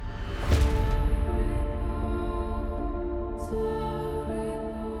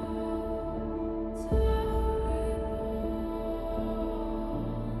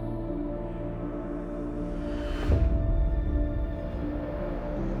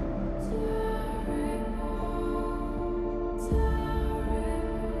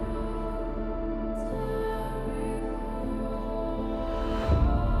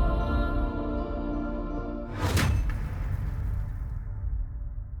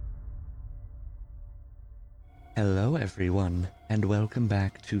Hello, everyone, and welcome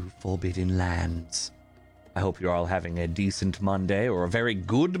back to Forbidden Lands. I hope you're all having a decent Monday, or a very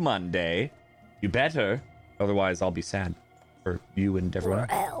good Monday. You better, otherwise I'll be sad for you and everyone.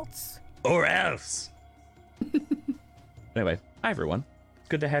 Or else. Anyway, hi everyone. It's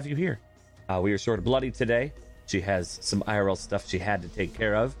good to have you here. We are sort of bloody today. She has some IRL stuff she had to take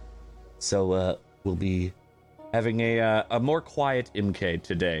care of. So we'll be having a more quiet MK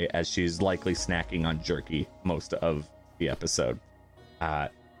today, as she's likely snacking on jerky most of the episode.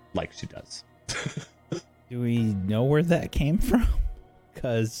 Like she does. Do we know where that came from?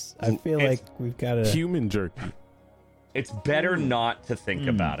 Because I feel like we've got a human jerky. It's better not to think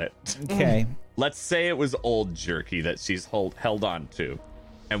about it. Okay. Let's say it was old jerky that she's held on to,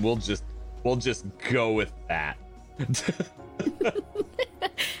 and we'll just go with that.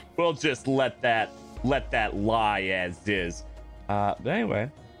 We'll just let that lie as is. But anyway,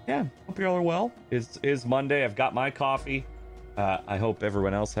 yeah, hope you all are well. It's Monday. I've got my coffee. I hope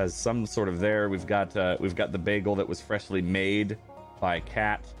everyone else has some sort of there. We've got the bagel that was freshly made by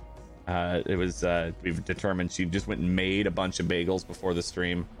Kat. We've determined she just went and made a bunch of bagels before the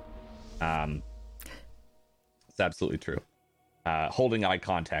stream. It's absolutely true. Holding eye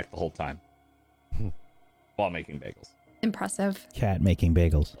contact the whole time while making bagels. Impressive. Cat making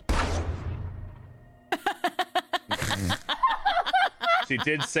bagels. She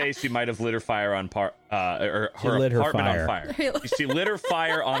did say she might have lit her fire on her apartment on fire. She lit her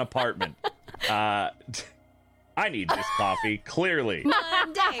fire on apartment. I need this coffee, clearly.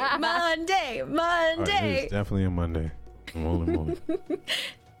 Monday. It is definitely a Monday. Holy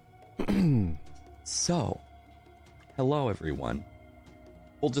moly. So, hello everyone.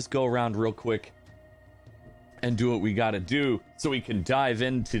 We'll just go around real quick and do what we gotta do so we can dive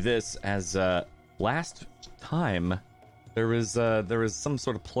into this. As last time there was some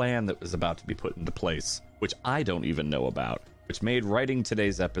sort of plan that was about to be put into place, which I don't even know about, which made writing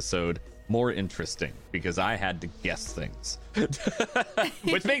today's episode more interesting because I had to guess things.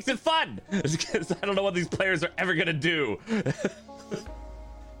 Which makes it fun because I don't know what these players are ever gonna do.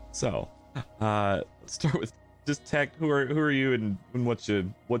 So let's start with just Tech. Who are you, and what's your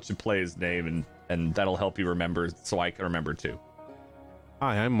player's name, and that'll help you remember, so I can remember too.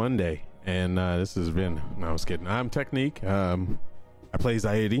 Hi, I'm Monday, and this has been. No, I was kidding. I'm Technique. I play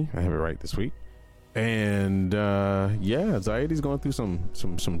Zaidi. I have it right this week, and yeah, Zaidi's going through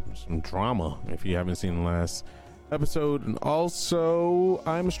some drama. If you haven't seen the last episode, and also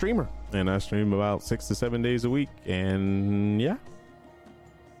I'm a streamer, and I stream about 6 to 7 days a week, and yeah.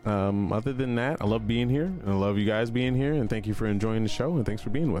 Other than that, I love being here, and I love you guys being here, and thank you for enjoying the show, and thanks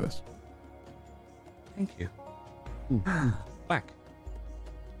for being with us. Thank you. Whack.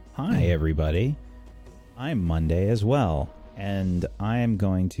 Hi, everybody. I'm Monday as well, and I am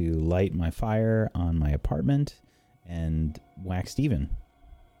going to light my fire on my apartment and whack Steven.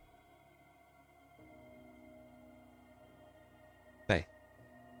 Hey.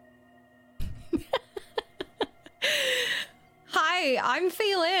 Hi, I'm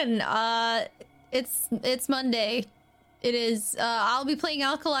Phelan. It's Monday. It is. I'll be playing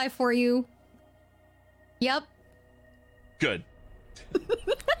Alkali for you. Yep. Good.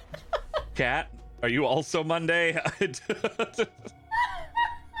 Kat, are you also Monday?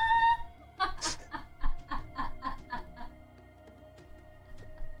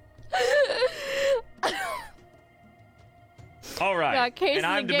 All right. Yeah, and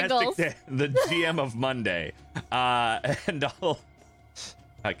I'm Domestic, the GM of Monday. And I'll...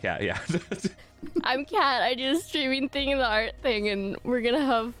 Kat, yeah. I'm Kat. I do the streaming thing and the art thing, and we're gonna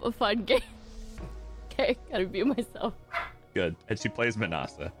have a fun game. Okay, gotta be myself. Good. And she plays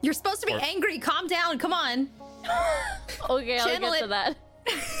Manasa. You're supposed to be angry. Calm down. Come on. Okay, I'll Channel get to that.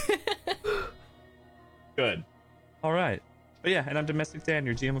 Good. All right. But yeah, and I'm Domestic Dan,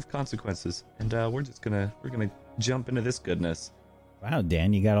 your GM of Consequences. And we're gonna jump into this goodness. Wow,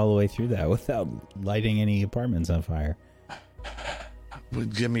 Dan, you got all the way through that without lighting any apartments on fire.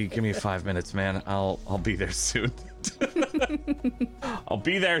 Give me 5 minutes, man. I'll be there soon. I'll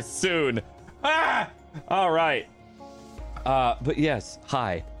be there soon. Ah! All right. But yes,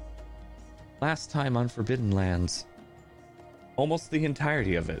 hi. Last time on Forbidden Lands, almost the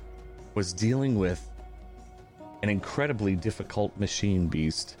entirety of it was dealing with an incredibly difficult machine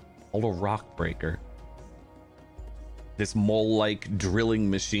beast called a rock breaker. This mole-like drilling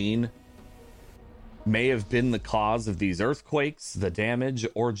machine may have been the cause of these earthquakes, the damage,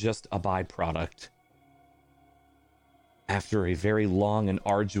 or just a byproduct. After a very long and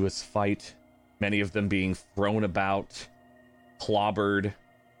arduous fight, many of them being thrown about, clobbered,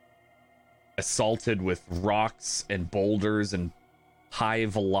 assaulted with rocks and boulders and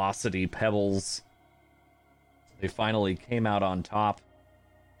high-velocity pebbles, They finally came out on top,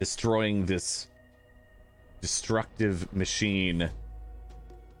 destroying this destructive machine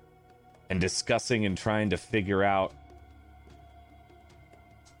and discussing and trying to figure out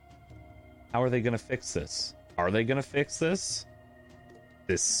how are they going to fix this? Are they going to fix this?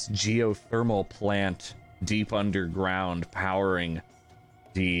 This geothermal plant deep underground powering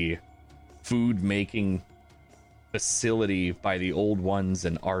the food making facility by the Old Ones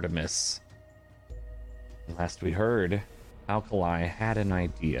in Artemis. Last we heard, Alkali had an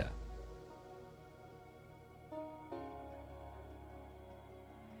idea.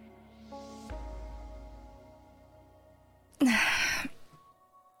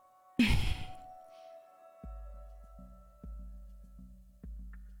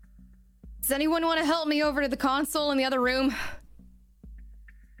 Does anyone want to help me over to the console in the other room?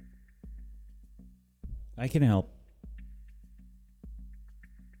 I can help.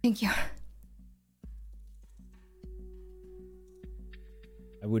 Thank you.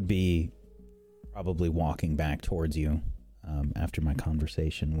 I would be probably walking back towards you after my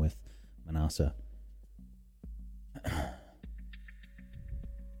conversation with Manasa.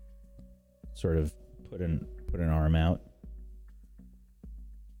 Sort of put an arm out.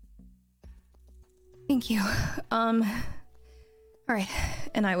 Thank you. All right.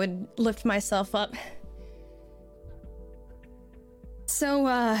 And I would lift myself up. So,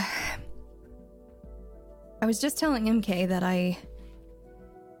 I was just telling MK that I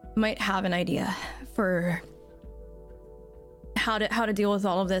might have an idea for how to deal with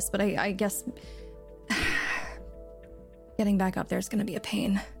all of this, but I guess getting back up there is going to be a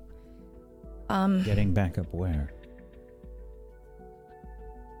pain. Getting back up where?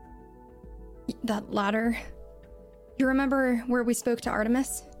 That ladder. You remember where we spoke to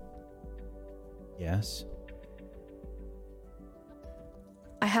Artemis? Yes.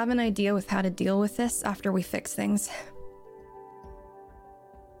 I have an idea with how to deal with this after we fix things.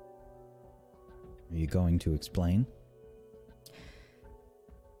 Are you going to explain?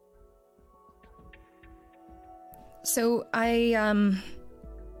 So I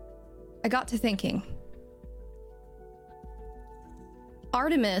got to thinking.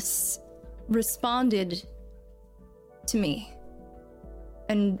 Artemis responded to me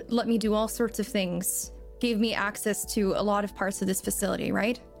and let me do all sorts of things. Gave me access to a lot of parts of this facility,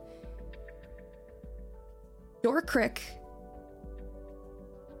 right? Dorkrick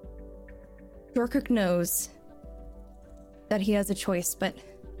knows that he has a choice, but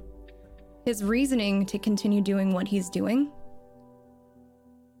his reasoning to continue doing what he's doing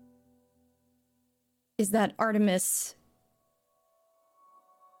is that Artemis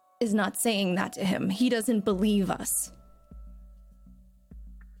is not saying that to him. He doesn't believe us.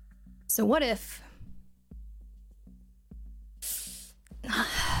 So what if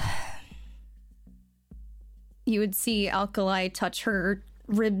you would see Alkali touch her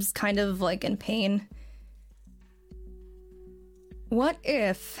ribs kind of like in pain? What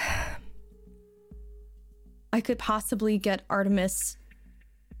if I could possibly get Artemis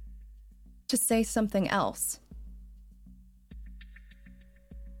to say something else?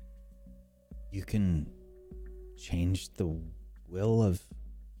 You can change the will of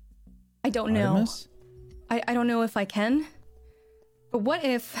I don't Artemis? know. I don't know if I can. But what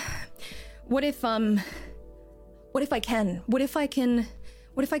if I can?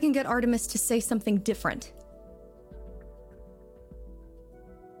 What if I can get Artemis to say something different?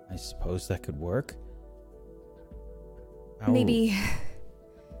 I suppose that could work. Maybe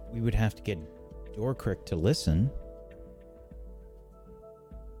We would have to get Dorkrick to listen.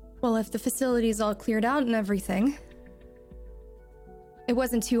 well, if the facility's all cleared out and everything. It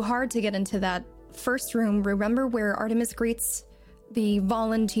wasn't too hard to get into that first room, remember, where Artemis greets the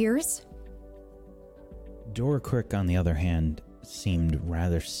volunteers? Dorkrick, on the other hand, seemed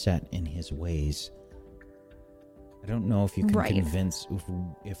rather set in his ways. I don't know if you can Right. convince,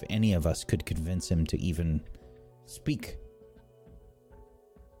 if any of us could convince him to even speak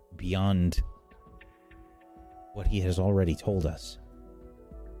beyond what he has already told us.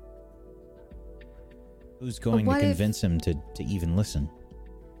 Who's going to what if- convince him to even listen?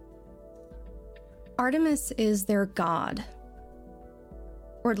 Artemis is their god.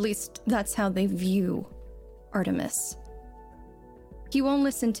 Or at least that's how they view Artemis. He won't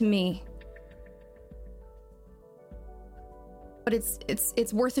listen to me. But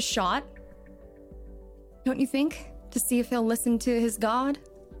it's worth a shot. Don't you think? To see if he'll listen to his god?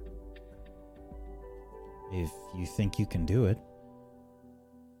 If you think you can do it.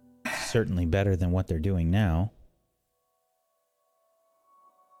 Certainly better than what they're doing now.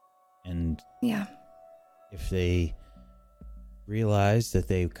 And Yeah. if they realized that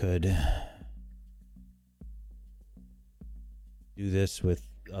they could do this with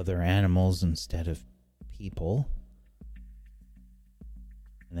other animals instead of people,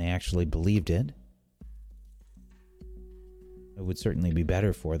 and they actually believed it, it would certainly be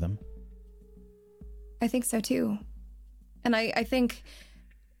better for them. I think so too. And I think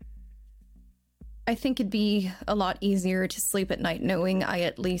it'd be a lot easier to sleep at night knowing I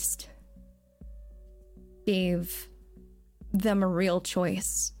at least gave them a real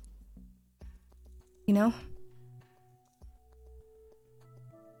choice. You know?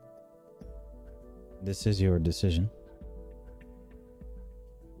 This is your decision.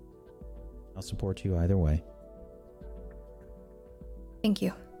 I'll support you either way. Thank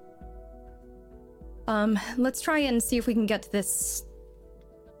you. Let's try and see if we can get this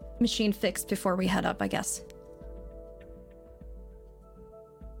machine fixed before we head up, I guess.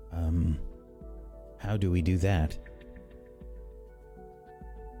 How do we do that?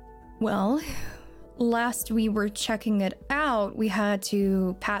 Well, last we were checking it out, we had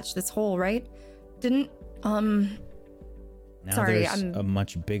to patch this hole, right? Now sorry, there's a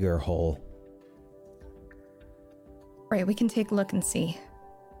much bigger hole. Right, we can take a look and see.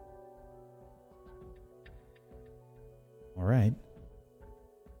 All right.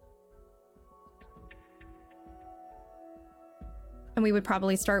 And we would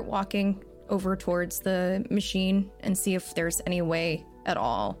probably start walking over towards the machine and see if there's any way at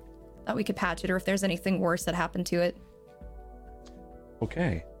all that we could patch it, or if there's anything worse that happened to it.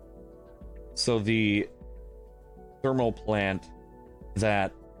 Okay. So the thermal plant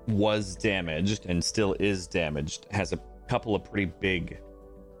that was damaged and still is damaged has a couple of pretty big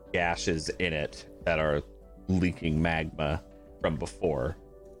gashes in it that are leaking magma from before.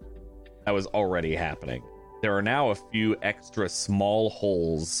 That was already happening. There are now a few extra small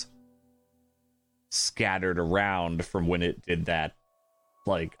holes scattered around from when it did that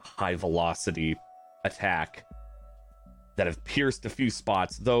like high velocity attack that have pierced a few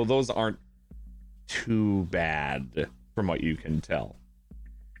spots, though those aren't too bad from what you can tell.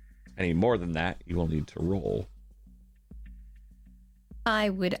 Any more than that, you will need to roll. I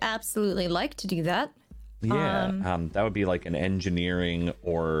would absolutely like to do that. Yeah, that would be like an engineering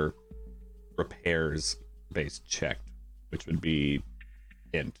or repairs based check, which would be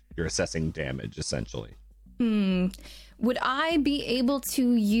int. You're assessing damage essentially. Would I be able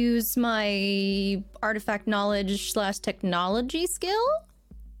to use my artifact knowledge / technology skill?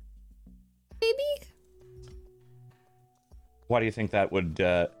 Maybe? Why do you think that would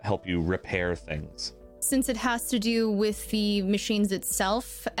help you repair things? Since it has to do with the machines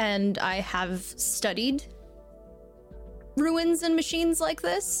itself, and I have studied ruins and machines like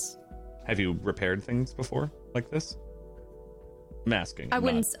this. Have you repaired things before like this? I'm asking. I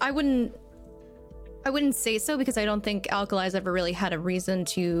wouldn't say so, because I don't think Alkali's ever really had a reason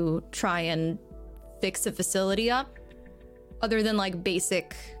to try and fix a facility up, other than like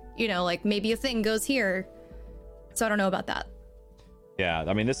basic, like maybe a thing goes here. So I don't know about that. Yeah,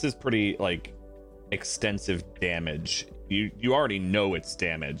 I mean, this is pretty like extensive damage. You already know it's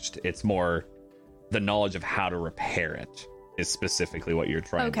damaged. It's more the knowledge of how to repair it is specifically what you're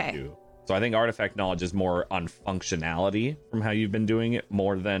trying to do. So I think artifact knowledge is more on functionality from how you've been doing it,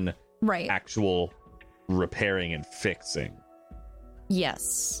 more than actual repairing and fixing.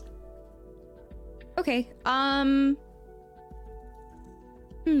 Yes. Okay. That'd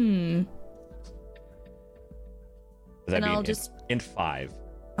And be I'll just int 5.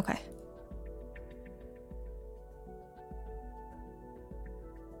 Okay.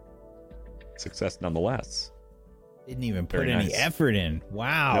 Success nonetheless. Didn't even put Very any nice. effort in.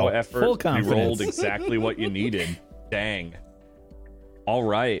 Wow. No effort. Full You confidence. rolled exactly what you needed. Dang. All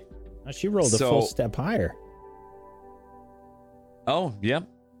right. Oh, she rolled a full step higher. Oh, yeah.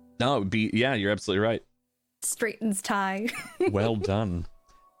 No, it would be, yeah, you're absolutely right. straightens tie. Well done.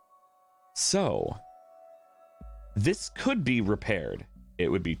 So, this could be repaired. It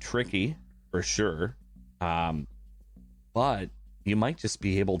would be tricky, for sure. But you might just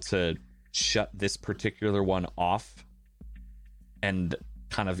be able to shut this particular one off and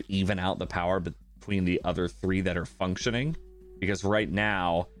kind of even out the power between the other three that are functioning. Because right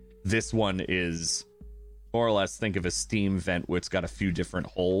now, this one is more or less, think of a steam vent where it's got a few different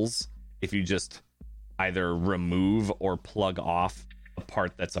holes. If you just either remove or plug off a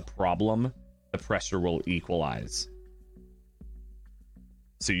part that's a problem, the pressure will equalize.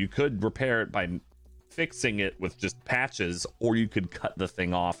 So you could repair it by fixing it with just patches, or you could cut the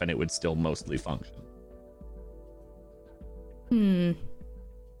thing off and it would still mostly function.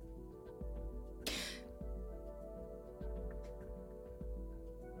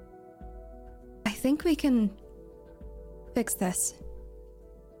 I think we can fix this.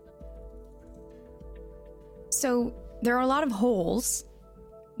 So, there are a lot of holes,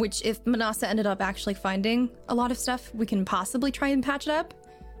 which if Manasa ended up actually finding a lot of stuff, we can possibly try and patch it up.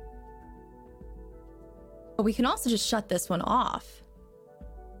 But we can also just shut this one off.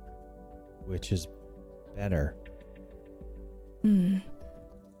 Which is better? Well,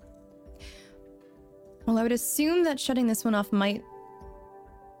 I would assume that shutting this one off might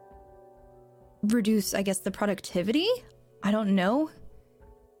reduce, I guess, the productivity? I don't know.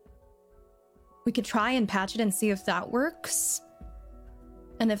 We could try and patch it and see if that works.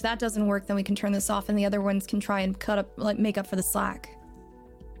 And if that doesn't work, then we can turn this off and the other ones can try and make up for the slack.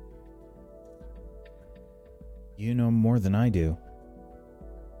 You know more than I do.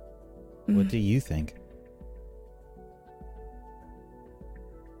 What do you think?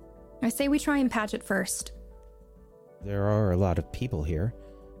 I say we try and patch it first. There are a lot of people here.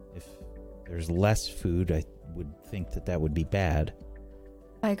 If there's less food, I would think that would be bad.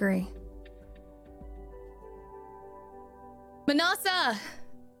 I agree. Manasa!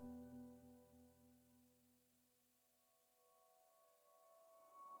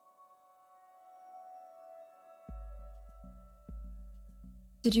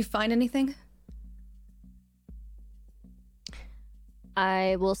 Did you find anything?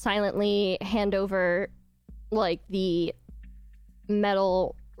 I will silently hand over, like, the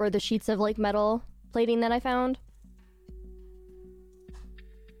metal or the sheets of, like, metal plating that I found.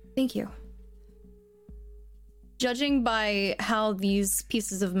 Thank you. Judging by how these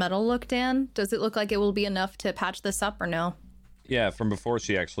pieces of metal look, Dan, does it look like it will be enough to patch this up or no? Yeah, from before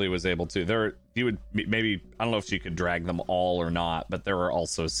she actually was able to. You would maybe, I don't know if she could drag them all or not, but there were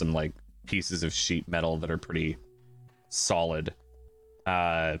also some like pieces of sheet metal that are pretty solid.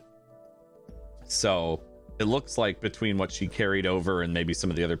 So it looks like between what she carried over and maybe some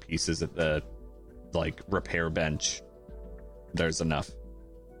of the other pieces at the like repair bench, there's enough.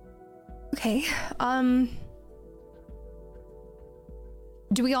 Okay.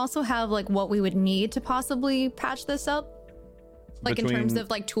 Do we also have like what we would need to possibly patch this up? Like in terms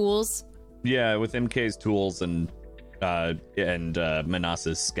of like tools? Yeah, with MK's tools and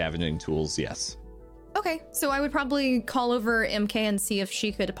Manasa's scavenging tools, yes. Okay, so I would probably call over MK and see if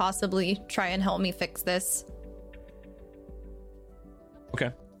she could possibly try and help me fix this. Okay.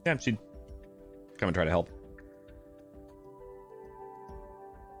 Yeah, she'd come and try to help.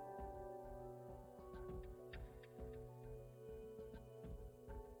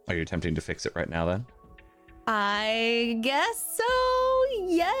 Are you attempting to fix it right now then? I guess so,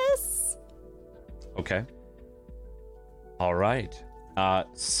 yes. Okay. All right.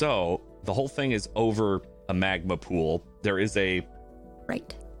 So the whole thing is over a magma pool. There is a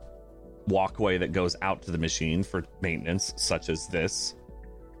right walkway that goes out to the machine for maintenance, such as this.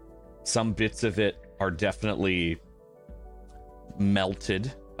 Some bits of it are definitely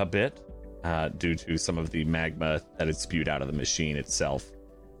melted a bit due to some of the magma that is spewed out of the machine itself.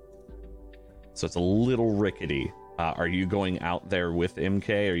 So it's a little rickety. Are you going out there with MK,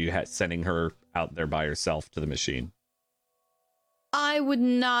 or are you sending her out there by herself to the machine? I would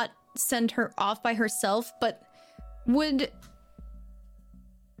not send her off by herself, but would...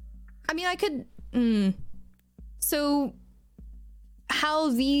 I mean, I could... So, how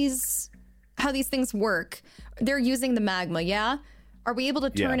these things work, they're using the magma, yeah? Are we able to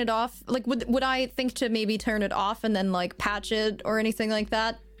turn it off? Like, would I think to maybe turn it off and then, like, patch it or anything like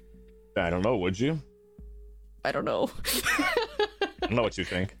that? I don't know, would you? I don't know. I don't know what you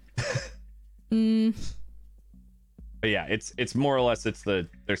think. But yeah, it's more or less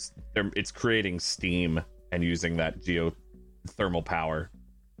it's creating steam and using that geothermal power.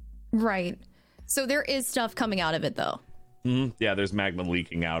 Right. So there is stuff coming out of it though. Yeah, there's magma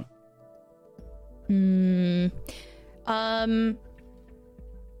leaking out.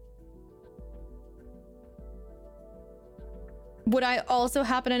 Would I also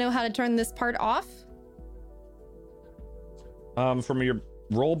happen to know how to turn this part off? From your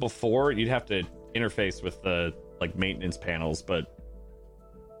role before, you'd have to interface with the like maintenance panels, but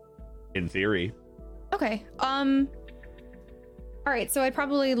in theory. Okay. All right, so I'd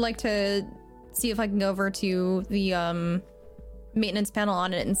probably like to see if I can go over to the maintenance panel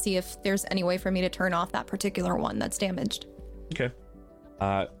on it and see if there's any way for me to turn off that particular one that's damaged. Okay.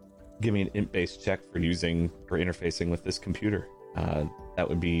 Give me an int-based check for interfacing with this computer. That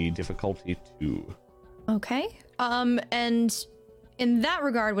would be difficulty 2. Okay. And in that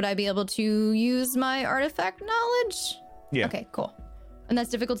regard, would I be able to use my artifact knowledge? Yeah. Okay, cool. And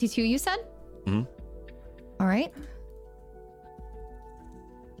that's difficulty 2, you said? Mm-hmm. All right.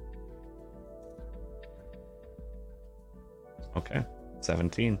 Okay.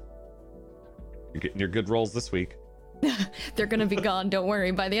 17. You're getting your good rolls this week. They're gonna be gone, don't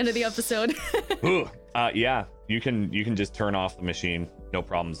worry, by the end of the episode. Ooh, yeah, you can just turn off the machine, no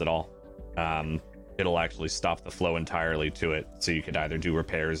problems at all. It'll actually stop the flow entirely to it, so you could either do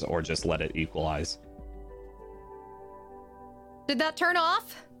repairs or just let it equalize. Did that turn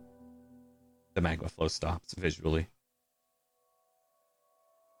off? The magma flow stops visually.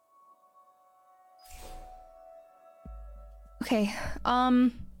 Okay,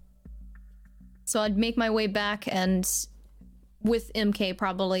 so I'd make my way back and with MK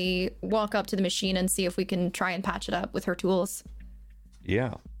probably walk up to the machine and see if we can try and patch it up with her tools.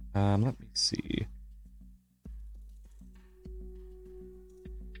 Yeah. Let me see.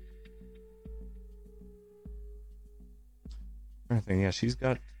 I think, yeah, she's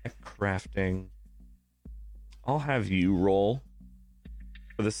got tech crafting. I'll have you roll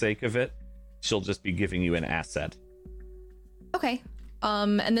for the sake of it. She'll just be giving you an asset. Okay.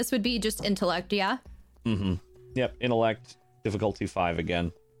 And this would be just intellect, yeah? Mm-hmm. Yep, intellect, difficulty 5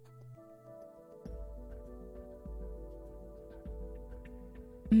 again.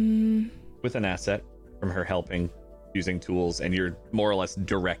 With an asset from her helping, using tools, and you're more or less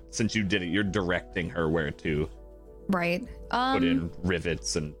since you did it, you're directing her where to Right. put in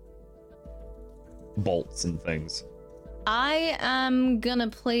rivets and bolts and things. I am gonna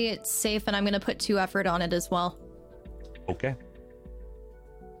play it safe and I'm gonna put 2 effort on it as well. Okay.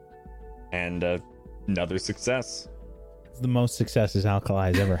 And another success. It's the most successes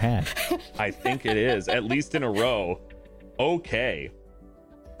Alkali's ever had. I think it is, at least in a row. Okay.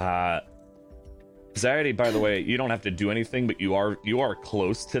 Anxiety, by the way, you don't have to do anything, but you are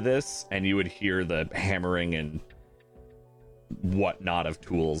close to this, and you would hear the hammering and whatnot of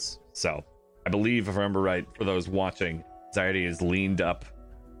tools. So I believe, if I remember right, for those watching, Anxiety is leaned up,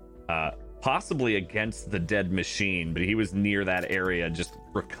 possibly against the dead machine, but he was near that area just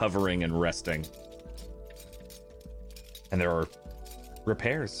recovering and resting. And there are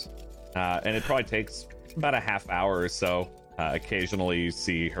repairs, and it probably takes about a half hour or so. Occasionally you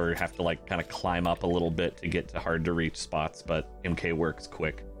see her have to like kind of climb up a little bit to get to hard to reach spots, but MK works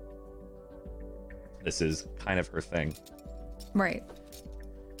quick. This is kind of her thing. Right.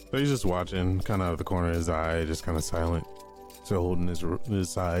 So he's just watching, kind of out of the corner of his eye, just kind of silent, still holding his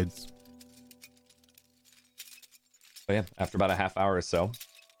sides. But yeah, after about a half hour or so,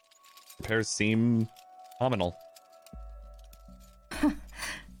 repairs seem nominal.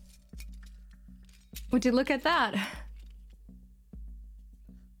 Would you look at that?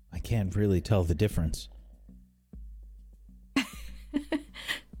 I can't really tell the difference.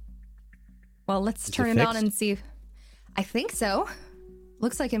 Well, let's Is turn it it on fixed? and see. I think so.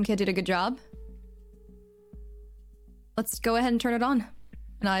 Looks like MK did a good job. Let's go ahead and turn it on.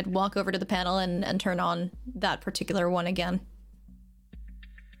 And I'd walk over to the panel and turn on that particular one again.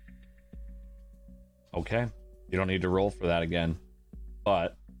 Okay, you don't need to roll for that again,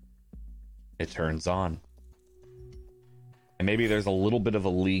 but it turns on. And maybe there's a little bit of a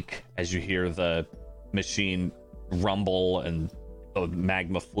leak as you hear the machine rumble and the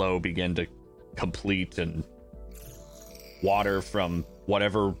magma flow begin to complete, and water from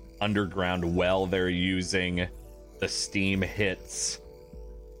whatever underground well they're using, the steam hits.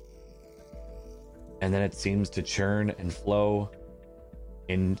 And then it seems to churn and flow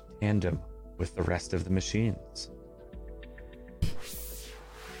in tandem with the rest of the machines.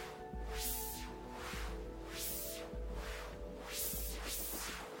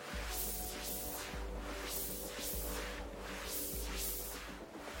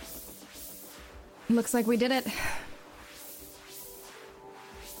 Looks like we did it.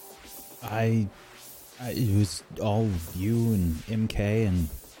 It was all you and MK and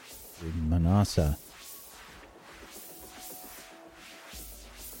Manasa.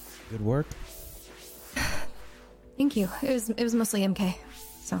 Good work. Thank you. It was mostly MK.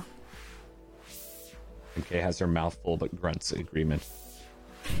 So MK has her mouth full but grunts agreement.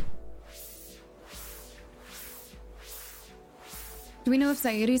 do we know if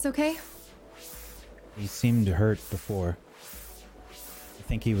Sayuri's okay? He seemed hurt before. I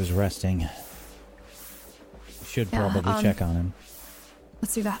think he was resting. We should Yeah, probably check on him.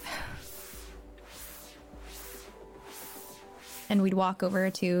 Let's do that. And we'd walk over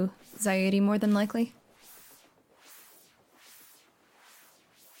to Sayuri more than likely.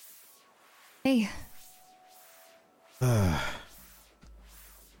 Hey,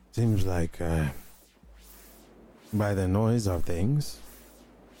 Seems like, by the noise of things,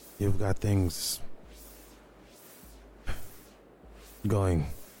 you've got things going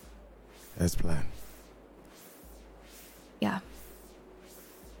as planned. yeah.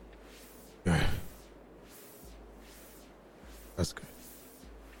 Good. That's good.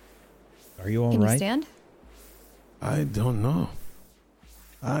 Are you all Can you right? stand? I don't know.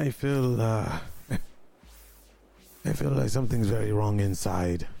 I feel like something's very wrong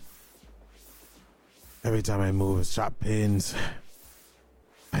inside. Every time I move, sharp pains.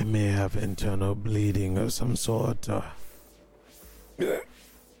 I may have internal bleeding of some sort.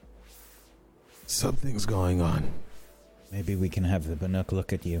 Something's going on. Maybe we can have the Banuk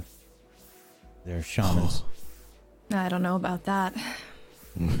look at you. They're shamans. I don't know about that.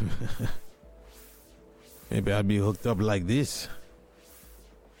 Maybe I'd be hooked up like this.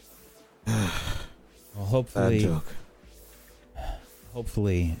 Well, Bad hopefully, joke.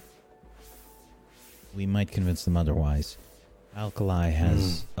 hopefully, we might convince them otherwise. Alkali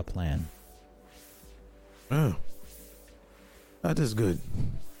has a plan. Oh. That is good.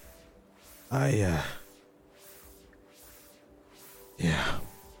 Yeah.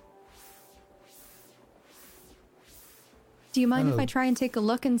 Do you mind if Oh. I try and take a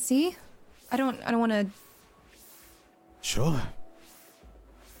look and see? I don't want to. Sure.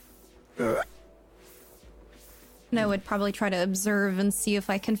 And I would probably try to observe and see if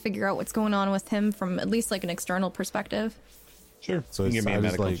I can figure out what's going on with him from at least like an external perspective. Sure. So So you can give me a it's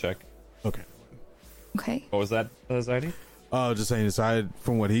medical like- check. Okay. Okay. What was that, Zaidi? Just saying, aside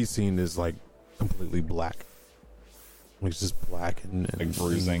from what he's seen, is like completely black. Like it's just black and Like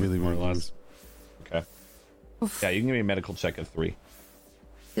bruising, really, more or really less. Okay. Yeah, you can give me a medical check of 3.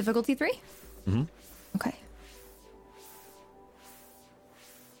 Difficulty 3? Mm-hmm. Okay.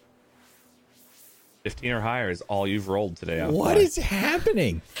 15 or higher is all you've rolled today. What is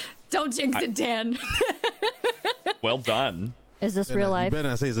happening? Don't jinx it, Dan. Well done. Is this real You life? better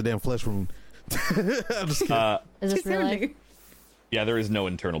not say it's a damn flesh wound. I'm just kidding. Is this real life? Yeah, there is no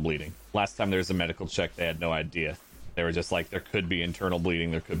internal bleeding. Last time there was a medical check, they had no idea. They were just like, there could be internal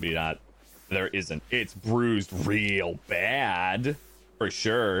bleeding, there could be not. There isn't. It's bruised real bad, for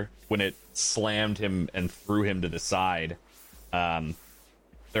sure. When it slammed him and threw him to the side,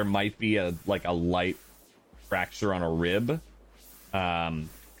 there might be a light fracture on a rib.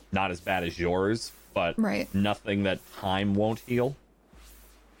 Not as bad as yours, but Right. nothing that time won't heal.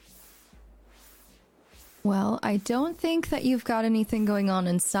 Well, I don't think that you've got anything going on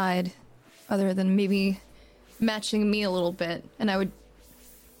inside other than maybe matching me a little bit. And I would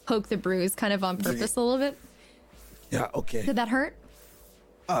poke the bruise kind of on purpose a little bit. Yeah, okay. Did that hurt?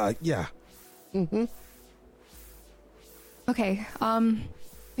 Yeah. Okay.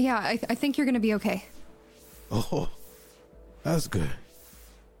 Yeah, I think you're gonna be okay. Oh, that's good.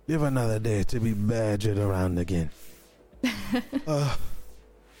 Live another day to be badgered around again.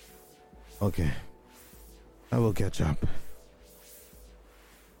 Okay. I will catch up.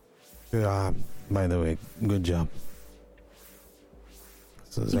 By the way, good job.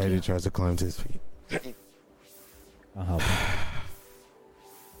 So Zaidi tries to climb to his feet. I'll help him.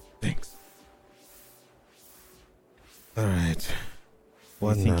 Thanks. All right. Do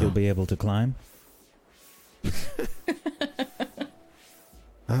What you think now? you'll be able to climb?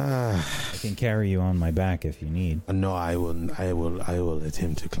 I can carry you on my back if you need. No, I will let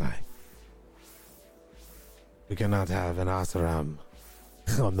him to climb. We cannot have an Asaram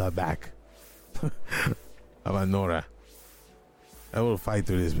on the back of a Nora. I will fight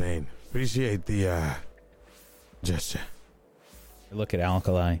through this pain. Appreciate the gesture. I look at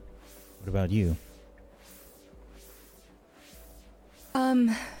Alkali. What about you?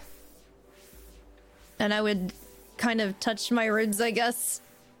 And I would kind of touch my ribs, I guess.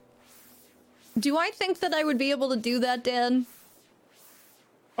 Do I think that I would be able to do that, Dan?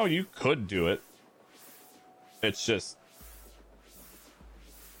 Oh, you could do it. It's just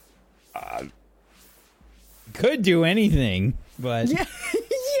Could do anything, but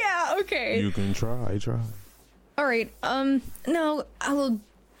Yeah, okay. You can try. All right. No, I'll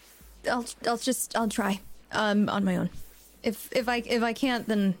try. On my own. If I can't,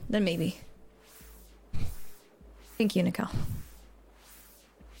 then maybe. Thank you, Nicole.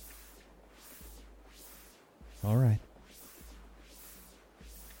 all right.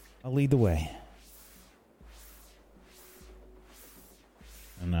 I'll lead the way.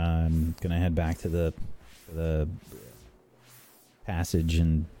 And I'm gonna head back to the passage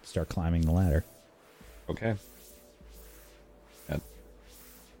and start climbing the ladder. okay. And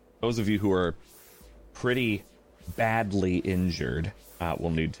those of you who are pretty badly injured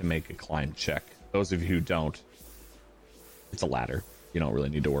will need to make a climb check. Those of you who don't, it's a ladder. You don't really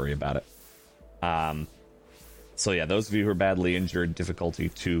need to worry about it. So yeah, those of you who are badly injured, difficulty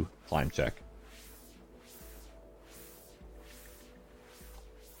 2 climb check.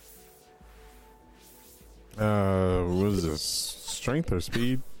 What is this? Strength or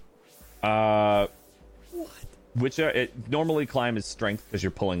speed? Which it normally climb is strength because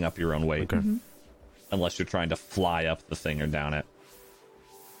you're pulling up your own weight. Okay. unless you're trying to fly up the thing or down it.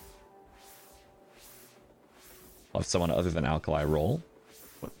 I'll have someone other than Alkali roll.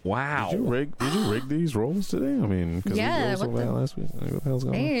 Wow. Did you rig these rolls today? I mean, because Yeah, we rolled so what the- bad last week. Like, what the hell's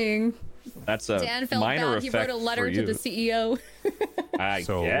going on? Dang. That's a Dan felt minor bad. He effect wrote a letter for to you. the CEO. I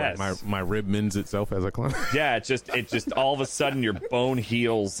So guess. what, my rib mends itself as I climb. Yeah, it just all of a sudden your bone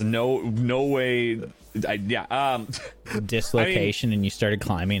heals. No way. Dislocation, and you started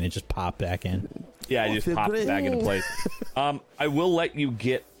climbing, and it just popped back in. Yeah, you I just feel pop it great. back into place. I will let you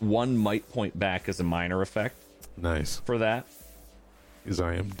get 1 might point back as a minor effect Nice, for that. because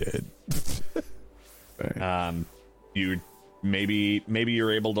I am dead. You maybe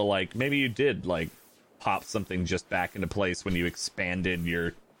you're able to maybe you did pop something just back into place when you expanded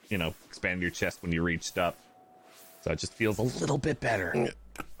your chest when you reached up. So it just feels a little bit better.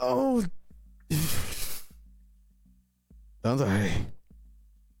 Oh, don't worry.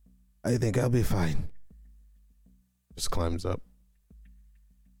 I think I'll be fine. Just climbs up.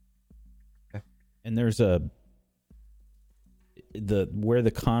 And there's where the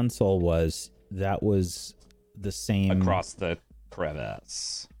console was, that was the same Across the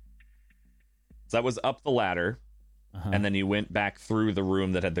crevice. So that was up the ladder, and then you went back through the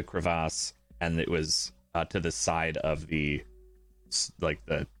room that had the crevasse, and it was to the side of the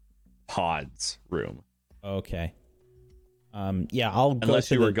pods room. Okay. Yeah, I'll go Unless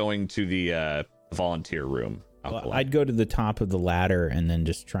to you were going to the volunteer room. Well, I'd go to the top of the ladder and then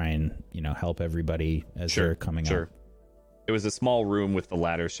just try and help everybody as they're coming up. It was a small room with the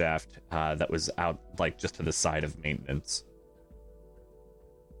ladder shaft that was out just to the side of maintenance.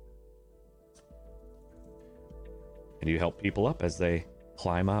 And you help people up as they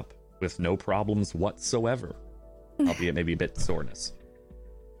climb up with no problems whatsoever, albeit maybe a bit soreness.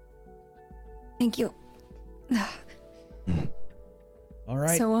 Thank you. All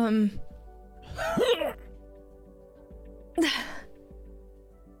right. So,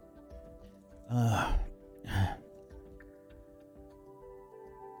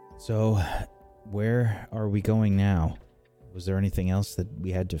 So, where are we going now? Was there anything else that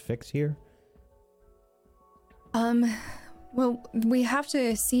we had to fix here? well, we have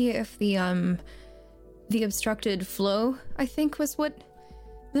to see if the obstructed flow, I think was what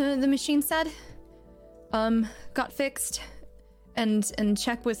the machine said, got fixed, and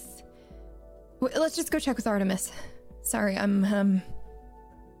check with. Let's just go check with Artemis. Sorry, I'm a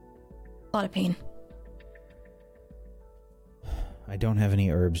lot of pain. I don't have any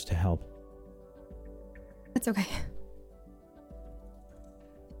herbs to help. That's okay.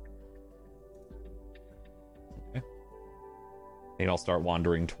 And I'll start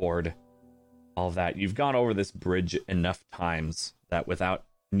wandering toward all of that. You've gone over this bridge enough times that without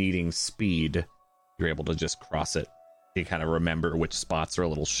needing speed, you're able to just cross it. You kind of remember which spots are a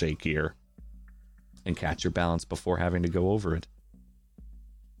little shakier and catch your balance before having to go over it.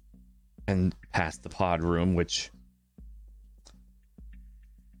 And past the pod room, which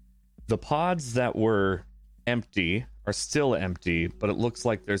the pods that were empty are still empty, but it looks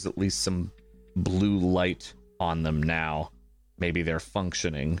like there's at least some blue light on them now. Maybe they're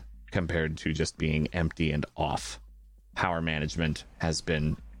functioning compared to just being empty and off. Power management has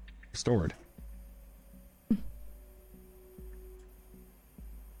been restored.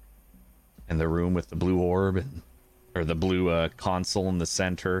 And the room with the blue orb, or the blue console in the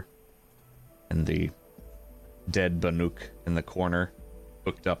center, and the dead Banuk in the corner,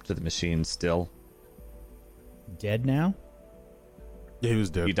 hooked up to the machine still. Dead now? Yeah, he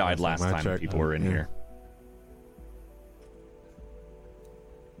was dead. He died last I time checked. people were in here.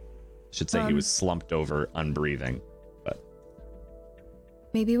 Should say he was slumped over, unbreathing. But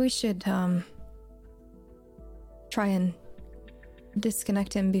Maybe we should try and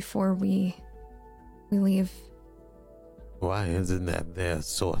disconnect him before we leave. Why isn't that their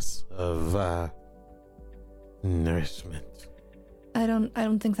source of nourishment? I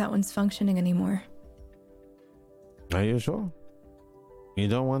don't think that one's functioning anymore. Are you sure? You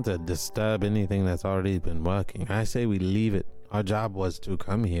don't want to disturb anything that's already been working. I say we leave it. Our job was to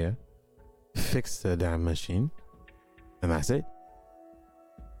come here, fix the damn machine, and that's it.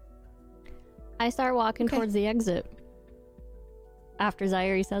 I start walking Okay. towards the exit after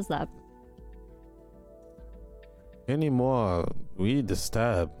Zaire says that. Any more we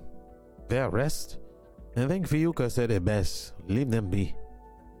disturb their rest. I think Fiuka said it best. Leave them be.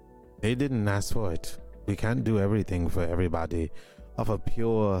 They didn't ask for it. We can't do everything for everybody of a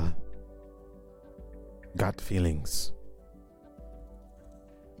pure gut feelings.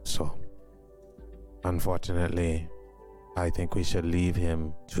 So, unfortunately, I think we should leave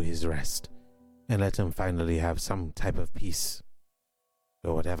him to his rest and let him finally have some type of peace,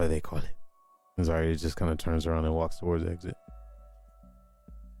 or whatever they call it. And Zaire just kind of turns around and walks towards the exit.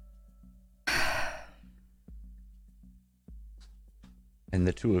 And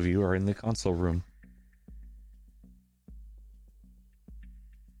the two of you are in the console room.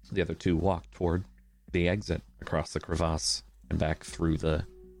 The other two walk toward the exit across the crevasse and back through the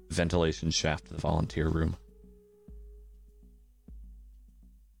ventilation shaft to the volunteer room.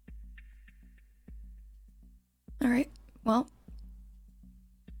 All right. Well,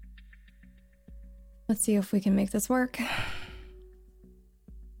 let's see if we can make this work.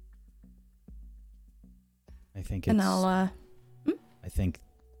 I think it's. And I'll, I think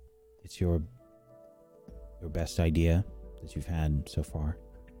it's your best idea that you've had so far.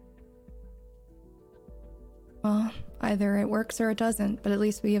 well, either it works or it doesn't, but at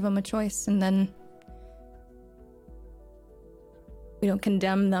least we give them a choice, and then we don't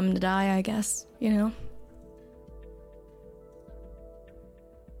condemn them to die, I guess, you know?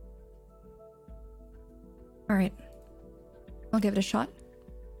 Alright. I'll give it a shot.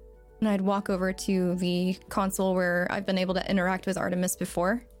 And I'd walk over to the console where I've been able to interact with Artemis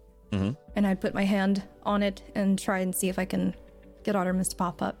before. Mm-hmm. And I'd put my hand on it and try and see if I can get Artemis to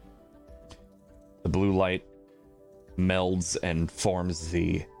pop up. The blue light melds and forms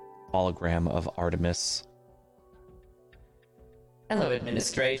the hologram of Artemis. Hello,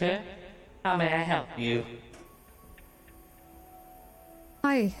 Administrator. How may I help you?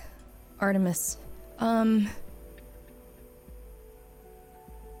 Hi, Artemis.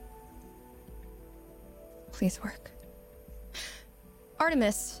 Please work.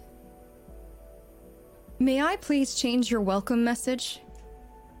 Artemis, may I please change your welcome message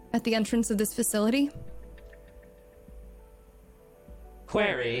at the entrance of this facility?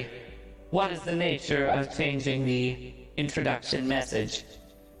 Query: what is the nature of changing the introduction message?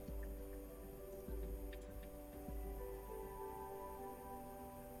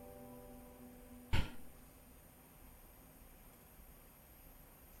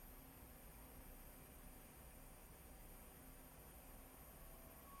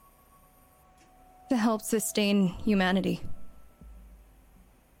 To help sustain humanity.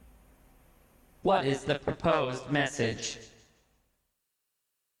 What is the proposed message?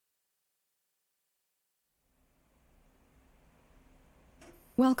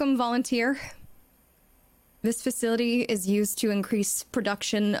 Welcome, volunteer. This facility is used to increase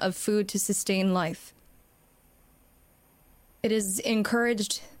production of food to sustain life. It is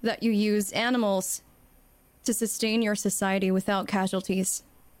encouraged that you use animals to sustain your society without casualties.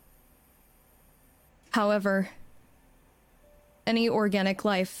 However, any organic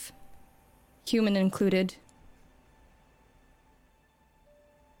life, human included,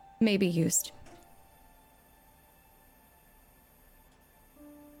 may be used.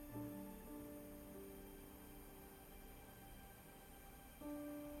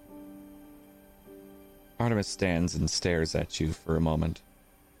 Artemis stands and stares at you for a moment.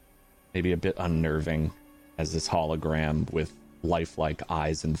 Maybe a bit unnerving, as this hologram with lifelike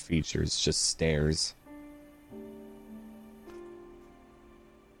eyes and features just stares.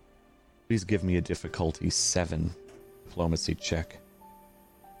 Please give me a difficulty 7 diplomacy check.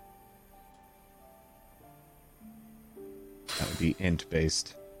 That would be int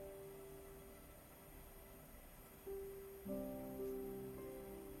based.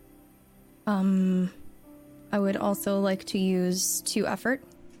 I would also like to use 2 effort.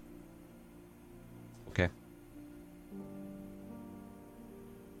 Okay.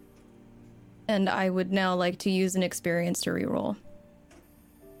 And I would now like to use an experience to reroll.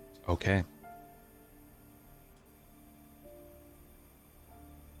 Okay.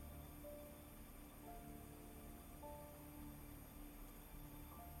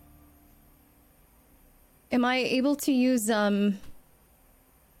 Am I able to use an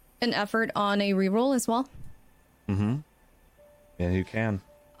effort on a reroll as well? Mm-hmm. Yeah, you can.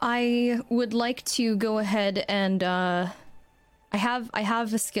 I would like to go ahead and I have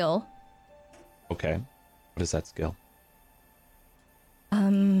a skill. Okay. What is that skill?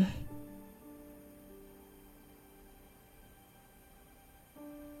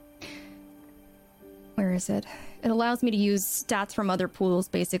 Where is it? It allows me to use stats from other pools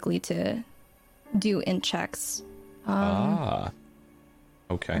basically to do int checks.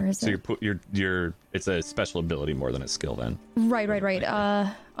 Okay. Where is So it? you're it's a special ability more than a skill then. Right.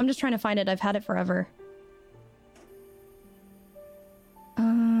 I'm just trying to find it. I've had it forever.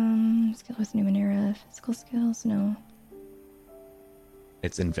 Skill with Numenera. Physical skills? No.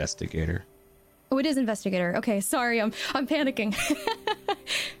 It's investigator. Oh, it is investigator. Okay, sorry, I'm panicking.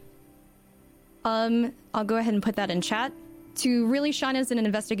 I'll go ahead and put that in chat. To really shine as an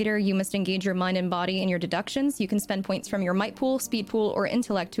investigator, you must engage your mind and body in your deductions. You can spend points from your might pool, speed pool, or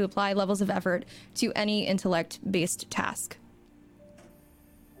intellect to apply levels of effort to any intellect-based task.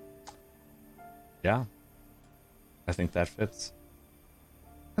 Yeah. I think that fits.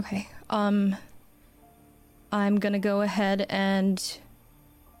 Okay. I'm gonna go ahead and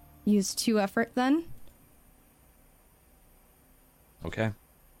use 2 effort then. Okay.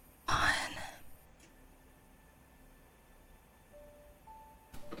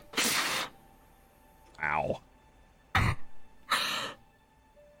 Ow.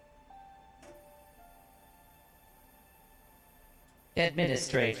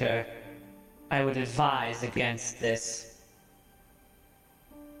 Administrator, I would advise against this.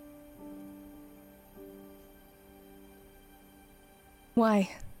 Why?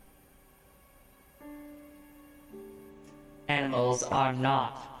 Animals are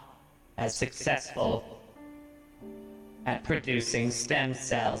not as successful at producing stem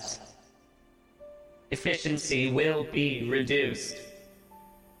cells. Efficiency will be reduced.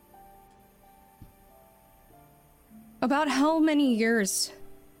 About how many years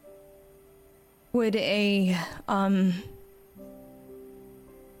would a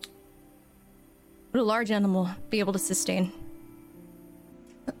large animal be able to sustain?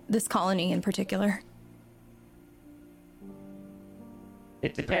 This colony in particular.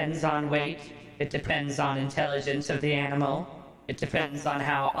 It depends on weight. It depends on intelligence of the animal. It depends on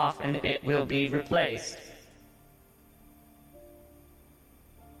how often it will be replaced.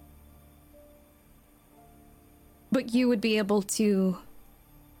 But you would be able to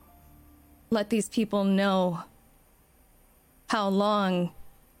let these people know how long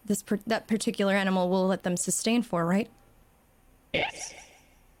that particular animal will let them sustain for, right? Yes.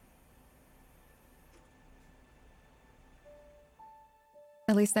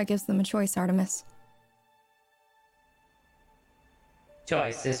 At least that gives them a choice, Artemis.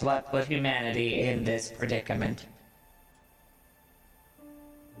 Choice is what put humanity in this predicament.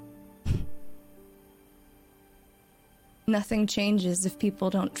 Nothing changes if people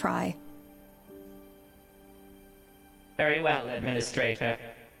don't try. Very well, Administrator.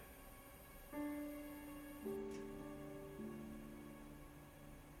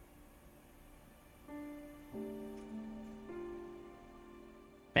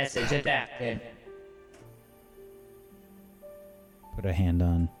 Message adapted. Put a hand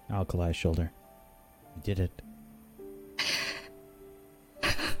on Alkali's shoulder. You did it.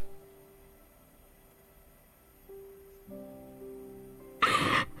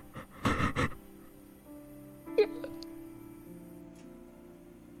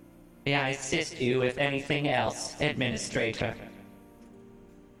 May I assist you with anything else, Administrator?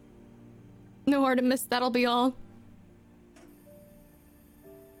 No, Artemis, that'll be all.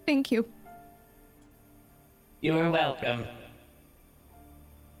 Thank you. You are welcome.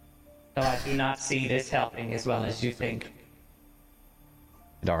 Though I do not see this helping as well as you think.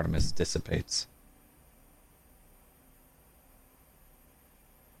 And Artemis dissipates.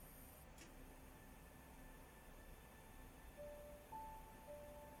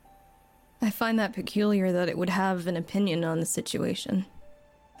 I find that peculiar that it would have an opinion on the situation.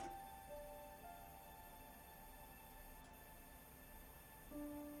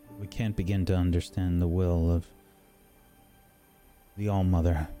 We can't begin to understand the will of the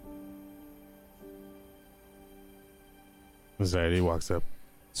All-Mother. Zadie walks up.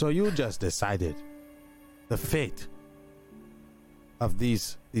 So you just decided the fate of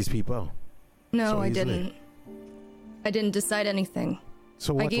these people? No, So I easily. didn't. I didn't decide anything.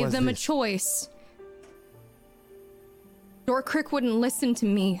 So what I gave was them this? a choice. Dorcrick wouldn't listen to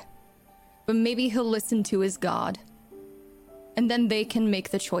me, but maybe he'll listen to his god. And then they can make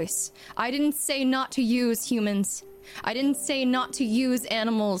the choice. I didn't say not to use humans. I didn't say not to use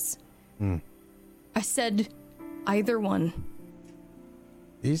animals. I said either one.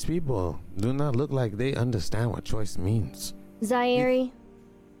 These people do not look like they understand what choice means. Zaire.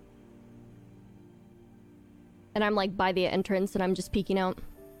 And I'm like by the entrance and I'm just peeking out.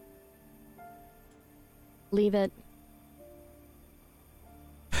 Leave it.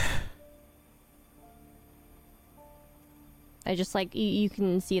 I just like, you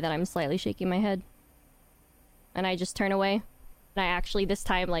can see that I'm slightly shaking my head. And I just turn away. And I actually this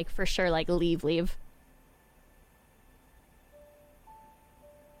time like for sure like leave.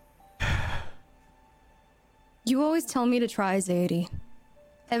 You always tell me to try, Zadie.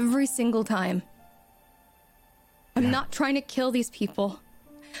 Every single time. I'm not trying to kill these people.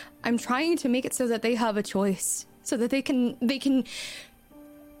 I'm trying to make it so that they have a choice. So that they can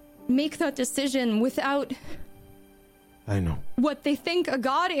make that decision without I know. what they think a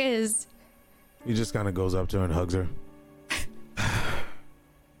god is. He just kind of goes up to her and hugs her.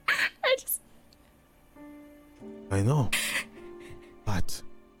 I know. But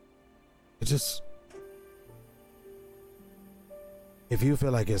it just... If you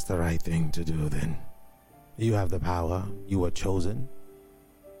feel like it's the right thing to do, then you have the power. You were chosen.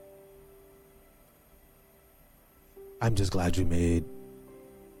 I'm just glad you made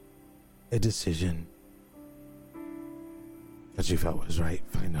a decision that you felt was right,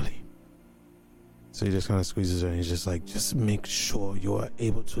 finally. So he just kind of squeezes her and he's just like, just make sure you're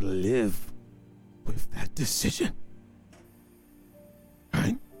able to live with that decision.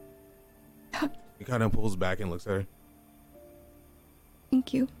 Right? He kind of pulls back and looks at her.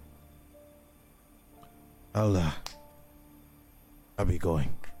 Thank you. I'll be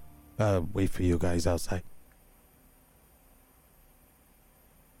going. Wait for you guys outside.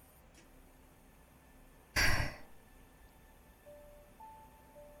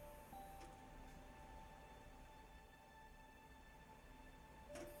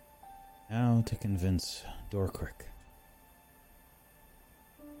 How to convince Dorkrick.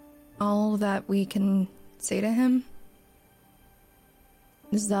 All that we can say to him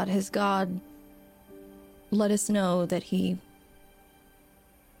is that his god let us know that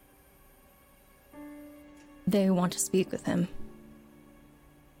they want to speak with him.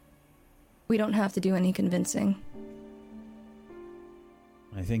 We don't have to do any convincing.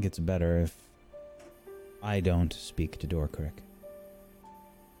 I think it's better if I don't speak to Dorkrick.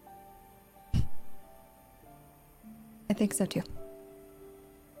 I think so too.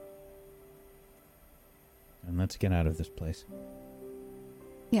 And let's get out of this place.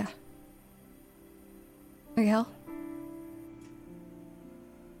 Yeah. Miguel?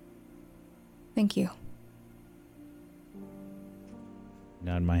 Thank you.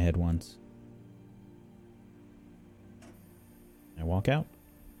 Nod my head once. I walk out.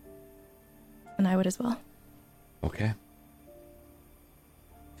 And I would as well. Okay.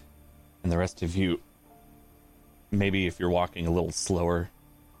 And the rest of you, maybe if you're walking a little slower,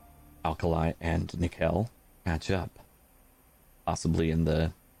 Alkali and Nikel catch up. Possibly in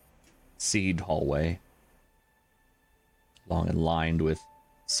the seed hallway. Long and lined with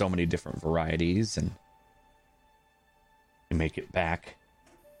so many different varieties, and you make it back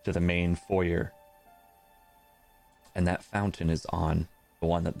to the main foyer. And that fountain is on. The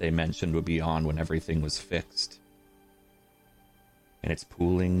one that they mentioned would be on when everything was fixed. And it's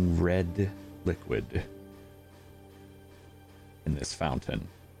pooling red liquid in this fountain.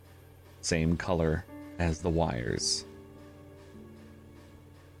 Same color as the wires.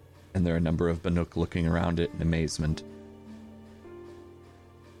 And there are a number of Banuk looking around it in amazement.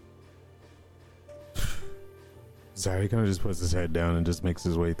 Zari kind of just puts his head down and just makes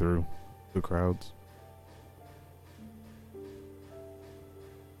his way through the crowds.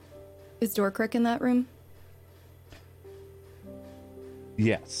 Is Dorkrick in that room?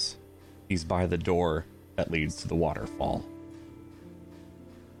 Yes. He's by the door that leads to the waterfall.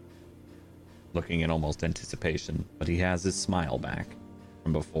 Looking in almost anticipation, but he has his smile back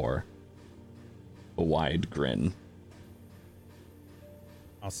from before. A wide grin.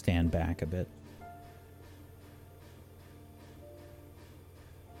 I'll stand back a bit.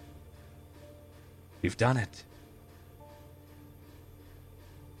 You've done it.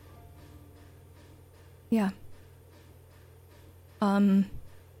 Yeah.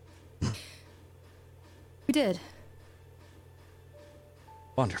 We did.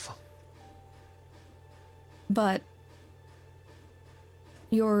 Wonderful. But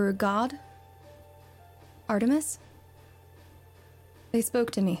your god, Artemis, they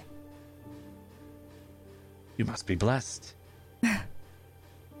spoke to me. You must be blessed.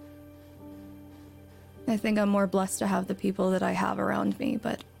 I think I'm more blessed to have the people that I have around me,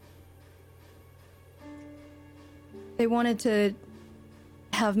 but they wanted to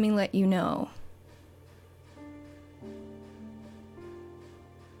have me let you know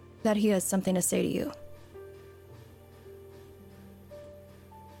that he has something to say to you.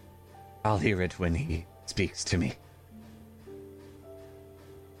 I'll hear it when he speaks to me.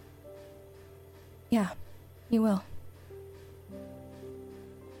 Yeah, you will.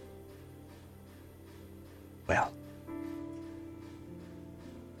 Well,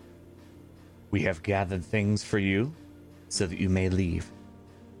 we have gathered things for you so that you may leave.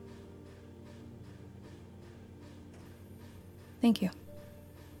 Thank you.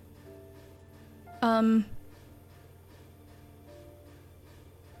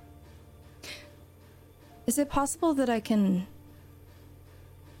 Is it possible that I can,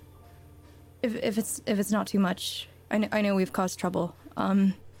 if it's not too much, I know we've caused trouble.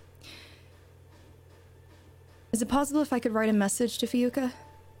 Is it possible if I could write a message to Fiuka?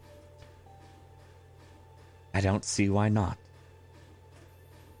 I don't see why not.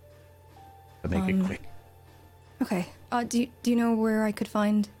 But make it quick. Okay. Do you know where I could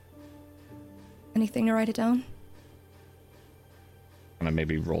find anything to write it down? Kind of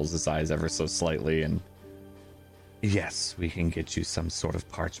maybe rolls his eyes ever so slightly and... Yes, we can get you some sort of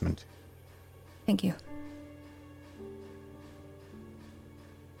parchment. Thank you.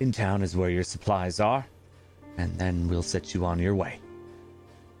 In town is where your supplies are, and then we'll set you on your way.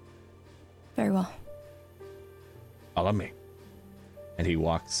 Very well. Follow me. And he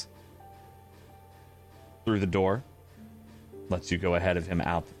walks through the door, lets you go ahead of him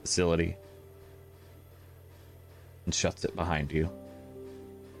out the facility, and shuts it behind you.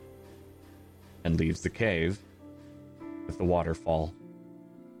 And leaves the cave with the waterfall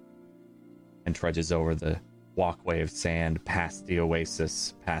and trudges over the walkway of sand past the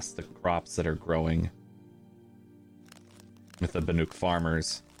oasis, past the crops that are growing with the Banuk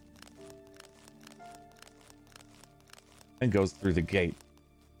farmers, and goes through the gate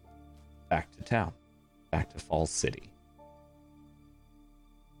back to town, back to Falls City.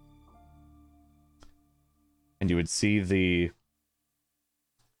 And you would see the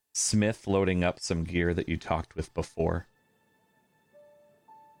smith loading up some gear that you talked with before.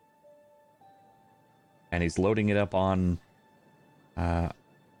 And he's loading it up on, I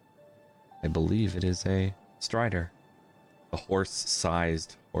believe it is a Strider. The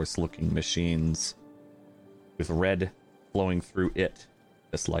horse-sized, horse-looking machines with red flowing through it,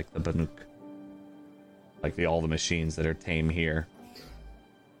 just like the Banuk. Like all the machines that are tame here.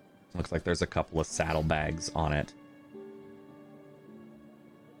 Looks like there's a couple of saddlebags on it.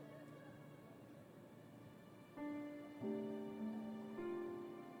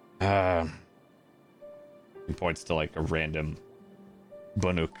 He points to like a random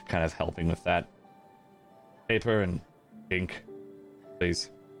Banuk kind of helping with that. Paper and ink, please.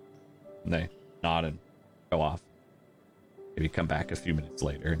 And they nod and go off. Maybe come back a few minutes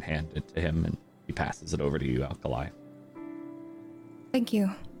later and hand it to him, and he passes it over to you, Alkali. Thank you.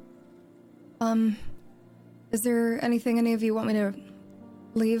 Is there anything any of you want me to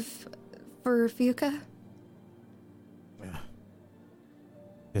leave for Fiuka?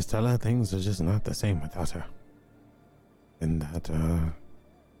 Estella, things are just not the same without her. And that,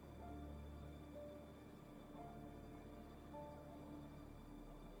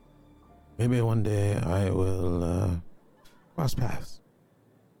 maybe one day I will, cross paths.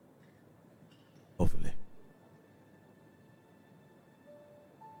 Hopefully.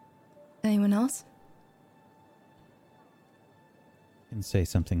 Anyone else? I can say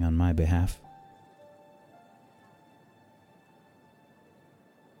something on my behalf.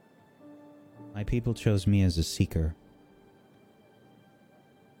 My people chose me as a seeker.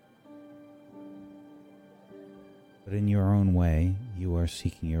 But in your own way, you are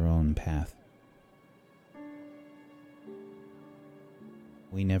seeking your own path.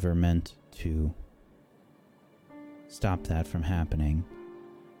 We never meant to stop that from happening.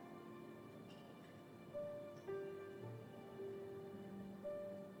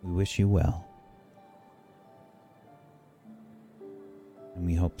 We wish you well. And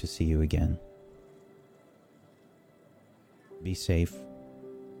we hope to see you again. Be safe.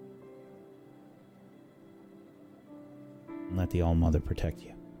 And let the All-Mother protect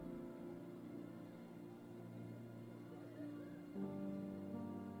you.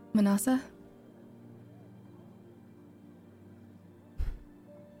 Manasa?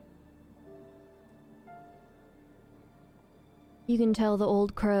 You can tell the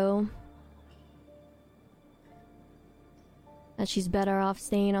old crow that she's better off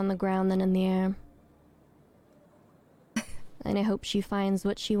staying on the ground than in the air. And I hope she finds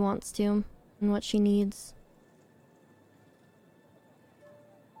what she wants to and what she needs.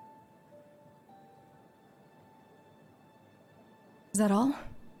 Is that all?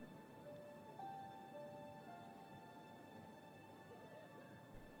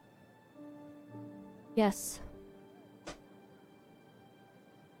 Yes.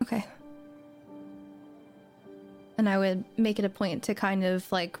 Okay. And I would make it a point to kind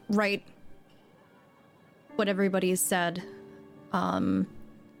of like write what everybody's said.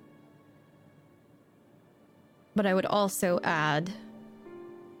 But I would also add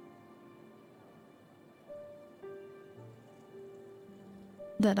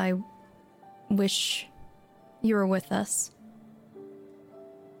that I wish you were with us.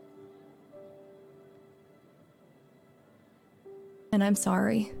 And I'm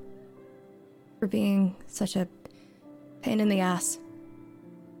sorry for being such a pain in the ass.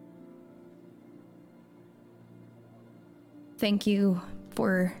 Thank you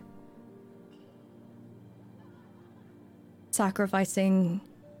for sacrificing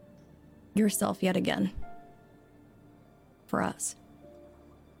yourself yet again for us.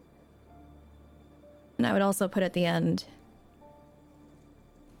 And I would also put at the end,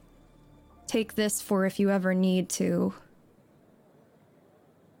 take this for if you ever need to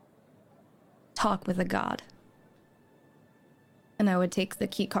talk with a god. And I would take the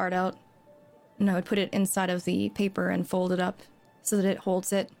key card out and I would put it inside of the paper and fold it up so that it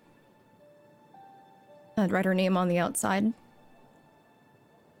holds it. I'd write her name on the outside.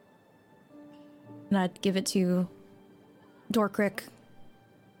 And I'd give it to Dorcrick.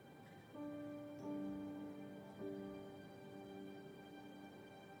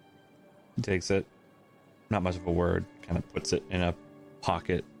 He takes it, not much of a word, kind of puts it in a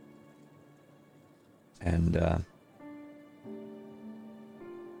pocket. And,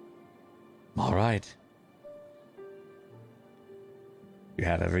 all right. You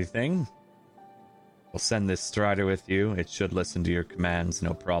have everything. We'll send this Strider with you. It should listen to your commands,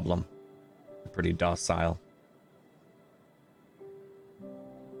 no problem. Pretty docile.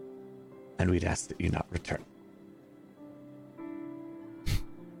 And we'd ask that you not return.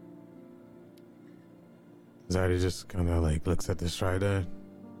 Zyda just kind of like looks at the Strider.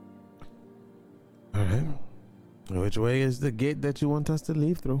 All right. Which way is the gate that you want us to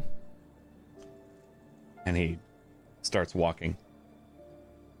leave through? And he starts walking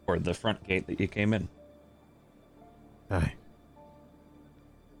toward the front gate that you came in. Aye.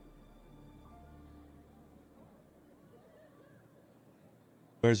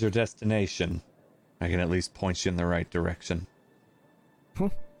 Where's your destination? I can at least point you in the right direction.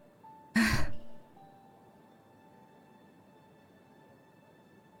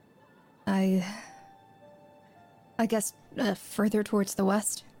 I guess further towards the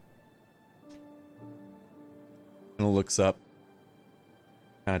west. And looks up,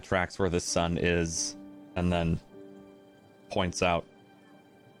 kind of tracks where the sun is, and then points out.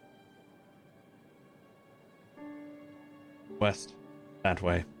 West, that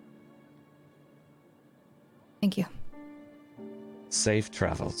way. Thank you. Safe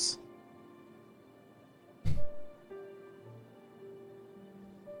travels.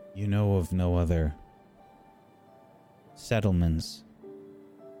 You know of no other settlements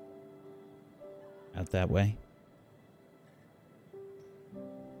out that way?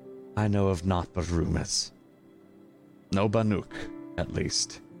 I know of naught but rumors. No Banuk, at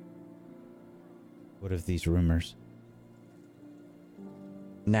least. What of these rumors?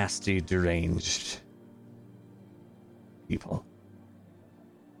 Nasty, deranged people.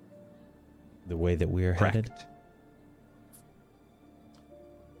 The way that we're headed? Correct.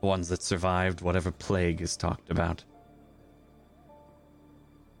 The ones that survived whatever plague is talked about.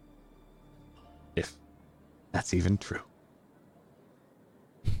 If that's even true.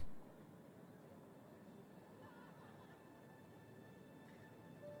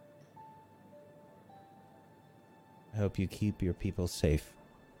 I hope you keep your people safe.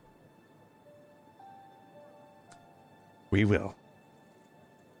 We will.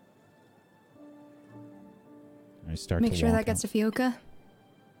 I start Make to sure walk that gets to Fioka.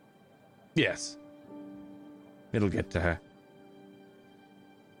 Yes. It'll get to her.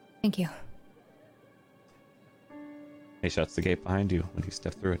 Thank you. He shuts the gate behind you when you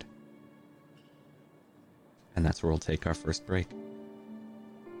step through it. And that's where we'll take our first break.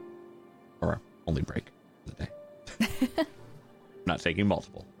 Or only break of the day. Not taking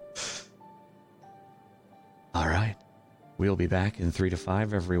multiple. All right. We'll be back in 3 to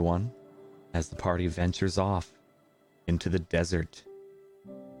 5, everyone, as the party ventures off into the desert,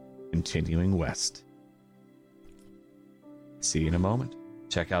 continuing west. See you in a moment.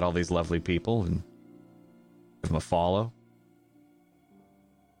 Check out all these lovely people and give them a follow.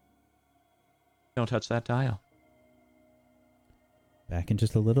 Don't touch that dial. Back in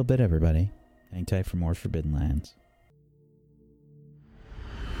just a little bit, everybody. Hang tight for more Forbidden Lands.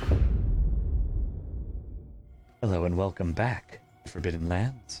 Hello and welcome back to Forbidden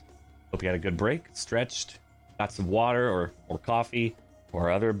Lands. Hope you had a good break, stretched, got some water or coffee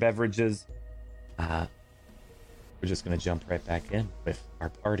or other beverages. We're just going to jump right back in with our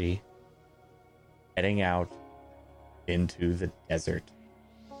party heading out into the desert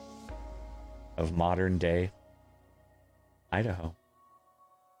of modern day Idaho.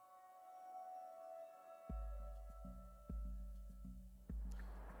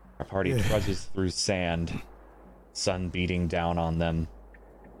 Our party trudges through sand, sun beating down on them.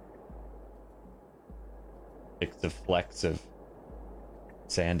 Flecks of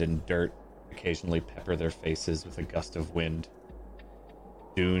sand and dirt occasionally pepper their faces with a gust of wind.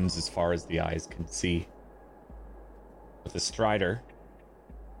 Dunes as far as the eyes can see. With a Strider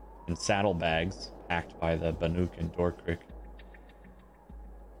and saddlebags packed by the Banuk and Dorcrick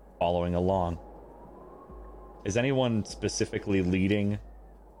following along. Is anyone specifically leading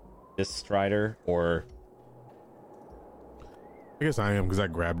this Strider, or I guess I am because I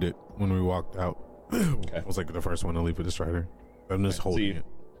grabbed it when we walked out. Okay. I was like the first one to leave with the Strider. I'm just holding it.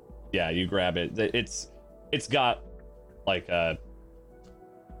 Yeah, you grab it. It's got like a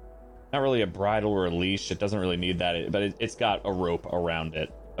not really a bridle or a leash. It doesn't really need that, but it's got a rope around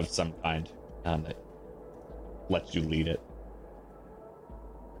it of some kind that lets you lead it.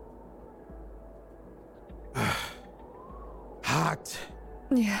 Hot.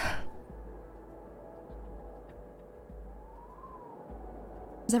 Yeah.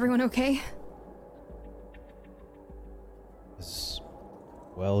 Is everyone okay? As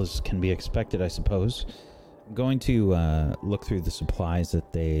well as can be expected, I suppose. I'm going to look through the supplies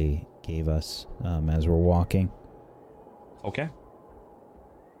that they gave us as we're walking. Okay.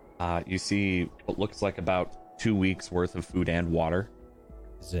 You see what looks like about 2 weeks worth of food and water.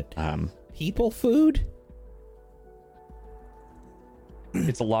 Is it Um, people food?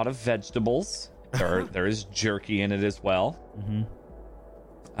 it's a lot of vegetables. There is jerky in it as well.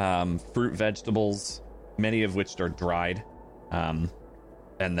 Mm-hmm. Fruit, vegetables, many of which are dried. And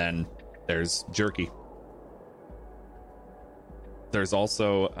then there's jerky. There's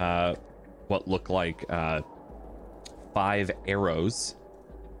also what look like 5 arrows,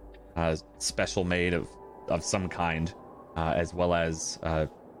 special made of some kind, as well as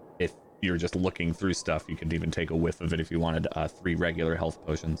if you're just looking through stuff, you could even take a whiff of it if you wanted. 3 regular health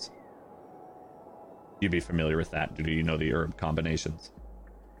potions. You'd be familiar with that. Do you know the herb combinations?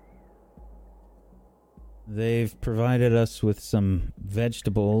 They've provided us with some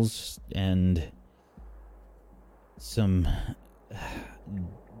vegetables and some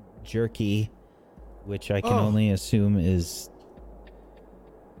jerky, which I can only assume is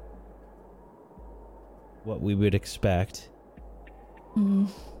what we would expect.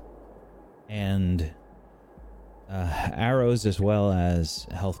 And arrows as well as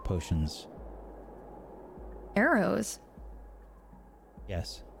health potions. Arrows?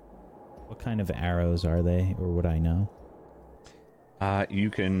 Yes. What kind of arrows are they, or would I know? You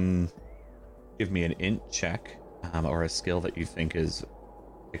can give me an int check, or a skill that you think is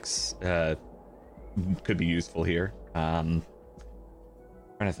could be useful here. Trying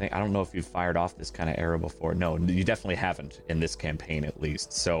to think. I don't know if you've fired off this kind of arrow before. No, you definitely haven't in this campaign, at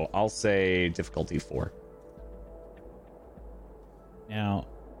least. So I'll say difficulty 4. Now,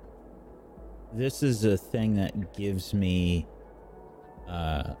 this is a thing that gives me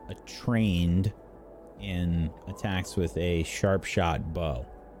a trained in attacks with a sharp shot bow.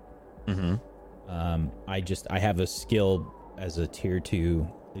 Mm-hmm. I have a skill as a tier 2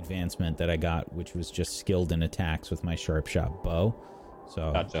 advancement that I got, which was just skilled in attacks with my sharp shot bow.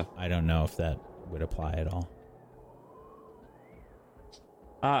 So Gotcha. I don't know if that would apply at all.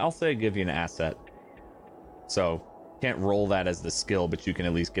 I'll say give you an asset. So can't roll that as the skill, but you can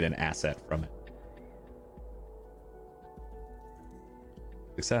at least get an asset from it.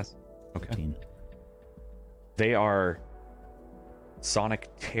 Success. Okay. 15. They are sonic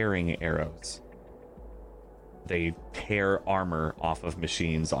tearing arrows. They tear armor off of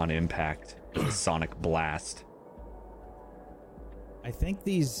machines on impact with a sonic blast. I think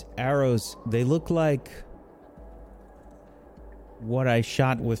these arrows, they look like what I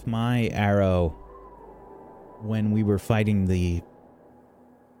shot with my arrow when we were fighting the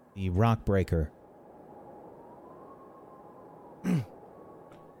rock breaker.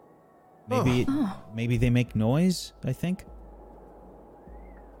 Maybe they make noise, I think.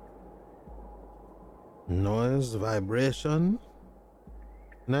 Noise, vibration.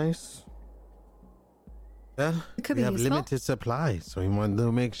 Nice. Yeah, It could we be have useful. limited supply, so we want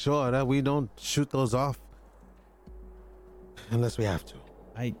to make sure that we don't shoot those off unless we have to.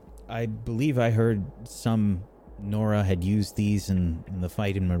 I believe I heard some Nora had used these in the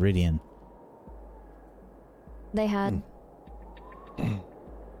fight in Meridian. They had.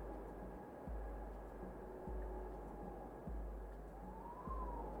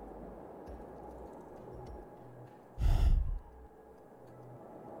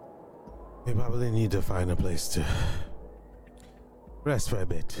 We probably need to find a place to rest for a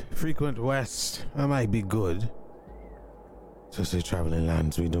bit. Frequent rest might be good. Especially traveling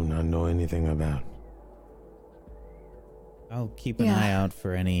lands we do not know anything about. I'll keep an eye out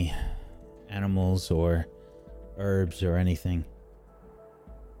for any animals or herbs or anything.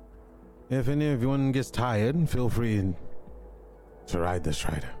 If anyone gets tired, feel free to ride the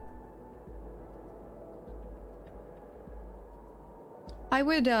Strider. I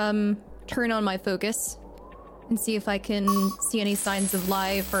would turn on my focus and see if I can see any signs of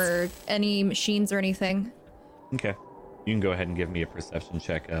life or any machines or anything. Okay. You can go ahead and give me a perception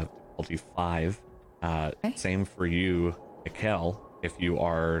check of difficulty 5. Okay. Same for you, Mikkel. if you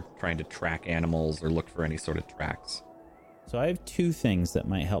are trying to track animals or look for any sort of tracks. So I have 2 things that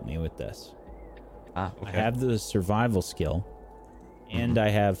might help me with this. Okay. I have the survival skill, and I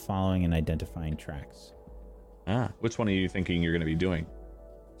have following and identifying tracks. Which one are you thinking you're going to be doing?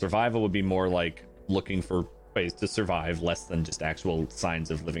 Survival would be more like looking for ways to survive, less than just actual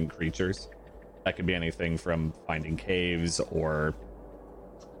signs of living creatures. That could be anything from finding caves or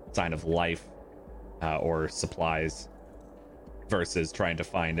sign of life or supplies versus trying to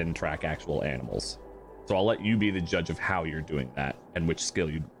find and track actual animals. So I'll let you be the judge of how you're doing that and which skill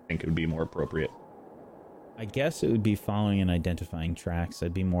you think would be more appropriate. I guess it would be following and identifying tracks.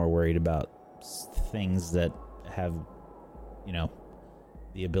 I'd be more worried about things that have,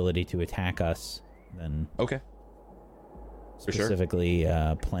 the ability to attack us than Okay. For sure. specifically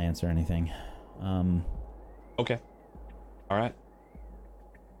plants or anything. Okay. All right.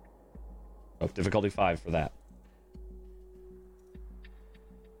 Oh, difficulty 5 for that.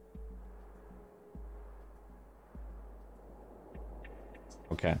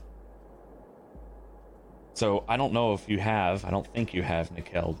 Okay. So I don't know if you have, I don't think you have,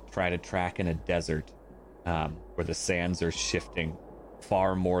 Nikhil, try to track in a desert where the sands are shifting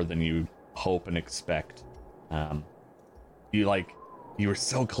far more than you hope and expect. You were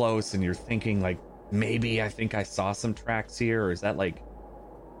so close and you're thinking like, maybe I think I saw some tracks here, or is that like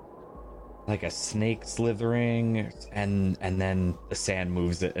a snake slithering and then the sand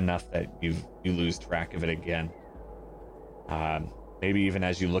moves it enough that you lose track of it again. Maybe even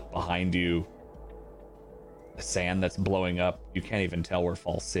as you look behind you, the sand that's blowing up, you can't even tell where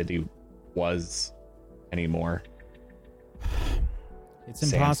Fall City was anymore. It's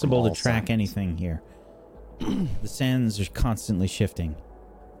Sand impossible from to track all anything here. The sands are constantly shifting.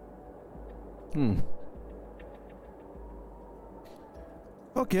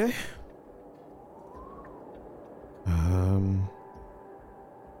 Okay.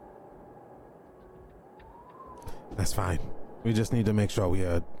 That's fine. We just need to make sure we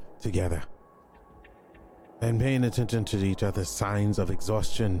are together and paying attention to each other's signs of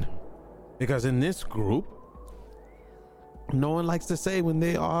exhaustion. Because in this group, no one likes to say when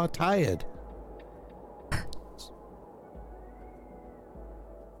they are tired.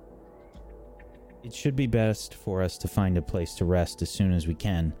 It should be best for us to find a place to rest as soon as we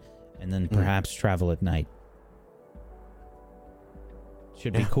can, and then perhaps travel at night.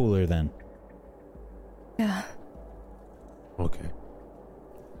 Should be cooler then. Yeah. Okay.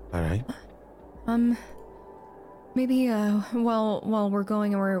 All right. Maybe while we're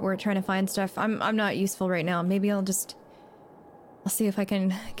going and we're trying to find stuff, I'm not useful right now. Maybe I'll see if I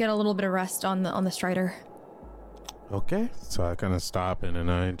can get a little bit of rest on the Strider. Okay. So I kind of stop and then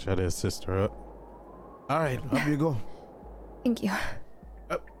I try to assist her up. All right, up you go. Thank you.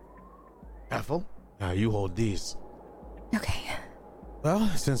 Careful. Now you hold these. Okay. Well,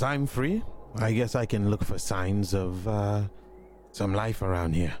 since I'm free, I guess I can look for signs of some life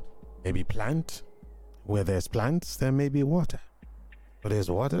around here. Maybe plant. Where there's plants, there may be water. Where there's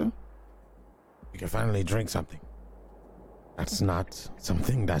water, you can finally drink something. That's not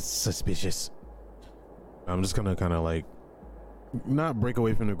something that's suspicious. I'm just gonna kind of like, not break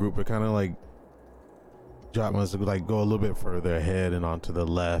away from the group, but kind of like drop myself, like go a little bit further ahead and onto the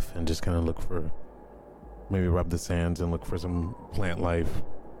left and just kind of look for, maybe rub the sands and look for some plant life.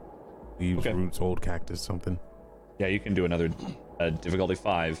 Leaves, roots, old cactus, something. Yeah, you can do another difficulty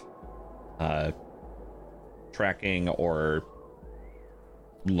 5. Tracking or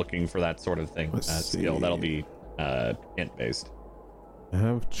looking for that sort of thing skill. That'll be int based. I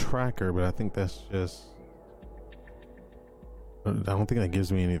have tracker, but I think that's just, I don't think that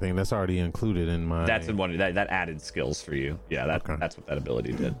gives me anything. That's already included in my, That's in one that added skills for you. Yeah, that's what that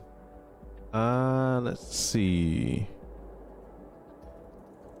ability did. Let's see.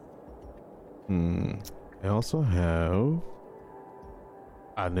 I also have,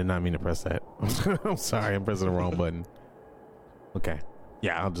 I did not mean to press that. I'm sorry, I'm pressing the wrong button. Okay.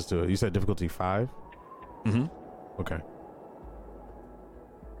 Yeah, I'll just do it. You said difficulty 5? Mm-hmm. Okay.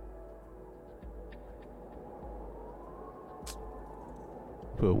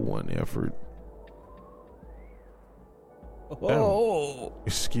 Put 1 effort. Oh,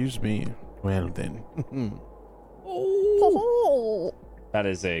 excuse me. Well then. That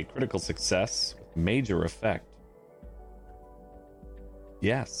is a critical success with major effect.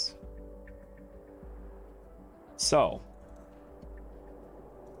 Yes. So,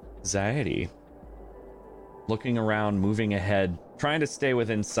 Zaidi, looking around, moving ahead, trying to stay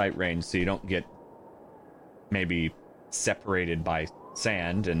within sight range so you don't get maybe separated by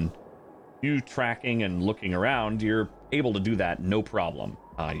sand, and you tracking and looking around, you're able to do that no problem.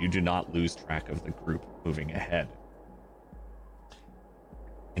 You do not lose track of the group moving ahead.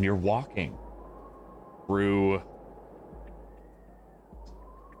 and you're walking through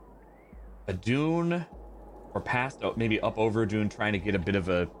a dune or past, maybe up over a dune, trying to get a bit of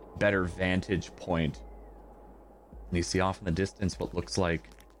a better vantage point. And you see off in the distance what looks like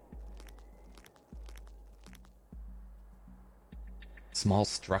a small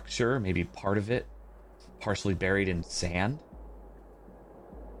structure, maybe part of it partially buried in sand.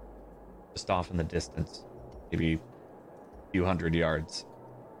 Just off in the distance, maybe a few hundred yards.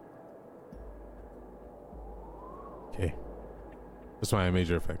 Okay. That's my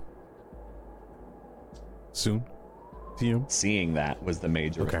major effect. Soon? See him? Seeing that was the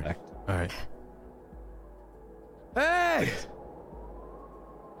major Okay. effect. Alright. Hey!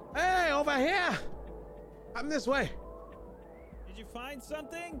 Hey, over here! Come this way. Did you find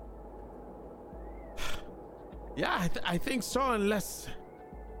something? Yeah, I think so, unless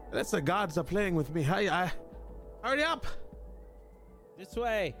the gods are playing with me. I hurry up! This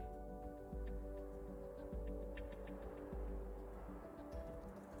way.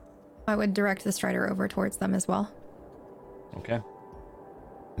 I would direct the strider over towards them as well. Okay.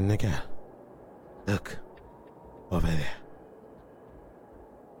 Nigga, look over there.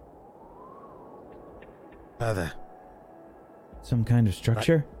 Further. Some kind of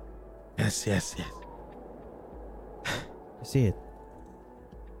structure? Yes. I see it.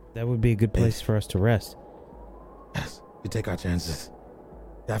 That would be a good place for us to rest. Yes, we take our chances.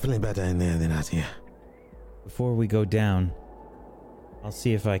 Definitely better in there than out here. Before we go down, I'll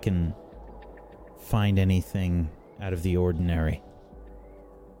see if I can find anything out of the ordinary.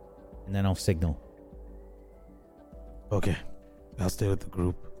 And then I'll signal. Okay, I'll stay with the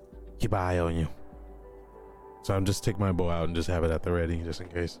group. Keep an eye on you. So I'm just take my bow out and just have it at the ready, just in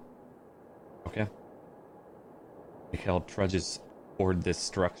case. Okay. Mikhail trudges toward this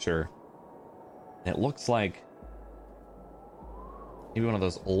structure. And it looks like maybe one of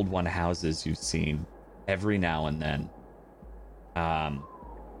those old one houses you've seen every now and then. And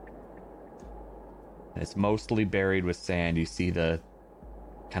it's mostly buried with sand. You see the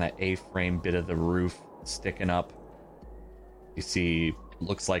kind of A-frame bit of the roof sticking up. You see,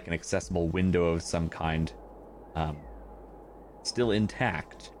 looks like an accessible window of some kind. Still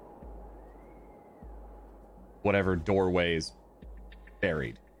intact. Whatever doorway's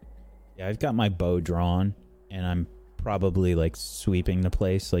buried. Yeah, I've got my bow drawn, and I'm probably like sweeping the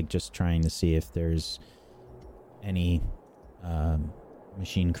place, like just trying to see if there's any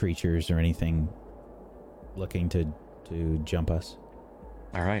machine creatures or anything looking to jump us.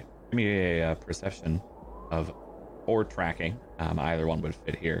 All right. Give me a perception of or tracking. Either one would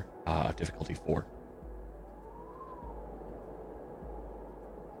fit here. Difficulty 4.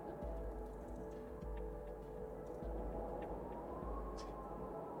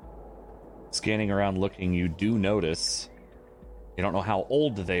 Scanning around looking, you do notice, you don't know how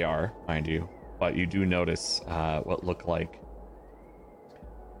old they are, mind you, but you do notice what look like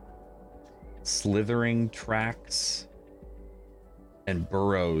slithering tracks and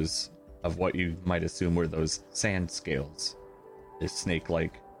burrows of what you might assume were those sand scales, the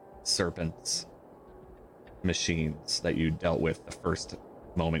snake-like serpents machines that you dealt with the first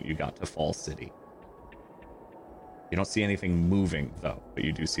moment you got to Fall City. You don't see anything moving, though, but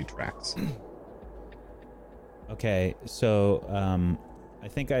you do see tracks. Okay, so I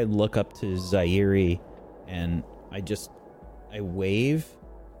think I look up to Zaire and I wave,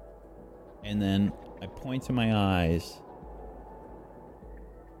 and then I point to my eyes.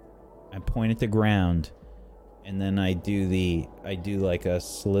 I point at the ground, and then I do like a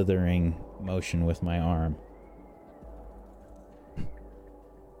slithering motion with my arm.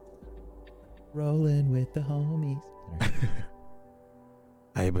 Rolling with the homies.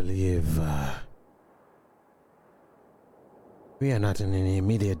 I believe we are not in any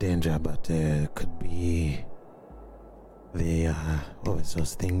immediate danger, but there could be the what was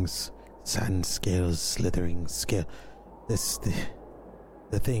those things? Sand scales, slithering scale.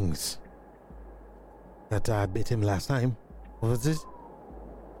 The things that bit him last time. What was it?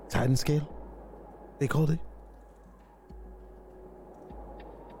 Sand scale? They called it.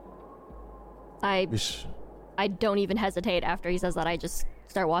 I don't even hesitate after he says that. I just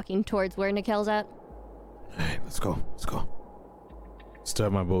start walking towards where Nikel's at. Alright, let's go. Still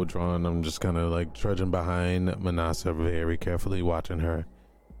have my bow drawn. I'm just kind of like trudging behind Manasa very carefully, watching her.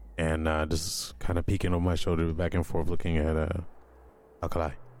 And just kind of peeking over my shoulder back and forth, looking at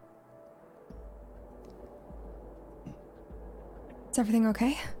Alkali. Is everything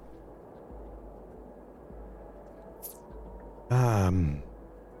okay?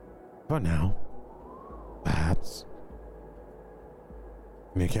 For now. Perhaps.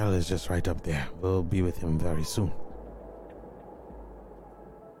 Mikhail is just right up there. We'll be with him very soon.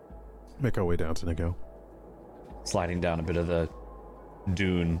 Make our way down to Nego. Sliding down a bit of the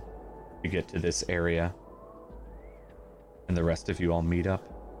dune to get to this area. And the rest of you all meet up.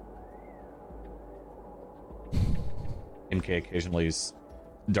 MK occasionally is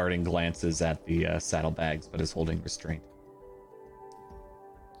darting glances at the saddlebags, but is holding restraint.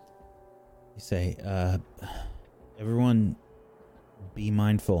 You say, everyone be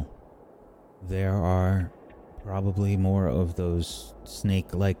mindful. There are probably more of those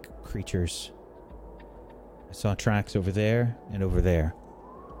snake-like creatures. I saw tracks over there and over there.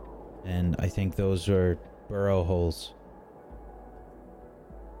 And I think those are burrow holes.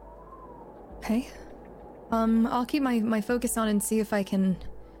 Okay. I'll keep my focus on and see if I can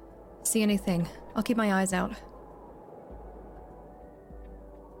see anything. I'll keep my eyes out.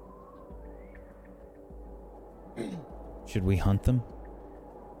 Should we hunt them?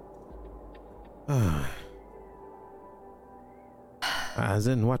 As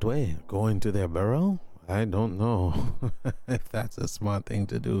in what way? Going to their burrow? I don't know if that's a smart thing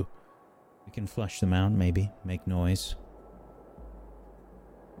to do. We can flush them out, maybe. Make noise.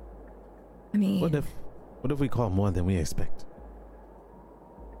 I mean... What if we call more than we expect?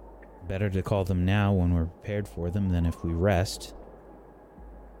 Better to call them now when we're prepared for them than if we rest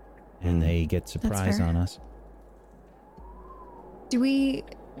and they get surprise fair. on us. Do we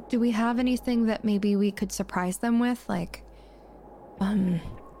have anything that maybe we could surprise them with? Like, one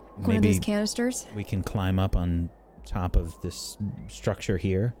of these canisters? We can climb up on top of this structure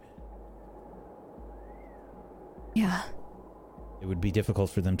here. Yeah. It would be difficult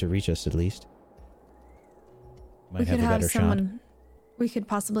for them to reach us, at least. Might We have could a better shot. We could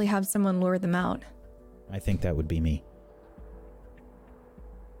possibly have someone lure them out. I think that would be me.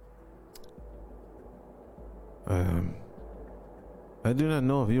 I do not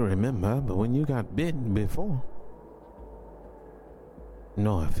know if you remember, but when you got bitten before,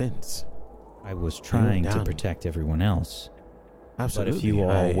 no offense, I was trying to down. protect everyone else. Absolutely. But if you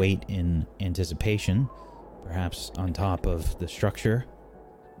all wait in anticipation, perhaps on top of the structure,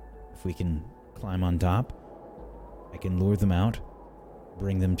 if we can climb on top, I can lure them out,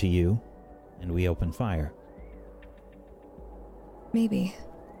 bring them to you, and we open fire. Maybe.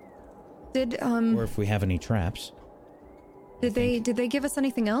 Did Or if we have any traps. did they give us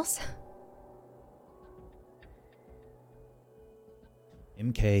anything else?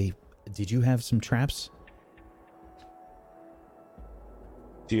 MK, did you have some traps?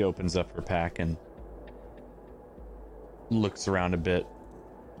 She opens up her pack and looks around a bit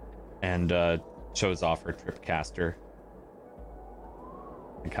and shows off her trip caster.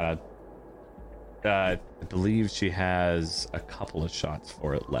 And kind of, I believe she has a couple of shots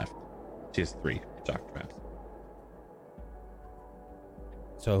for it left. She has 3 shock traps.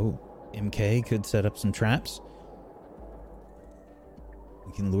 So, MK could set up some traps.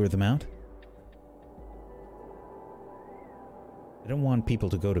 We can lure them out. I don't want people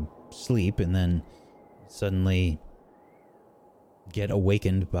to go to sleep and then suddenly get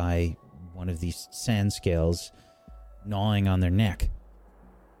awakened by one of these sand scales gnawing on their neck.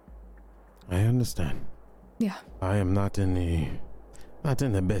 I understand. Yeah. I am not in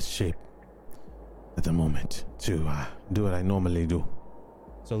the best shape at the moment to do what I normally do.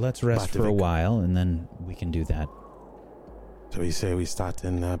 So let's rest But for a if it- while and then we can do that. So we say we start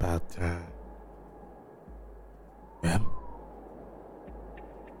in about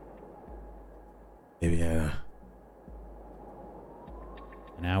maybe An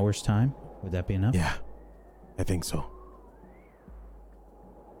hour's time? Would that be enough? yeah, I think so.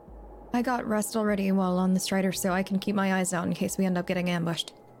 I got rest already while on the Strider, so I can keep my eyes out in case we end up getting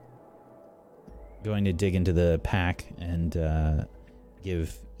ambushed. Going to dig into the pack and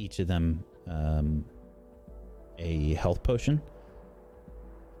give each of them a health potion.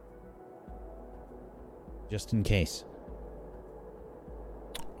 Just in case.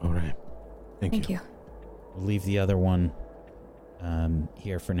 All right. Thank you. We'll leave the other one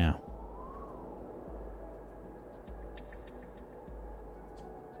here for now.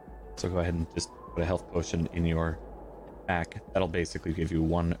 So go ahead and just put a health potion in your pack. That'll basically give you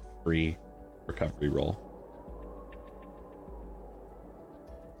 1 free recovery roll.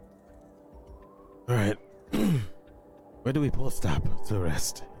 All right. Where do we pull stop to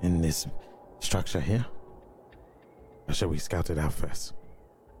rest? In this structure here? Or should we scout it out first?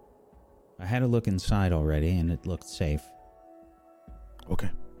 I had a look inside already and it looked safe.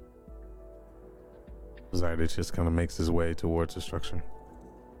 Okay. Zydich just kind of makes his way towards the structure.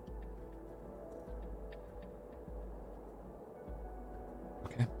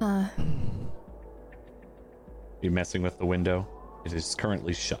 Okay. You're messing with the window. It is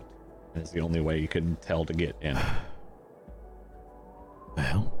currently shut. It's the only way you can tell to get in.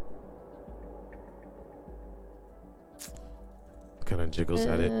 Well, kind of jiggles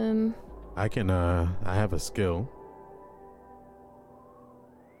at it. I can. I have a skill.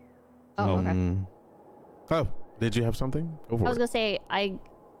 Oh, okay. Oh, did you have something? Go for I was it. gonna say,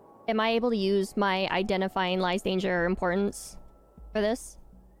 am I able to use my identifying lies, danger, or importance for this?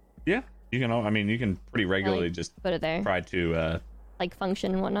 Yeah, you can. I mean, you can pretty regularly just Put it there, try to. like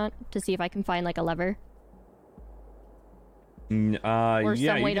function and whatnot, to see if I can find like a lever or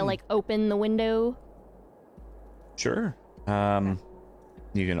yeah, some way to like open the window. Sure.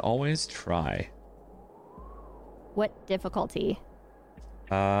 You can always try. What difficulty?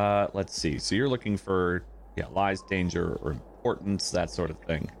 Let's see. So you're looking for lies, danger, or importance, that sort of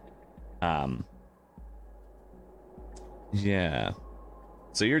thing. Yeah.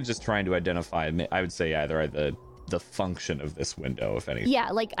 So you're just trying to identify. I would say either the function of this window, if anything. Yeah,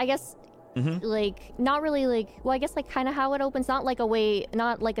 like I guess, like not really like. Well, I guess like kind of how it opens. Not like a way,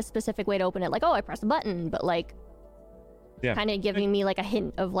 not like a specific way to open it. Like, oh, I press a button, but like, kind of giving me like a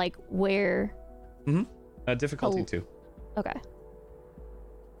hint of like where. Difficulty 2. Okay.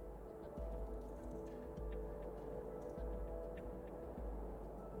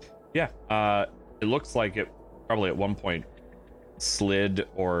 Yeah. It looks like it probably at one point slid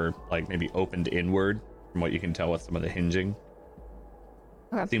or like maybe opened inward, from what you can tell with some of the hinging.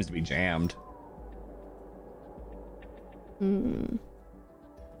 Okay. It seems to be jammed.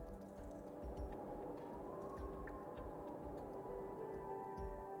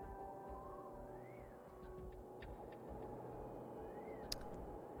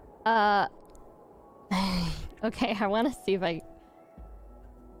 Okay, I want to see if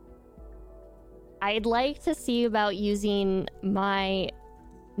I'd like to see about using my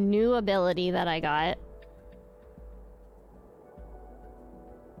new ability that I got.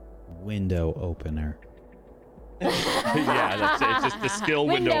 Window opener. Yeah, that's it. It's just the skill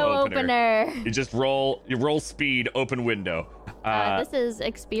window opener. You just roll speed, open window. This is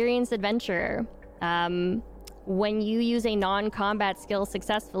Experienced Adventurer. When you use a non-combat skill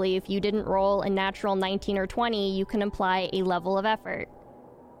successfully, if you didn't roll a natural 19 or 20, you can apply a level of effort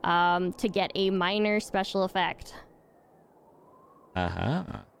to get a minor special effect. Yeah.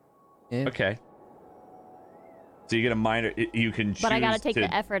 Okay. So you get a minor. You can choose. But I gotta take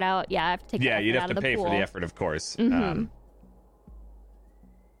the effort out. Yeah, I have to take the effort out of the pool. Yeah, you'd have to pay for the effort, of course.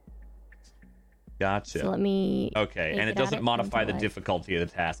 Gotcha. So let me. Okay, and it doesn't modify the difficulty of the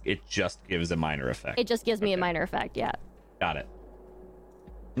task. It just gives a minor effect. It just gives me a minor effect. Yeah. Got it.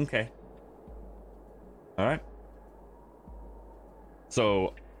 Okay. All right.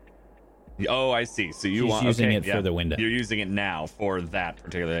 So. Oh, I see. So you She's using it for the window. You're using it now for that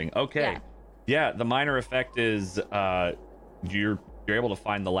particular thing. Okay. Yeah, the minor effect is you're able to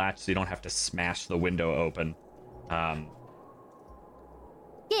find the latch, so you don't have to smash the window open.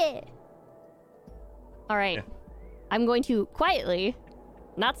 Yeah. All right. Yeah. I'm going to quietly,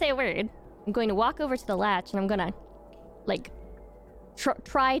 not say a word. I'm going to walk over to the latch and I'm gonna, like,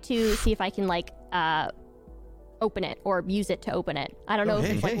 try to see if I can like open it or use it to open it. I don't know if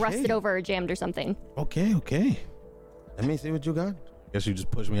it's like rusted over or jammed or something. Okay. Let me see what you got. Guess you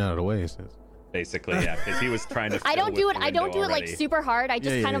just pushed me out of the way. Basically, yeah, because he was trying to. I don't do it like super hard. I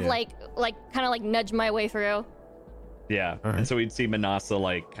just kind of like nudge my way through. Yeah, right. And so we'd see Manasa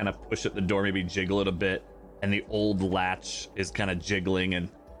like kind of push at the door, maybe jiggle it a bit, and the old latch is kind of jiggling, and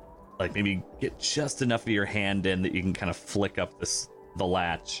like maybe get just enough of your hand in that you can kind of flick up the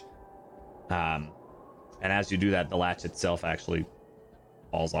latch. And as you do that, the latch itself actually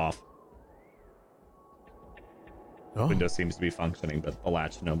falls off. Oh. Window seems to be functioning, but the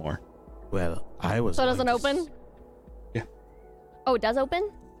latch no more. Well, I was. So it doesn't open? Yeah. Oh, it does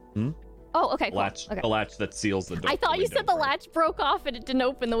open? Oh, okay, cool. The latch that seals the door. I thought you said the latch broke off and it didn't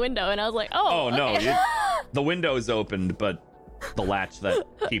open the window, and I was like, oh. Oh, okay. no. The window is opened, but the latch that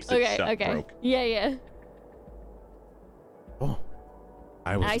keeps it shut broke. Yeah. Oh.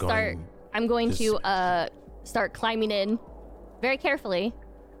 I'm going to start climbing in very carefully,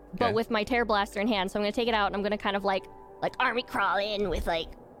 but with my tear blaster in hand. So I'm going to take it out and I'm going to kind of like army crawl in with like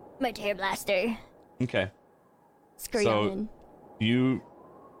my tear blaster. Okay. Scurry on in. You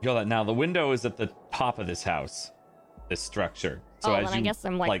go that now. The window is at the top of this house, this structure. So as then I guess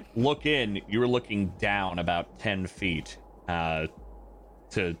I'm like look in, you're looking down about 10 feet to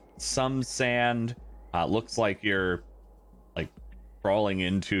some sand. Looks like you're like crawling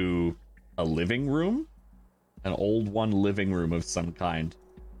into a living room, an old living room of some kind.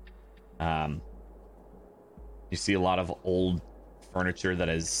 You see a lot of old furniture that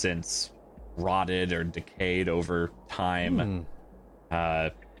has since rotted or decayed over time.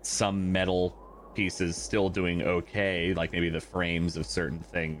 Some metal pieces still doing okay, like maybe the frames of certain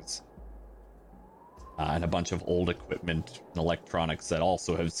things. and a bunch of old equipment and electronics that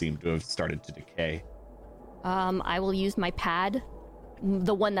also have seemed to have started to decay. I will use my pad,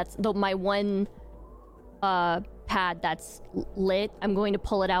 the one that's my one pad that's lit. I'm going to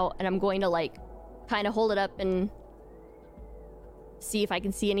pull it out and I'm going to like kind of hold it up and see if I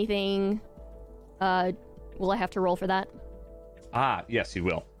can see anything. Will I have to roll for that? Yes, you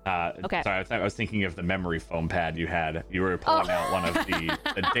will. Okay. Sorry, I was thinking of the memory foam pad you had. You were pulling out one of the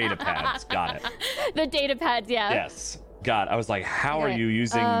data pads. Got it. The data pads, yeah. Yes. God, I was like, how are Okay, you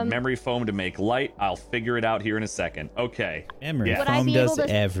using memory foam to make light? I'll figure it out here in a second. Okay. Memory Would I foam be does able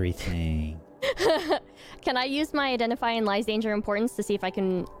to- everything. Can I use my identify and lies, danger, importance to see if I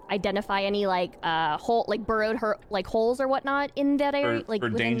can identify any like hole, like burrowed like holes or whatnot in that area? For Like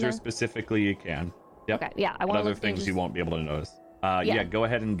within danger the... specifically, you can. Yep. Okay, yeah, I And want to other look things you won't be able to notice. Yeah, go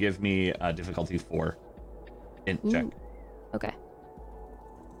ahead and give me difficulty 4. Int check. Ooh. Okay.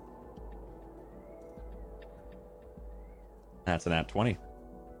 That's an at 20.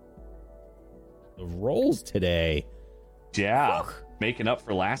 The rolls today. Yeah. Making up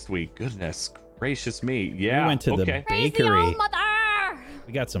for last week. Goodness gracious me. Yeah. We went to the okay. Praise the bakery. old mother!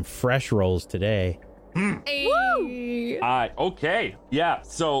 We got some fresh rolls today. Woo! Okay. Yeah.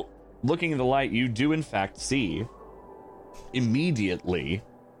 So, looking in the light, you do in fact see immediately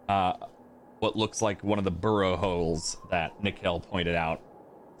what looks like one of the burrow holes that Nickel pointed out.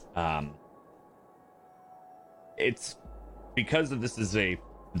 It's because of this is the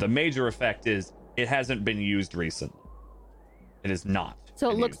major effect is it hasn't been used recently. It is not. So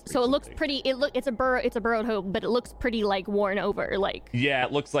it been looks used so it looks recently. pretty. It's a burrowed hole, but it looks pretty like worn over. Like Yeah,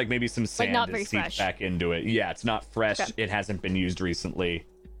 it looks like maybe some sand not has very seeped fresh. back into it. Yeah, it's not fresh. Okay. It hasn't been used recently.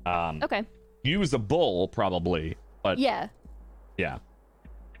 okay, Usable probably, but yeah, yeah.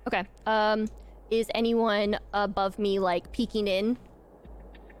 okay. Is anyone above me like peeking in?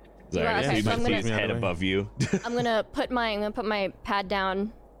 Sorry, Yeah, I okay, see so my I'm gonna- his head above you. I'm gonna put my pad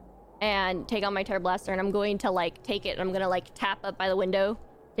down and take out my Terror Blaster, and I'm going to like take it. And I'm gonna like tap up by the window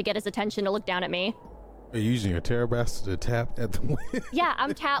to get his attention to look down at me. Are you using your Terror Blaster to tap at the window? Yeah,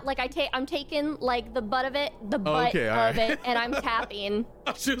 I'm I'm taking like the butt of it, the butt okay, of alright. it, and I'm tapping.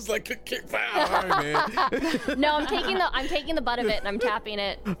 She was like, all right, man. No, I'm taking the butt of it and I'm tapping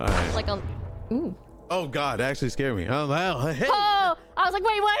it Alright. like a. Ooh. Oh, God, that actually scared me. Oh, wow. Hey. Oh! I was like,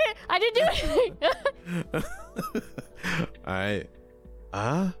 wait, what? I didn't do anything. All right.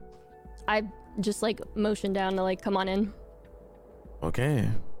 I just like motioned down to like come on in. Okay.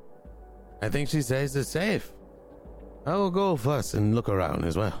 I think she says it's safe. I will go first and look around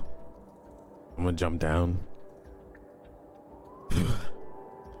as well. I'm gonna jump down.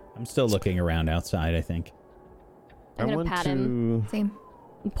 I'm still looking around outside, I think. I'm gonna want pat him Same.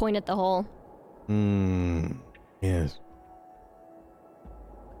 and point at the hole. Yes.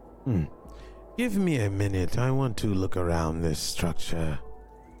 Give me a minute. I want to look around this structure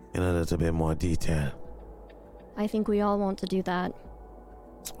in a little bit more detail. I think we all want to do that.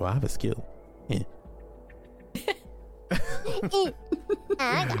 Well, I have a skill. Yeah.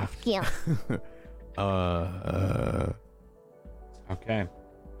 I got a skill. Okay.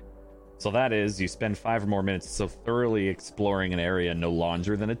 So that is, you spend 5 or more minutes so thoroughly exploring an area no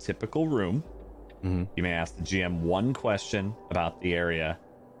larger than a typical room. Mm-hmm. You may ask the GM one question about the area,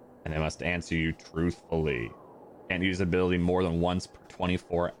 and they must answer you truthfully. Can't use the ability more than once per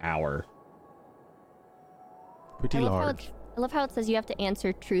 24 hour. Pretty large. I love how it says you have to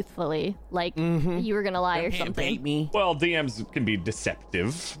answer truthfully, like you were gonna lie or something. me. Well, DMs can be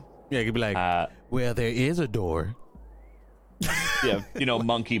deceptive. Yeah, it could be like, well, there is a door. Yeah,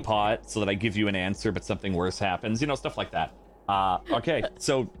 monkey pot, so that I give you an answer, but something worse happens. Stuff like that. Okay,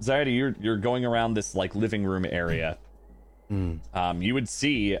 so Zaidi, you're going around this like living room area. You would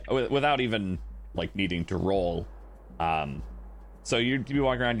see without even like needing to roll. So you'd be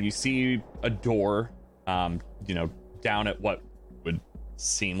walking around, you see a door. Down at what would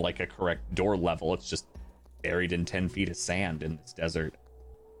seem like a correct door level. It's just buried in 10 feet of sand in this desert.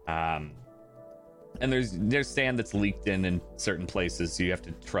 And there's sand that's leaked in certain places, so you have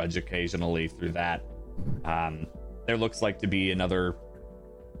to trudge occasionally through that. There looks like to be another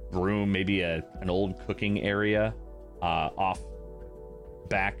room, maybe an old cooking area off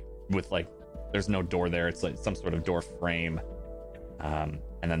back with like, there's no door there. It's like some sort of door frame. And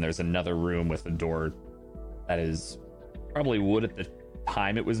then there's another room with a door that is probably wood at the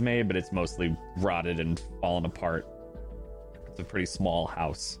time it was made, but it's mostly rotted and fallen apart. It's a pretty small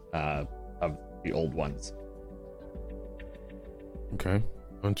house of the old ones. Okay.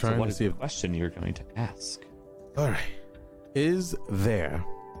 I'm So trying what to is see the if. question you're going to ask? All right. Is there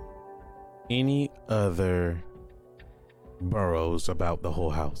any other burrows about the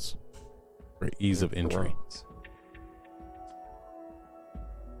whole house? for ease of entry.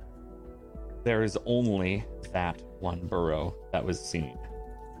 There is only that one burrow that was seen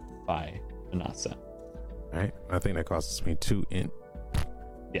by Anasa. All right, I think that costs me 2 int.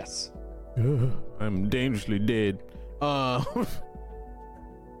 Yes. I'm dangerously dead.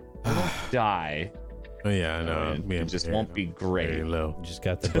 Die. Oh, yeah, I know. It just won't be great. Very low. Just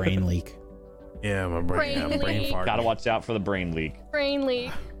got the brain leak. Yeah, my brain. Brain brain leak. fart. Gotta watch out for the brain leak. Brain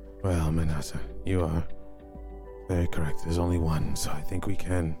leak. Well, Manasa, you are very correct. There's only one, so I think we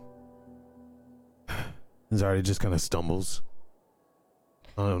can. Zardy just kind of stumbles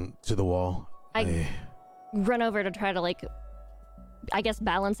to the wall. I run over to try to, like, I guess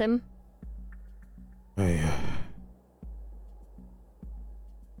balance him. I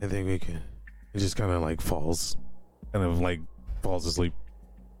think we can. He just kind of like falls asleep.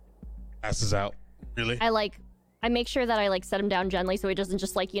 Passes out. Really? I make sure that I, like, set him down gently so he doesn't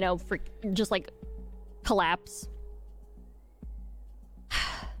just, like, you know, just, like, collapse.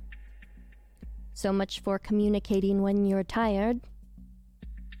 So much for communicating when you're tired.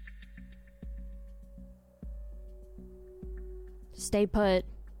 Stay put.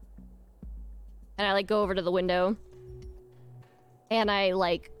 And I, like, go over to the window. And I,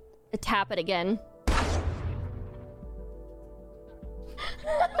 like, tap it again.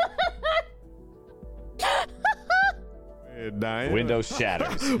 Dying. Window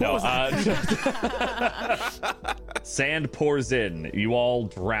shatters. No, sand pours in. You all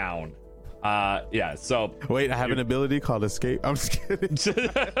drown. Yeah, so Wait, I have an ability called escape. I'm just kidding.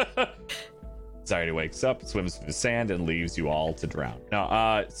 Zardy wakes up, swims through the sand, and leaves you all to drown.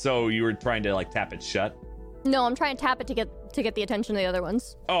 No, so you were trying to, like, tap it shut? No, I'm trying to tap it to get the attention of the other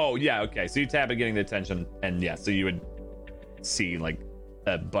ones. Oh, yeah, okay. So you tap it, getting the attention, and yeah, so you would see, like,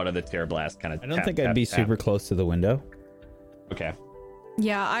 the butt of the tear blast kind of I don't think I'd be super close to the window. Okay.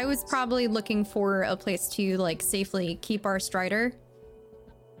 Yeah, I was probably looking for a place to, like, safely keep our Strider.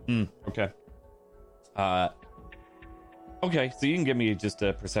 Okay. Okay, so you can give me just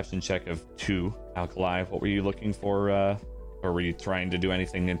a perception check of 2, Alkali. What were you looking for, or were you trying to do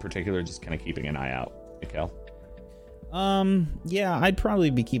anything in particular, just kind of keeping an eye out, Mikhail? Yeah, I'd probably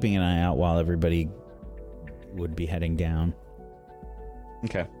be keeping an eye out while everybody would be heading down.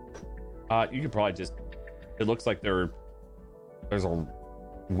 Okay. You could probably just... It looks like there's a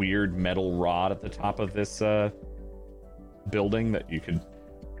weird metal rod at the top of this building that you could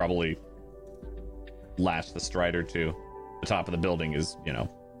probably lash the Strider to. The top of the building is, you know,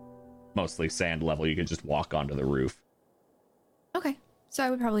 mostly sand level. You could just walk onto the roof. Okay, so I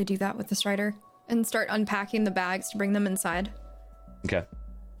would probably do that with the Strider and start unpacking the bags to bring them inside. Okay.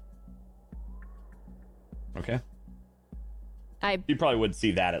 Okay. I You probably would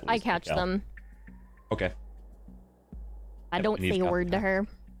see that at least. catch Mikhail. them. Okay, I Yep, don't and you've say a got word to that. her.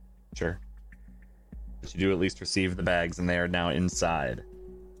 sure. But you do at least receive the bags, and they are now inside.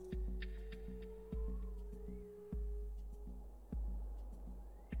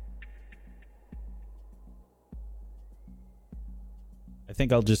 I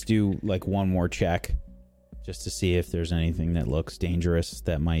think I'll just do like one more check just to see if there's anything that looks dangerous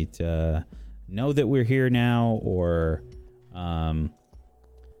that might know that we're here now, or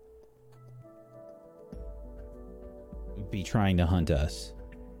be trying to hunt us.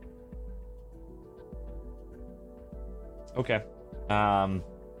 Okay.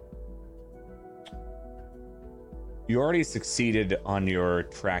 You already succeeded on your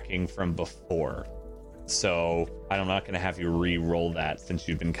tracking from before, so I'm not going to have you re-roll that since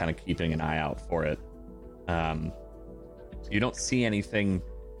you've been kind of keeping an eye out for it. You don't see anything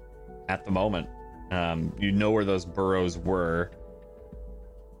at the moment. You know where those burrows were.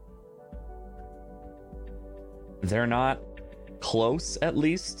 They're not close, at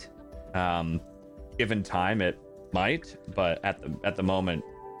least. Given time, it might, but at the moment,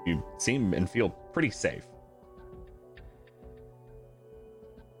 you seem and feel pretty safe.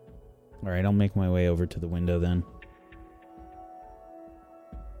 All right, I'll make my way over to the window then.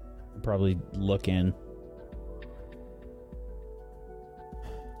 I'll probably look in.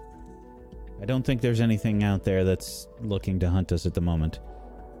 I don't think there's anything out there that's looking to hunt us at the moment.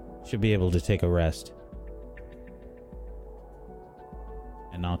 Should be able to take a rest.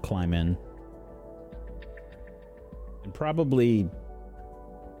 And I'll climb in. And probably,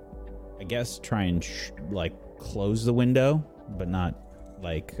 I guess, try and close the window, but not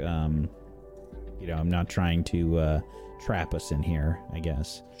like, I'm not trying to trap us in here, I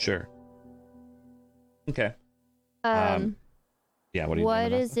guess. Sure. Okay. Yeah, what do you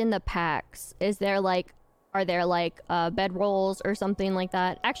What is in the packs? Are there bedrolls or something like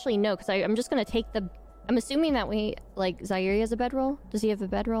that? Actually, no, because I'm just gonna take I'm assuming that Zaire has a bedroll. Does he have a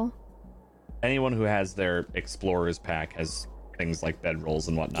bedroll? anyone who has their explorer's pack has things like bedrolls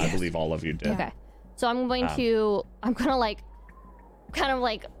and whatnot. Yes. I believe all of you did. Okay. So I'm gonna like, kind of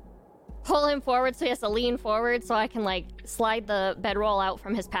like pull him forward so he has to lean forward so I can like slide the bedroll out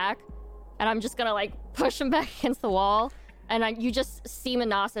from his pack. And I'm just gonna like push him back against the wall. And you just see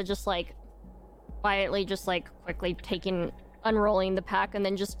Manasa just like quietly, just like quickly unrolling the pack and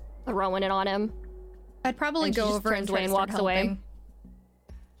then just throwing it on him. I'd probably And she go just over and turns try away to and start walks away. helping.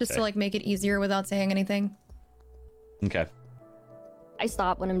 Just Okay. to like make it easier without saying anything. Okay. I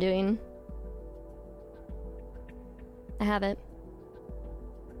stop what I'm doing. I have it.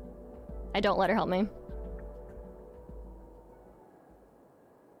 I don't let her help me.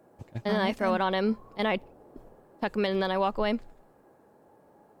 Okay. And then I throw it on him, and I tuck him in, and then I walk away.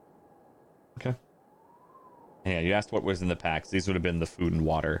 Okay. Yeah, you asked what was in the packs. These would have been the food and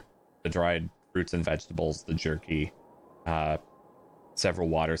water, the dried fruits and vegetables, the jerky, several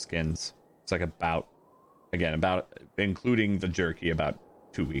water skins. It's like about including the jerky, about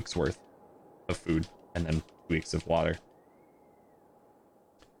 2 weeks worth of food, and then 2 weeks of water.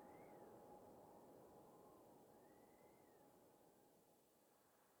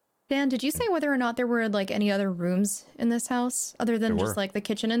 Dan, did you say whether or not there were like any other rooms in this house other than There just were. like the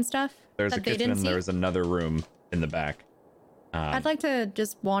kitchen and stuff? There's a that they kitchen didn't and see? there's another room in the back. I'd like to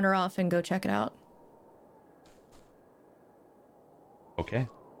just wander off and go check it out. Okay.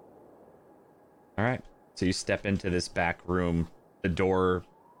 All right. So you step into this back room. The door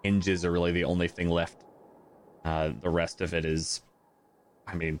hinges are really the only thing left. The rest of it is,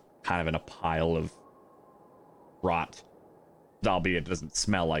 kind of in a pile of rot. Albeit it doesn't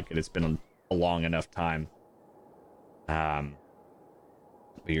smell like it. It's been a long enough time. But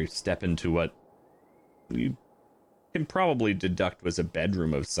you step into what you can probably deduct was a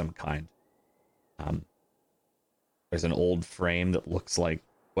bedroom of some kind. There's an old frame that looks like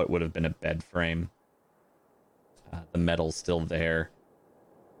what would have been a bed frame. The metal's still there.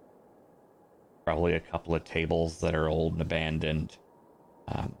 Probably a couple of tables that are old and abandoned.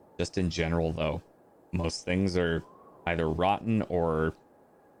 Just in general, though, most things are either rotten or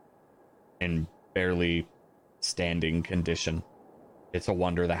in barely standing condition. It's a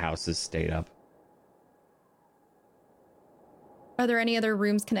wonder the house has stayed up. Are there any other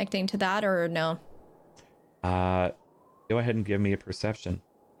rooms connecting to that or no? Go ahead and give me a perception.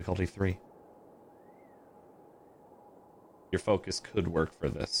 Difficulty 3. Your focus could work for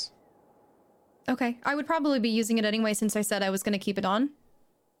this. Okay. I would probably be using it anyway since I said I was going to keep it on.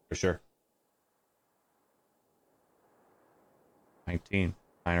 For sure. 19.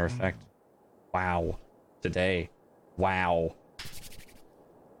 Minor effect. Wow. Today. Wow.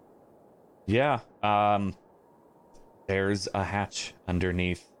 Yeah. There's a hatch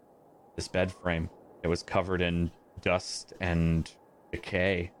underneath this bed frame. It was covered in dust and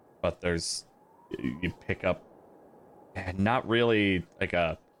decay, but you pick up not really like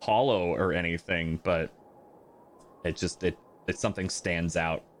a hollow or anything, but it's something stands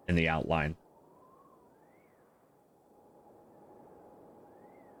out in the outline.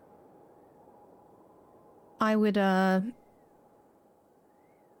 I would,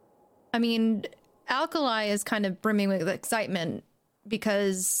 Alkali is kind of brimming with excitement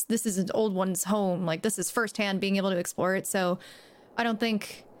because this is an old one's home. Like, this is firsthand being able to explore it, so I don't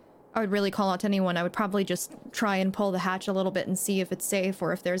think I would really call out to anyone. I would probably just try and pull the hatch a little bit and see if it's safe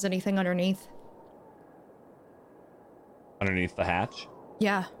or if there's anything underneath. Underneath the hatch?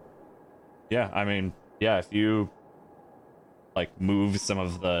 Yeah. Yeah, if you like move some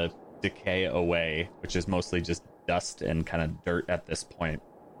of the decay away, which is mostly just dust and kind of dirt at this point.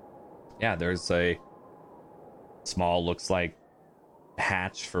 Yeah, there's a small, looks like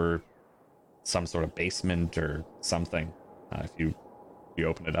hatch for some sort of basement or something. If you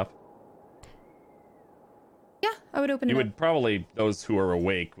open it up. Yeah, I would open it You up. would probably, those who are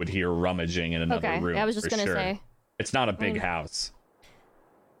awake would hear rummaging in another Okay, room. yeah, I was just for gonna sure. say. It's not a big house.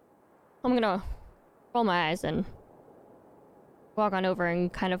 I'm gonna roll my eyes and walk on over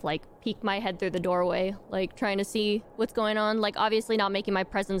and kind of like peek my head through the doorway, like trying to see what's going on. Like, obviously not making my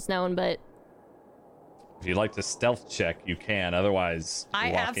presence known, but If you'd like to stealth check, you can. Otherwise, I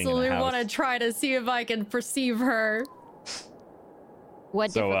you're walking in absolutely the house. want to try to see if I can perceive her.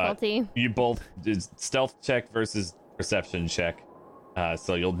 what So, difficulty? You both did stealth check versus perception check.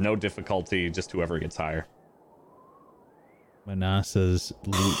 So you'll know difficulty, just whoever gets higher. Manasa's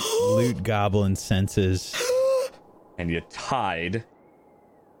loot goblin senses. And you tied.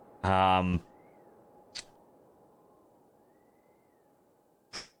 All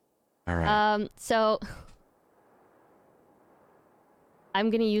right. So I'm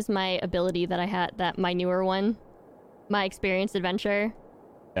gonna use my ability that I had, my newer one, my experienced adventure,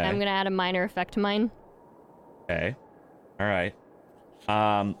 Okay. I'm gonna add a minor effect to mine. Okay. All right.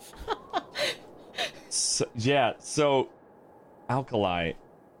 So Alkali,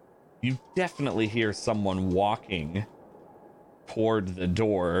 you definitely hear someone walking toward the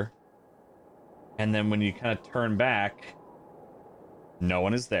door, and then when you kind of turn back, no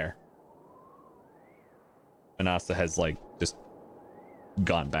one is there. Manasa has like just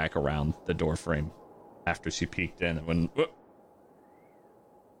gone back around the door frame after she peeked in, and when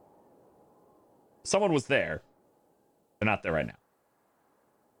someone was there, they're not there right now.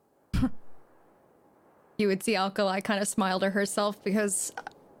 You would see Alkali kind of smile to herself because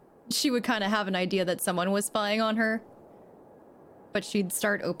she would kind of have an idea that someone was spying on her. But she'd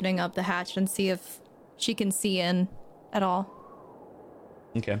start opening up the hatch and see if she can see in at all.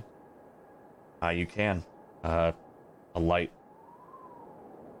 Okay. You can. A light,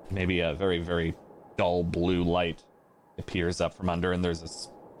 maybe a very, very dull blue light appears up from under, and there's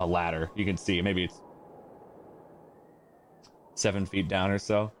a ladder. You can see maybe it's 7 feet down or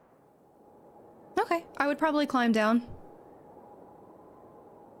so. Okay, I would probably climb down.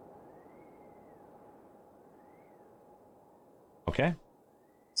 Okay.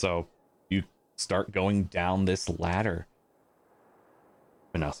 So you start going down this ladder.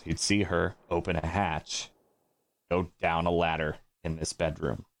 And now you'd see her open a hatch, go down a ladder in this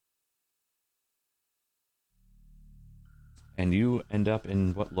bedroom. And you end up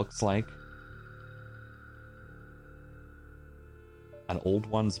in what looks like an old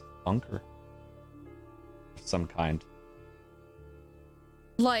one's bunker of some kind.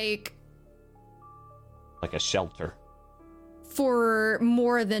 Like Like a shelter. for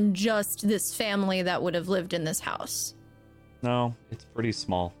more than just this family that would have lived in this house. No, it's pretty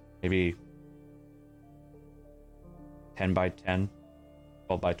small. Maybe 10 by 10,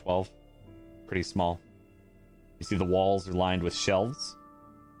 12 by 12. Pretty small. You see the walls are lined with shelves.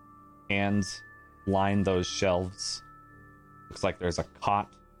 Hands line those shelves. Looks like there's a cot.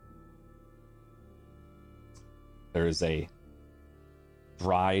 There's a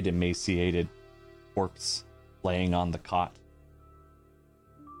dried, emaciated corpse laying on the cot.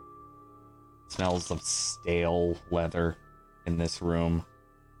 Smells of stale leather in this room.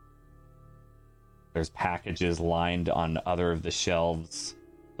 There's packages lined on other of the shelves.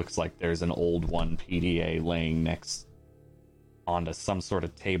 Looks like there's an old one PDA laying next onto some sort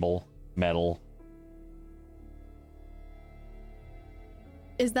of table, metal.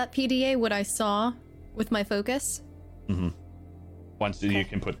 Is that PDA what I saw with my focus? Mm-hmm. Once you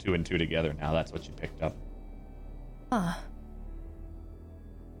can put 2 and 2 together now, that's what you picked up. Huh.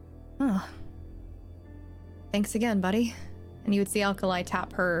 Huh. Thanks again, buddy. And you would see Alkali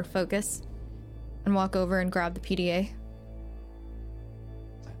tap her focus and walk over and grab the PDA.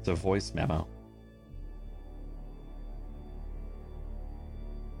 It's a voice memo.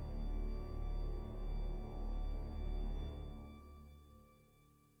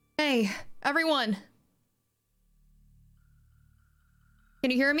 Hey, everyone.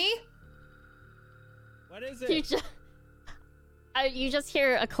 Can you hear me? What is You just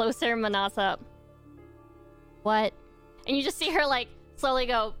hear a closer Manasa. What? And you just see her like slowly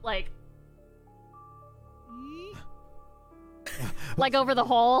go like over the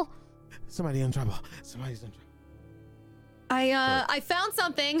hole. Somebody in trouble. Somebody's in trouble. I found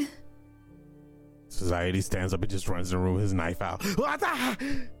something. Society stands up and just runs in the room, his knife out. What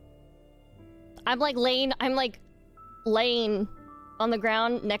the? I'm like laying on the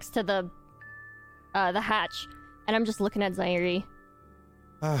ground next to the hatch, and I'm just looking at Zaire.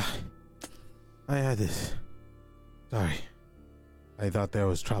 I had this. Sorry. I thought there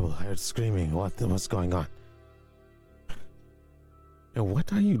was trouble. I heard screaming. What's going on? And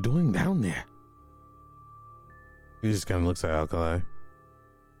what are you doing down there? He just kind of looks at Alkali.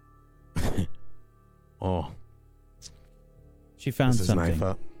 Oh. She found His something. knife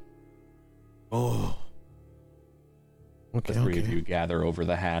up. Oh. Okay, The three of okay. you gather over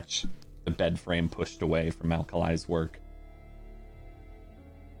the hatch, the bed frame pushed away from Alkali's work.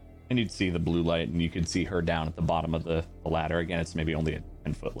 And you'd see the blue light, and you could see her down at the bottom of the ladder. Again, it's maybe only a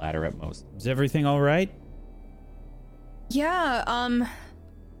 10-foot ladder at most. Is everything all right? Yeah,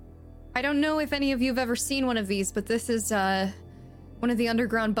 I don't know if any of you have ever seen one of these, but this is, one of the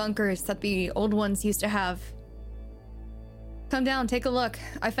underground bunkers that the old ones used to have. Come down, take a look.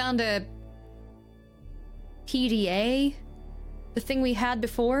 I found a PDA, the thing we had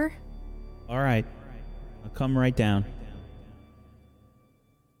before. All right. I'll come right down.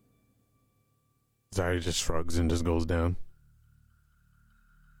 Zari just shrugs and just goes down.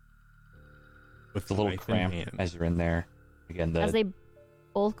 With It's a little knife in cramped hand. as you're in there. Again, As they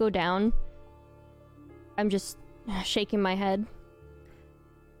both go down, I'm just shaking my head.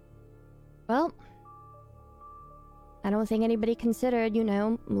 Well, I don't think anybody considered,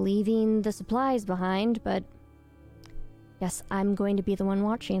 leaving the supplies behind, but guess I'm going to be the one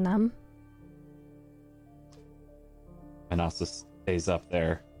watching them. Manasa stays up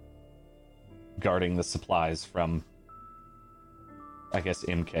there, guarding the supplies from, I guess,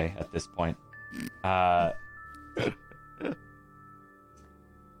 MK at this point. Probably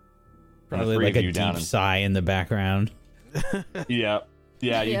like a deep sigh in the background. Yeah,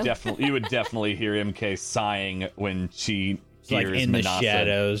 Yeah. you would definitely hear MK sighing when she It's like hears in Manasa. the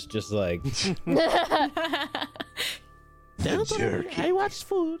shadows, just like I watched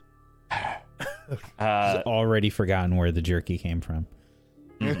food. already forgotten where the jerky came from.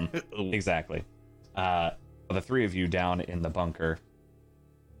 Exactly. The three of you down in the bunker,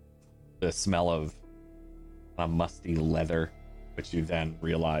 the smell of musty leather, which you then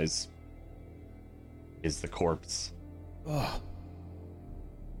realize is the corpse. Oh,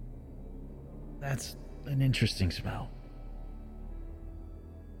 that's an interesting smell.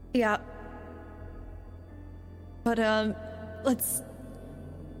 Yeah. But let's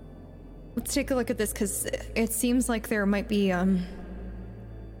take a look at this, because it seems like there might be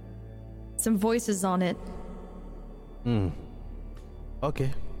some voices on it.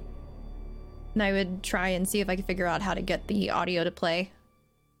 Okay. And I would try and see if I could figure out how to get the audio to play.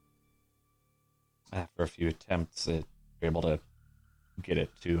 After a few attempts, you're able to get it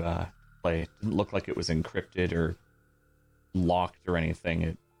to play. It didn't look like it was encrypted or locked or anything.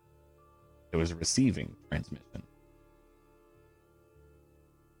 It was a receiving transmission.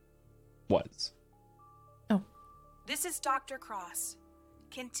 Was. Oh. This is Dr. Cross.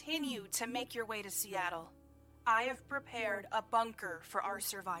 Continue to make your way to Seattle. I have prepared a bunker for our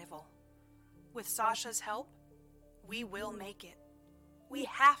survival. With Sasha's help, we will make it. We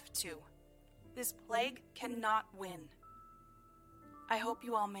have to. This plague cannot win. I hope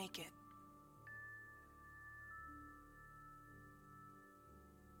you all make it.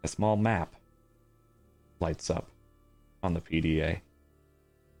 A small map lights up on the PDA.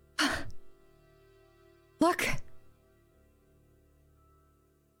 Look!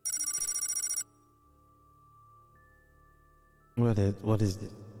 What is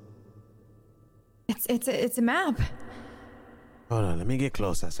it? It's a map. Hold on, let me get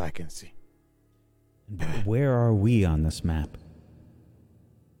closer so I can see. And where are we on this map?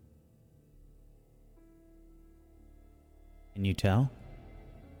 Can you tell?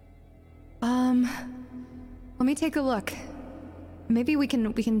 Let me take a look. Maybe we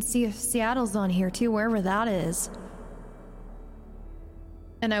can see if Seattle's on here too, wherever that is.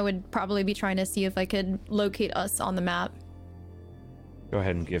 And I would probably be trying to see if I could locate us on the map. Go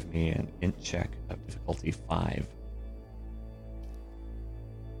ahead and give me an int check of difficulty 5.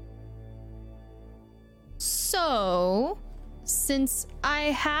 So, since I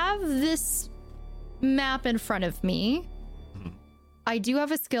have this map in front of me, I do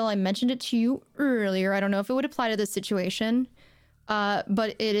have a skill. I mentioned it to you earlier. I don't know if it would apply to this situation,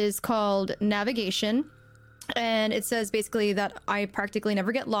 but it is called navigation. And it says basically that I practically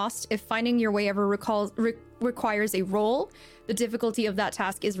never get lost. If finding your way ever requires a roll, the difficulty of that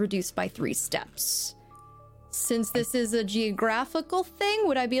task is reduced by 3 steps. Since this is a geographical thing,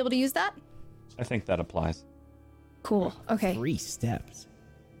 would I be able to use that? I think that applies. Cool. Okay. 3 steps.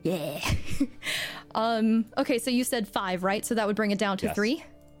 Yeah. Okay, so you said 5, right? So that would bring it down to Yes. 3?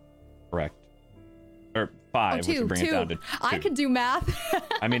 Correct. Or 5, which would bring it down to 2. I could do math.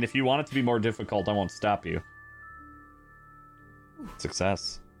 I mean, if you want it to be more difficult, I won't stop you.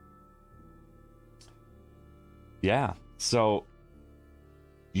 Success. Yeah, so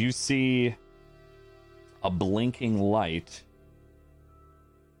you see a blinking light.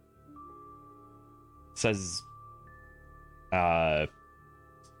 It says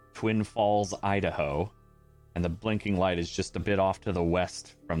Twin Falls, Idaho, and the blinking light is just a bit off to the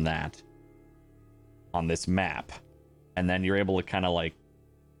west from that on this map. And then you're able to kind of like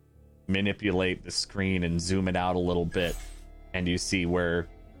manipulate the screen and zoom it out a little bit, and you see where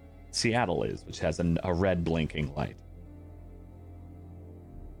Seattle is, which has a red blinking light.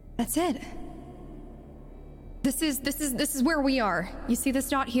 That's it. This is where we are. You see this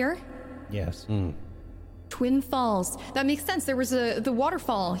dot here? Yes. Twin Falls. That makes sense. There was the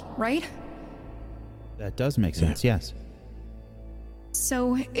waterfall, right? That does make sense, yes.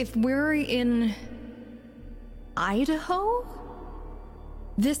 So if we're in Idaho,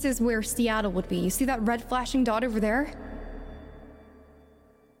 this is where Seattle would be. You see that red flashing dot over there?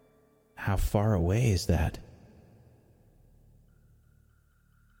 How far away is that?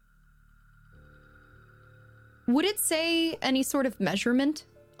 Would it say any sort of measurement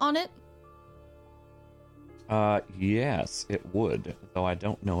on it? Yes, it would, though I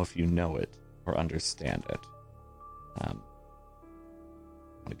don't know if you know it. or understand it. I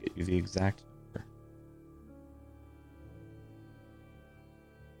want to get you the exact number.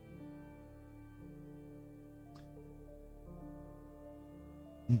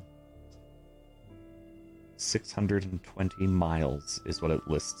 Hmm. 620 miles is what it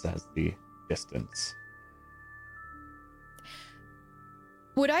lists as the distance.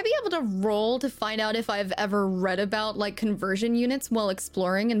 Would I be able to roll to find out if I've ever read about like conversion units while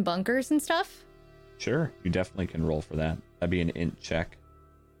exploring in bunkers and stuff? Sure, you definitely can roll for that. That'd be an int check.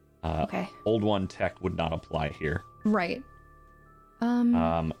 Okay. Old one tech would not apply here. Right.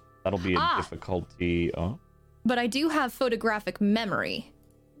 That'll be a difficulty. Oh. But I do have photographic memory.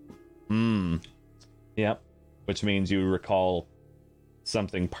 Yep. Which means you recall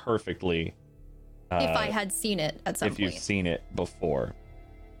something perfectly. If I had seen it at some if point. you've seen it before.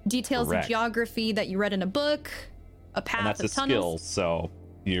 Details Correct. of geography that you read in a book, a path And that's of a skill, tunnels. so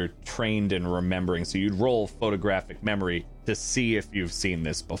you're trained in remembering. So you'd roll photographic memory to see if you've seen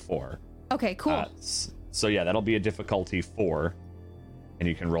this before. Okay, cool. So yeah, that'll be a difficulty 4, and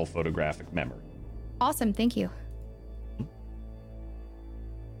you can roll photographic memory. Awesome, thank you. And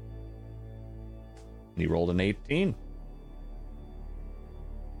you rolled an 18,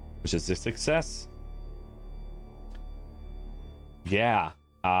 which is a success. Yeah.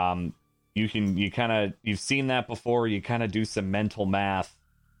 You've seen that before. You kind of do some mental math,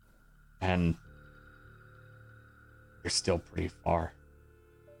 and you're still pretty far.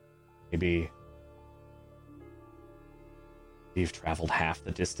 Maybe you've traveled half the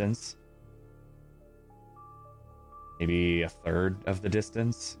distance. Maybe a third of the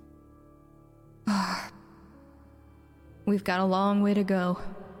distance. We've got a long way to go.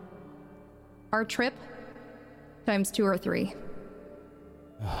 Our trip times 2 or 3.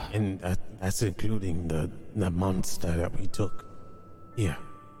 And that's including the monster that we took here.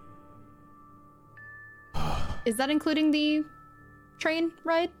 Is that including the train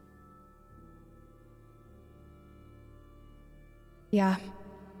ride? Yeah.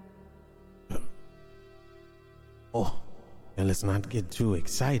 Oh, and let's not get too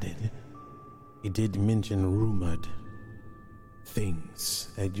excited. He did mention rumored things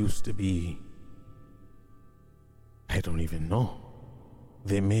that used to be... I don't even know.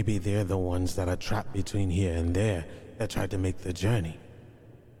 Maybe they're the ones that are trapped between here and there that tried to make the journey.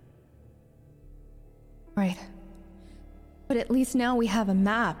 Right. But at least now we have a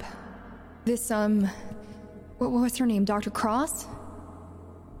map. This, what was her name? Dr. Cross?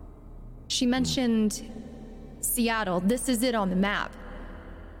 She mentioned Seattle. This is it on the map.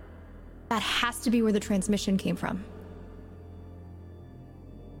 That has to be where the transmission came from.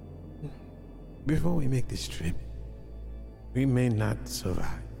 Before we make this trip, we may not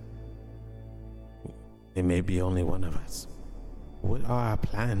survive. There may be only one of us. What are our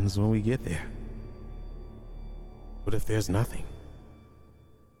plans when we get there? What if there's nothing?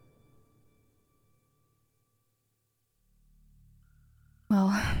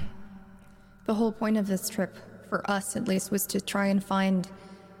 Well, the whole point of this trip, for us at least, was to try and find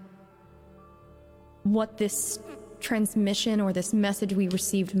what this transmission or this message we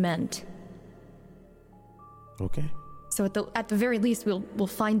received meant. Okay. So at the very least, we'll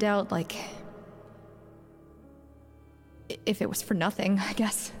find out, like, if it was for nothing, I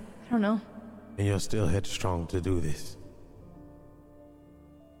guess. I don't know. And you're still headstrong to do this.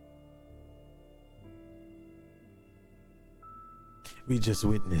 We just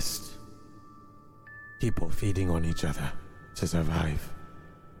witnessed people feeding on each other to survive.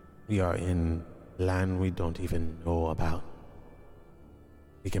 We are in land we don't even know about.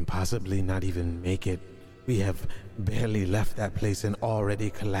 We can possibly not even make it. We have barely left that place and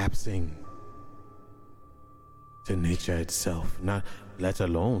already collapsing to nature itself, not let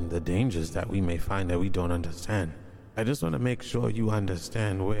alone the dangers that we may find that we don't understand. I just want to make sure you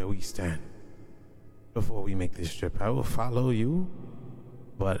understand where we stand before we make this trip. I will follow you,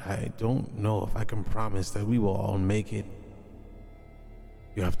 but I don't know if I can promise that we will all make it.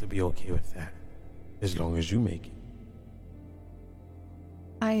 You have to be okay with that, as long as you make it.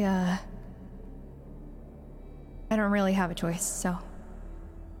 I don't really have a choice, so...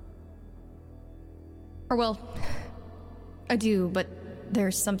 Or well, I do, but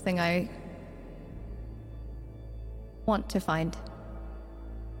there's something I want to find.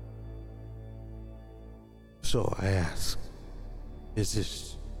 So I ask,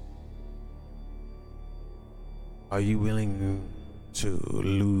 are you willing to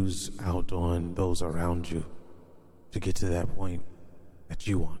lose out on those around you to get to that point that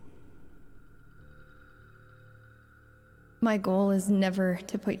you want? My goal is never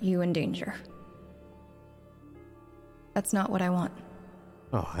to put you in danger. That's not what I want.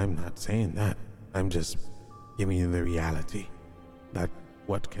 Oh, I'm not saying that. I'm just giving you the reality that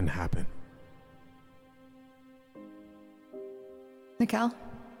what can happen. Mikkel?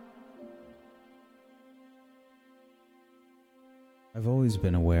 I've always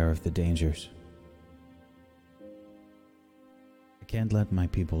been aware of the dangers. I can't let my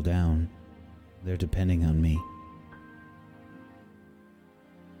people down. They're depending on me.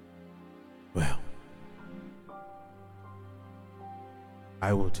 Well,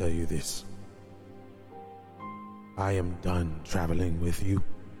 I will tell you this. I am done traveling with you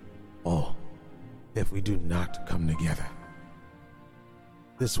all if we do not come together.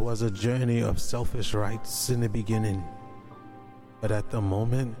 This was a journey of selfish rights in the beginning, but at the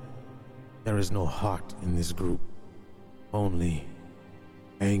moment, there is no heart in this group. Only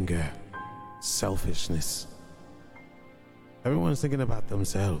anger, selfishness. Everyone's thinking about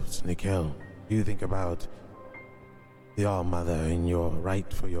themselves. Nikhil, you think about the All-Mother and your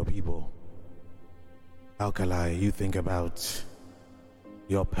right for your people. Alkali, you think about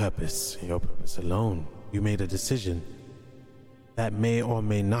your purpose alone. You made a decision that may or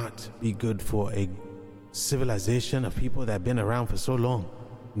may not be good for a civilization of people that have been around for so long,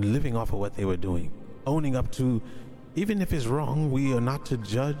 living off of what they were doing, owning up to, even if it's wrong, we are not to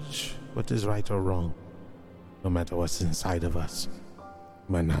judge what is right or wrong, no matter what's inside of us.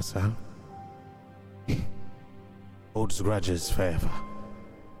 Manasa holds grudges forever.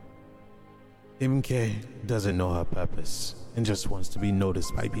 MK doesn't know her purpose and just wants to be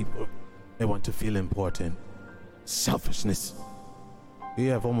noticed by people. They want to feel important. Selfishness. We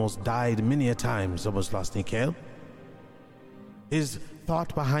have almost died many a times, almost lost Nikhil. His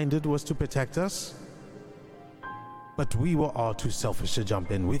thought behind it was to protect us, but we were all too selfish to jump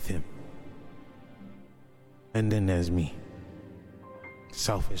in with him. And then there's me.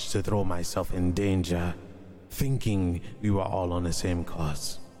 Selfish to throw myself in danger, thinking we were all on the same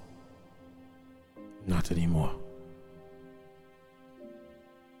cause. Not anymore.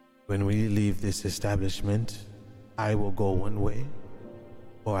 When we leave this establishment, I will go one way,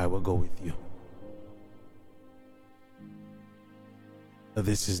 or I will go with you.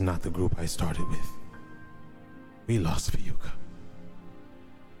 This is not the group I started with. We lost Fiuka.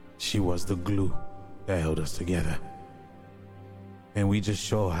 She was the glue that held us together. And we just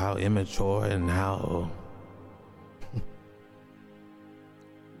show how immature and how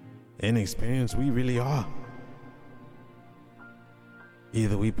inexperienced we really are.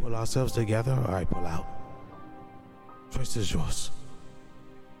 Either we pull ourselves together or I pull out. Choice is yours.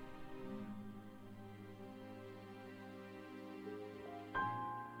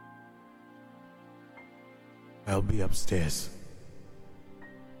 I'll be upstairs.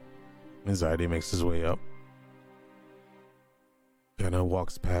 Anxiety makes his way up. Kinda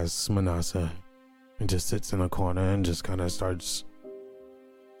walks past Manasa and just sits in a corner and just kinda starts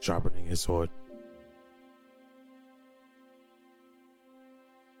sharpening his sword.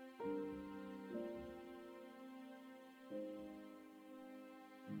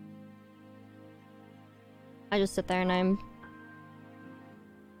 I just sit there and I'm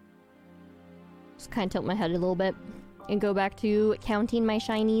just kind of tilt my head a little bit and go back to counting my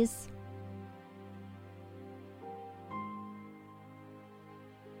shinies.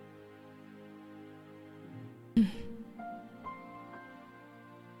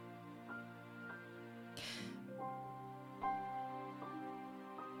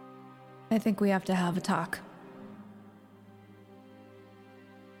 I think we have to have a talk.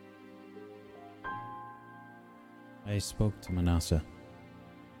 I spoke to Manasa.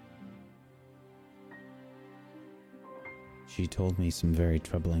 She told me some very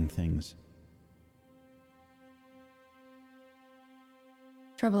troubling things.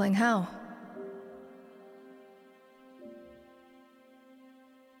 Troubling how?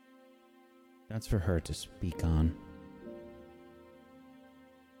 That's for her to speak on.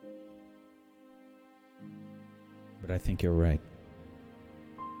 But I think you're right.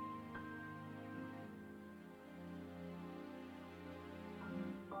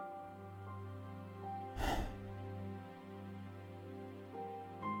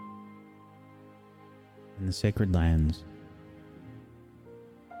 In the sacred lands,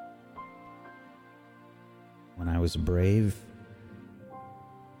 when I was brave,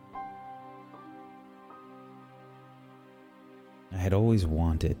 I had always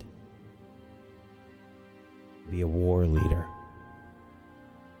wanted to be a war leader.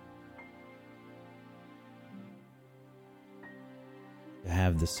 To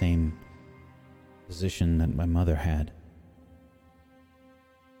have the same position that my mother had.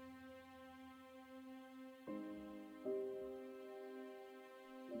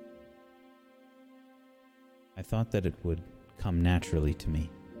 I thought that it would come naturally to me.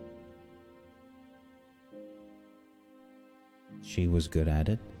 She was good at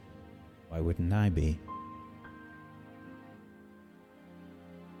it. Why wouldn't I be?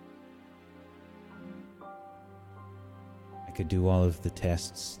 I could do all of the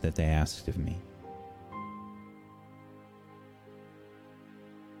tests that they asked of me.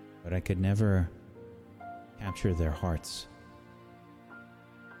 But I could never capture their hearts.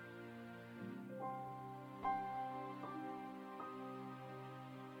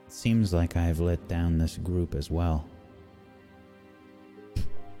 It seems like I have let down this group as well.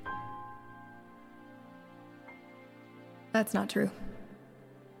 That's not true.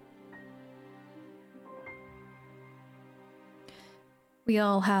 We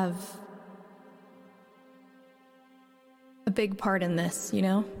all have a big part in this, you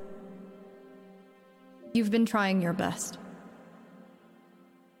know? You've been trying your best.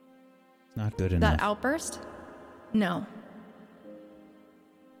 It's not good enough. That outburst? No.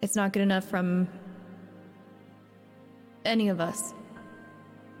 It's not good enough from any of us.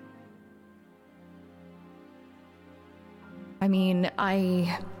 I mean,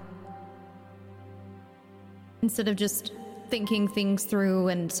 instead of just thinking things through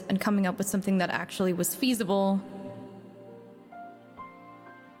and coming up with something that actually was feasible,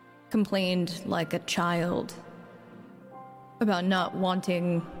 complained like a child about not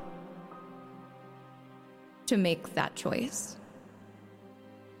wanting to make that choice.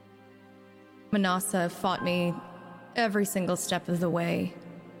 Manasa fought me every single step of the way,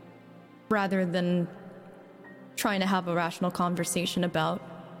 rather than trying to have a rational conversation about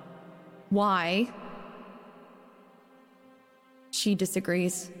why she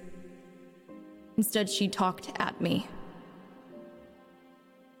disagrees. Instead, she talked at me.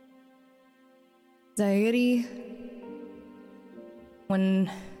 Zairi,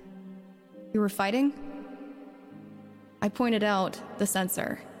 when you were fighting, I pointed out the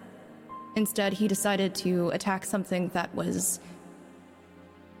sensor. Instead, he decided to attack something that was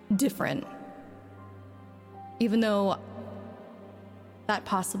different. Even though that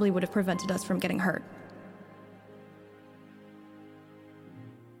possibly would have prevented us from getting hurt.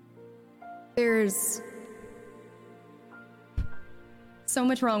 There's so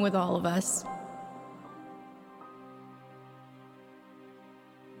much wrong with all of us.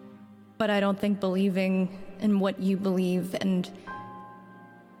 But I don't think believing in what you believe and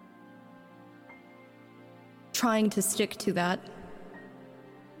trying to stick to that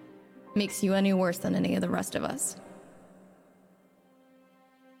makes you any worse than any of the rest of us.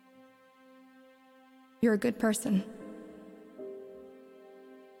 You're a good person.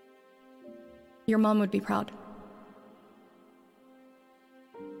 Your mom would be proud.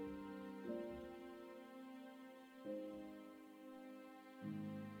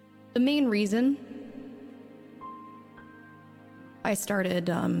 The main reason I started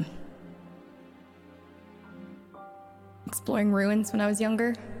exploring ruins when I was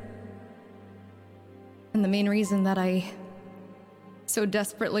younger, and the main reason that I so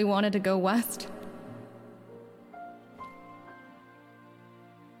desperately wanted to go west,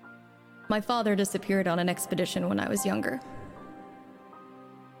 my father disappeared on an expedition when I was younger.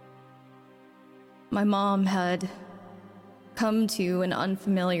 My mom had come to an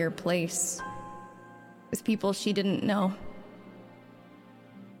unfamiliar place with people she didn't know.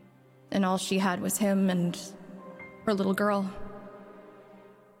 And all she had was him and her little girl.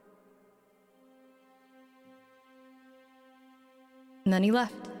 And then he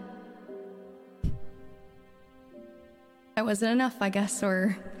left. That wasn't enough, I guess,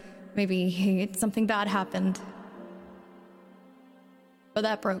 or maybe something bad happened. But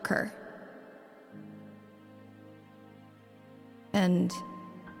that broke her. And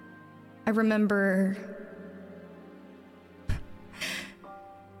I remember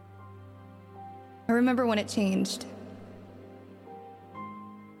when it changed.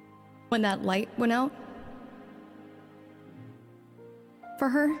 When that light went out for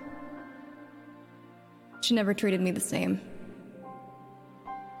her. She never treated me the same.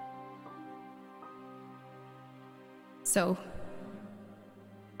 So,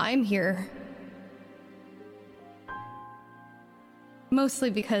 I'm here mostly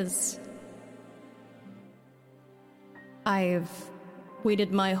because I've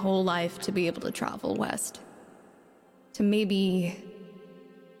waited my whole life to be able to travel west. To maybe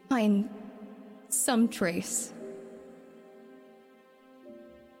find some trace.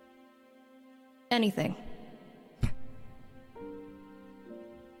 Anything.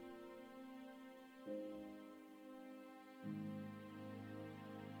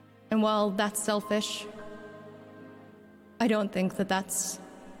 And while that's selfish, I don't think that that's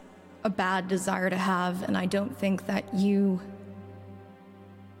a bad desire to have, and I don't think that you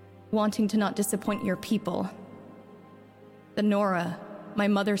wanting to not disappoint your people, the Nora, my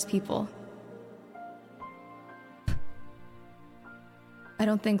mother's people, I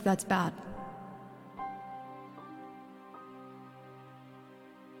don't think that's bad.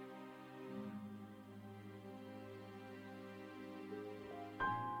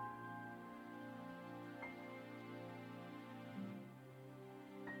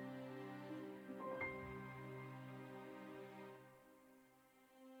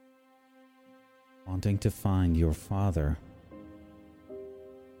 Wanting to find your father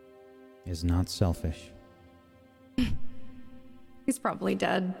is not selfish. He's probably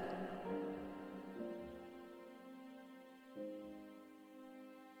dead.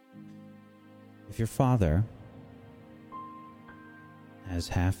 If your father has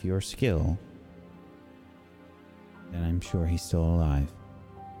half your skill, then I'm sure he's still alive.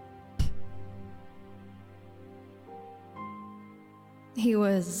 He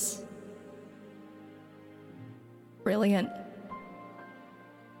was brilliant.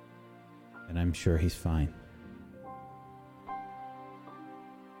 And I'm sure he's fine.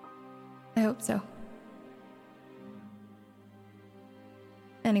 I hope so.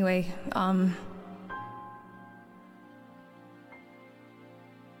 Anyway,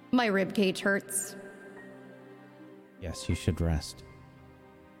 my rib cage hurts. Yes, you should rest.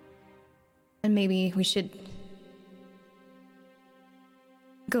 And maybe we should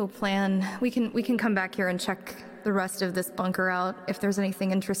go plan. We can come back here and check the rest of this bunker out if there's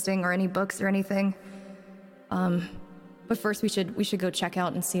anything interesting or any books or anything. But first we should go check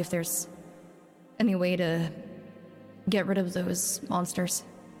out and see if there's any way to get rid of those monsters.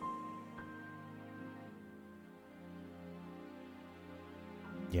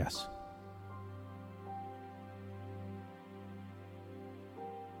 Yes.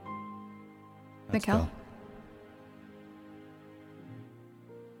 Let's Mikkel? go.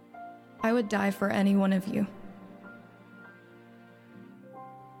 I would die for any one of you.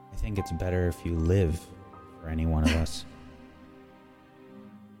 I think it's better if you live for any one of us.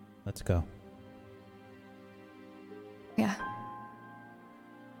 Let's go. Yeah.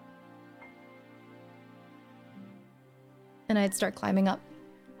 And I'd start climbing up.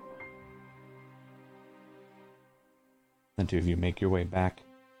 The two of you make your way back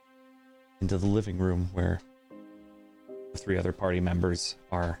into the living room where the three other party members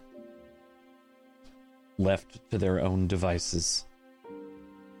are left to their own devices.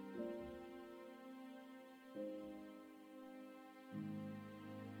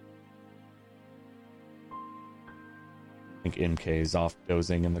 I think MK is off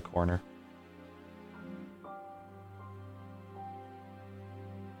dozing in the corner.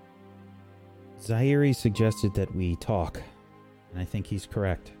 Zaire suggested that we talk, and I think he's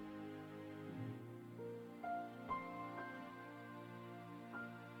correct.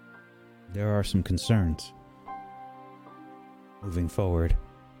 There are some concerns moving forward.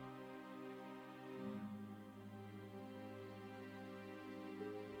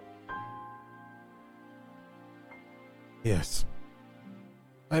 Yes.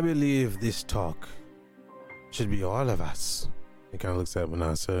 I believe this talk should be all of us. He kind of looks at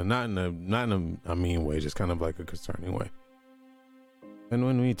Manasa, not in a mean way, just kind of like a concerning way. And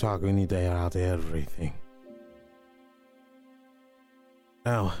when we talk, we need to air out everything.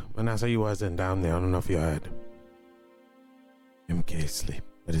 Now, Manasa, you wasn't down there. I don't know if you heard. MK sleep,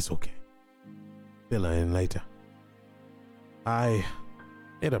 but it's okay. Fill her in later. I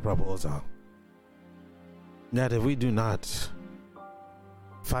made a proposal that if we do not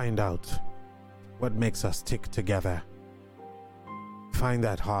find out what makes us tick together, find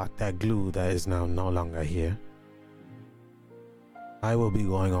that heart, that glue that is now no longer here, I will be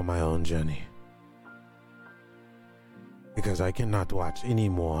going on my own journey. Because I cannot watch any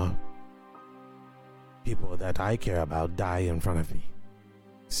more people that I care about die in front of me.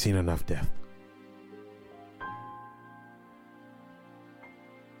 Seen enough death.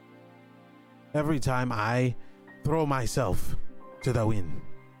 Every time I throw myself to the wind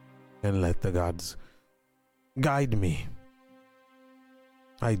and let the gods guide me,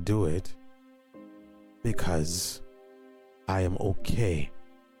 I do it because I am okay.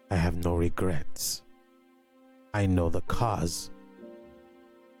 I have no regrets. I know the cause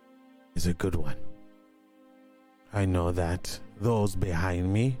is a good one. I know that those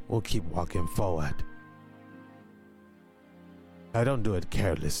behind me will keep walking forward. I don't do it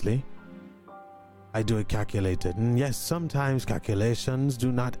carelessly. I do it calculated. And yes, sometimes calculations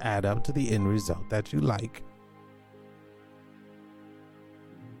do not add up to the end result that you like.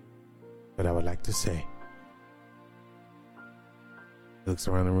 But I would like to say, Looks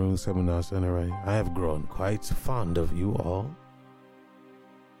around the room, Seminars and Array. I have grown quite fond of you all.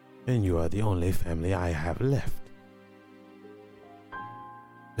 And you are the only family I have left.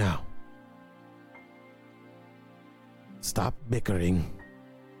 Now, stop bickering.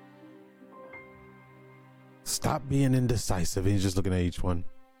 Stop being indecisive. He's just looking at each one.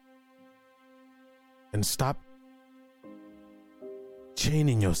 And stop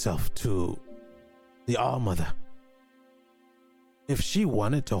chaining yourself to the All-Mother. If she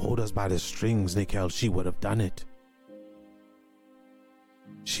wanted to hold us by the strings, Nikel, she would have done it.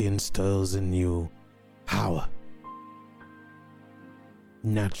 She instills in you power,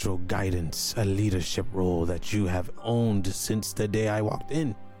 natural guidance, a leadership role that you have owned since the day I walked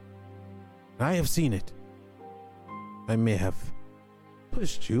in. I have seen it. I may have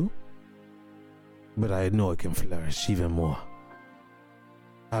pushed you, but I know it can flourish even more.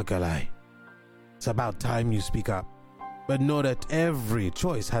 Alkali, it's about time you speak up, but know that every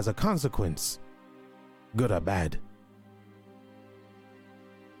choice has a consequence, good or bad.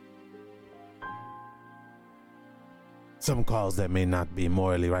 Some calls that may not be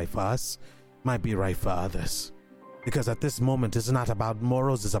morally right for us might be right for others. Because at this moment, it's not about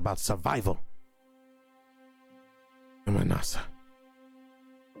morals, it's about survival. Manasa,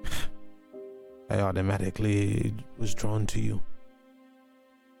 I automatically was drawn to you.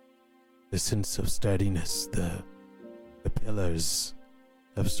 The sense of sturdiness, the pillars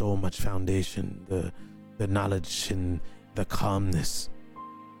of so much foundation, the knowledge and the calmness.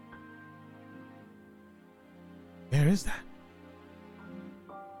 Where is that?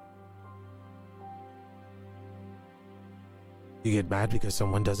 You get mad because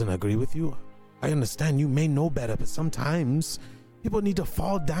someone doesn't agree with you? I understand you may know better, but sometimes people need to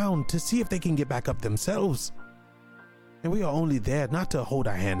fall down to see if they can get back up themselves. And we are only there not to hold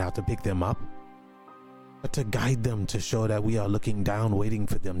our hand out to pick them up, but to guide them, to show that we are looking down, waiting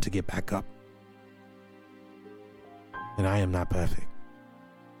for them to get back up. And I am not perfect.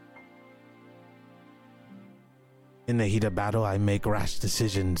 In the heat of battle, I make rash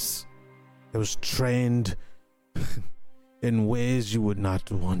decisions. I was trained in ways you would not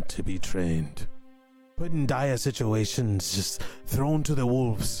want to be trained. Put in dire situations, just thrown to the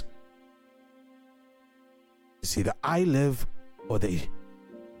wolves. It's either I live or they.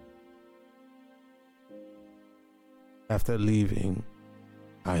 After leaving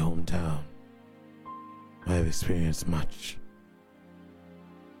my hometown, I have experienced much.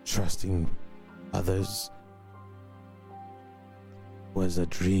 Trusting others was a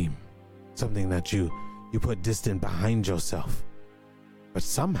dream, something that you put distant behind yourself. But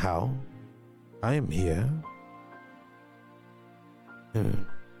somehow, I am here,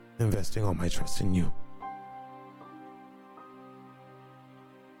 investing all my trust in you.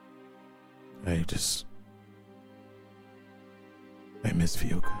 I miss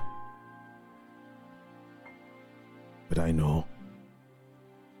Fiyoka. But I know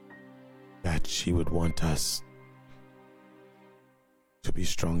that she would want us to be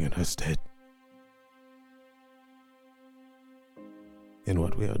strong in her stead. And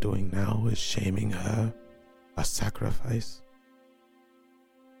what we are doing now is shaming her, a sacrifice.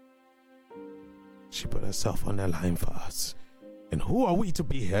 She put herself on the line for us. And who are we to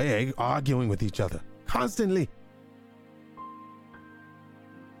be here arguing with each other constantly?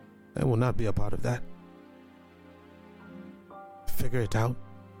 I will not be a part of that. Figure it out.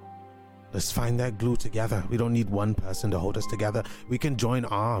 Let's find that glue together. We don't need one person to hold us together. We can join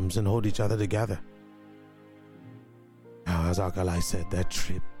arms and hold each other together. Now, as Alkali said, that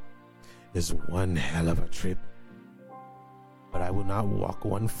trip is one hell of a trip. But I will not walk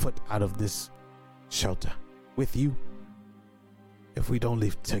 1 foot out of this shelter with you if we don't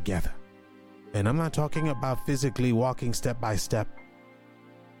live together. And I'm not talking about physically walking step by step.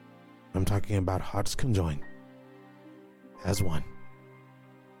 I'm talking about hearts conjoined as one,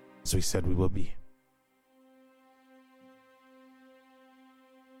 as we said we will be.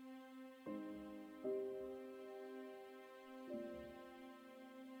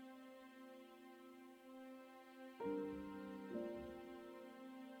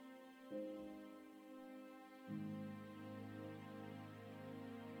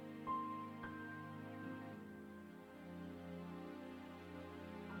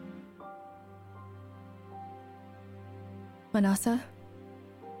 Manasa?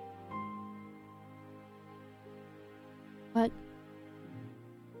 What?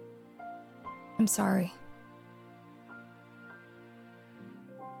 I'm sorry.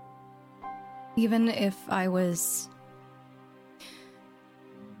 Even if I was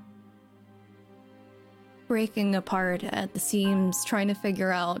breaking apart at the seams, trying to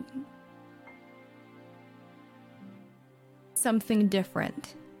figure out something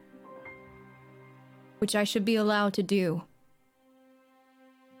different, which I should be allowed to do,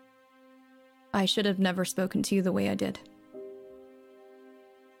 I should have never spoken to you the way I did.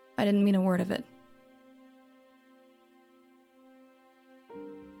 I didn't mean a word of it.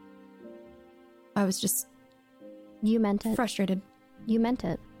 I was just You meant it. frustrated. You meant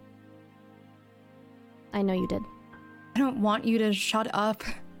it. I know you did. I don't want you to shut up.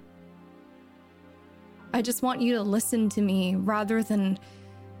 I just want you to listen to me rather than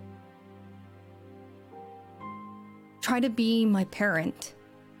try to be my parent.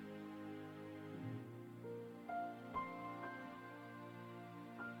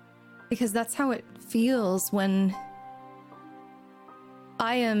 Because that's how it feels when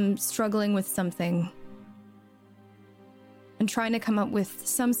I am struggling with something and trying to come up with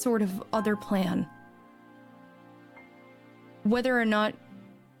some sort of other plan. Whether or not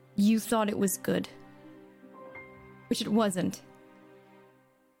you thought it was good, which it wasn't.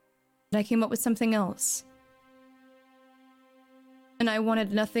 And I came up with something else. And I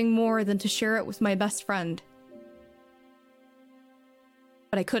wanted nothing more than to share it with my best friend.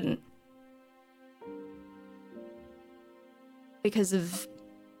 But I couldn't. Because of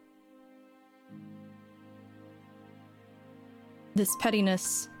this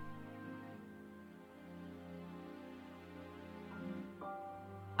pettiness.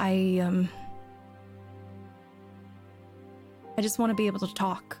 I just want to be able to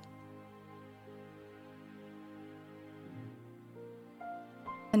talk.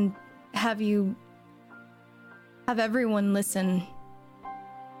 And have everyone listen.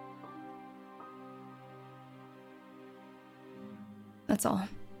 That's all.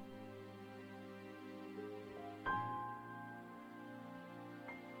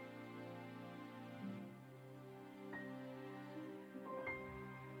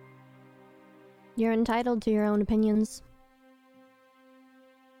 You're entitled to your own opinions.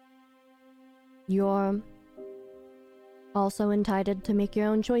 You're also entitled to make your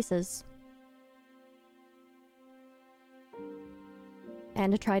own choices.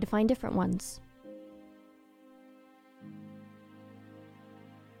 And to try to find different ones.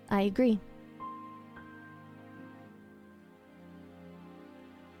 I agree.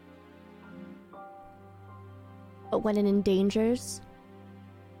 But when it endangers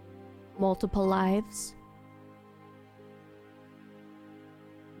multiple lives,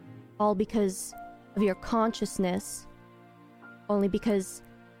 all because of your consciousness, only because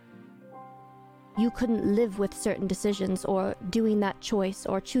you couldn't live with certain decisions or doing that choice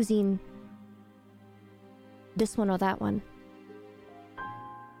or choosing this one or that one.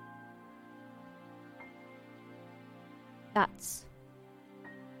 That's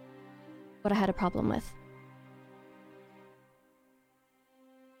what I had a problem with.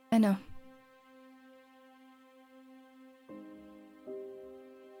 I know.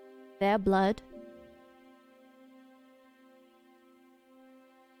 Their blood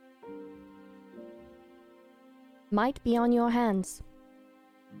might be on your hands.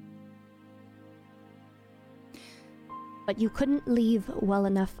 But you couldn't leave well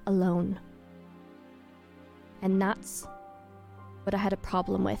enough alone. And that's what I had a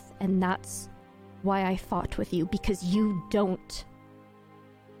problem with, and that's why I fought with you, because you don't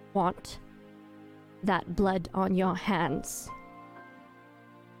want that blood on your hands.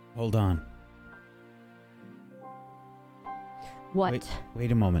 Hold on. What?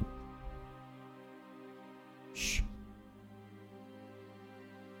 Wait a moment. Shh.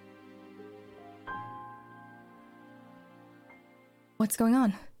 What's going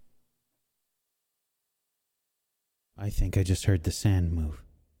on? I think I just heard the sand move.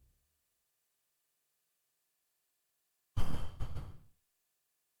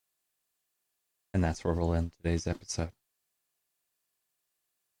 And that's where we'll end today's episode.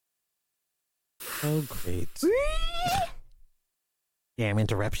 Oh, great. Damn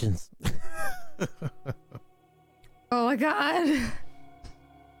interruptions. Oh my god.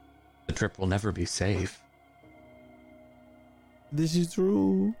 The trip will never be safe. This is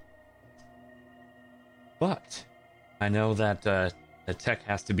true. But I know that the tech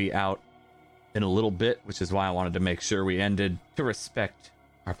has to be out in a little bit, which is why I wanted to make sure we ended to respect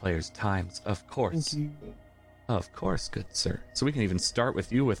our players' times, of course. Thank you. Of course, good sir. So we can even start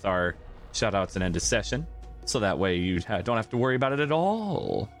with you with our shoutouts and end of session, so that way you don't have to worry about it at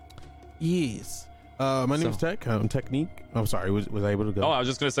all. Yes. My name is Tech. I'm Technique. I'm sorry. Was I able to go? Oh, I was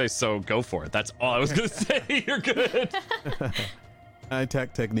just going to say, so go for it. That's all I was going to say. You're good. I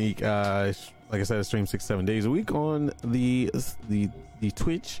Technique. Like I said, I stream 6-7 days a week on the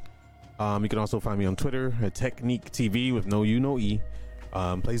Twitch. You can also find me on Twitter at Technique TV with no U, no E.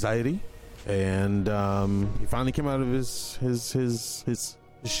 Play Zaidi. and he finally came out of his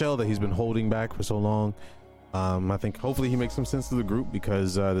shell that he's been holding back for so long. I think hopefully he makes some sense to the group,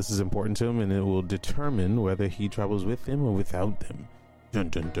 because this is important to him, and it will determine whether he travels with them or without them. Dun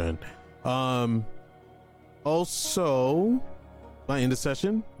dun dun. Also, my end of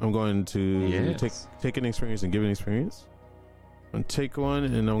session, I'm going to take an experience and give an experience. I'm gonna take one,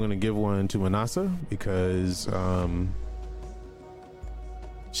 and I'm gonna give one to Manasa, because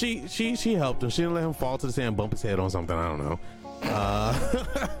she helped him. She didn't let him fall to the sand and bump his head on something. I don't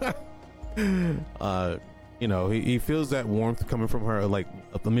know. You know, he feels that warmth coming from her, like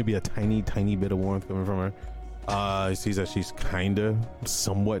maybe a tiny bit of warmth coming from her. He sees that she's kinda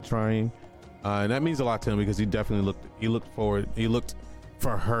somewhat trying, and that means a lot to him, because he definitely looked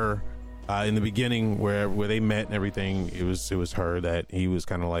for her in the beginning where they met and everything. It was her that he was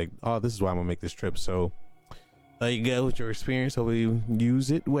kind of like, oh, this is why I'm gonna make this trip. So there you go with your experience. Hopefully you use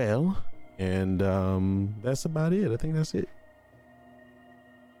it well, and that's about it. I think that's it.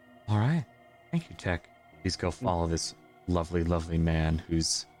 All right, thank you, Tech. Please go follow this lovely man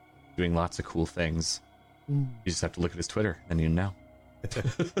who's doing lots of cool things. You just have to look at his Twitter and you know.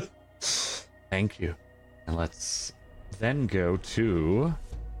 Thank you. And let's then go to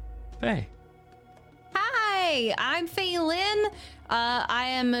Faye. Hi, I'm Faye Lynn. I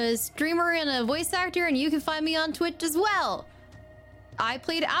am a streamer and a voice actor, and you can find me on Twitch as well. I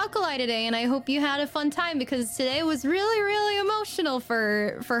played Alkali today, and I hope you had a fun time, because today was really emotional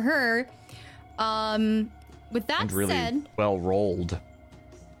for her. With that and really said, well rolled.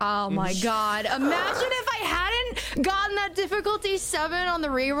 Oh my god! Imagine if I hadn't gotten that difficulty 7 on the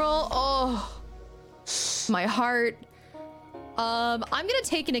reroll. Oh, my heart. I'm gonna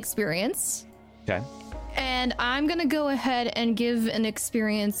take an experience. Okay. And I'm gonna go ahead and give an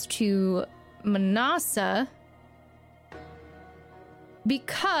experience to Manasa,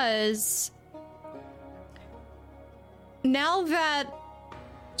 because now that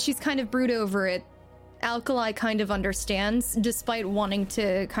she's kind of brewed over it, Alkali kind of understands, despite wanting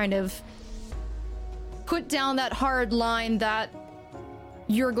to kind of put down that hard line that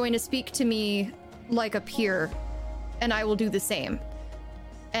you're going to speak to me like a peer, and I will do the same.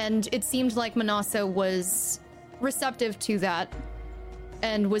 And it seemed like Manasa was receptive to that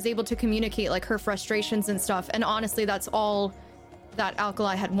and was able to communicate like her frustrations and stuff. And honestly, that's all that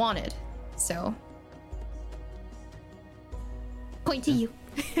Alkali had wanted. So, point to you.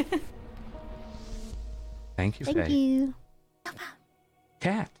 Thank you, Faye. Thank you.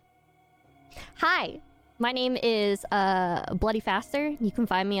 Cat. Hi, my name is Bloody Faster. You can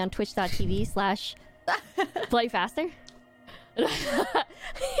find me on twitch.tv/Bloody Faster.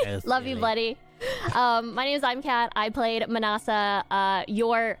 Love you, Bloody. My name is I'm Cat. I played Manasa. I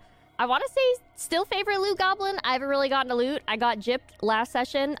want to say, still favorite loot goblin. I haven't really gotten a loot. I got gypped last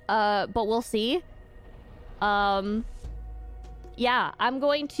session, but we'll see. Yeah, I'm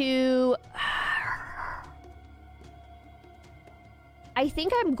going to... I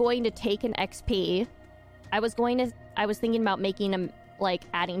think I'm going to take an XP. I was thinking about making them, like,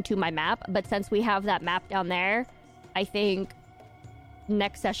 adding to my map, but since we have that map down there, I think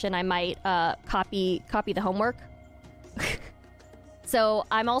next session I might copy the homework. So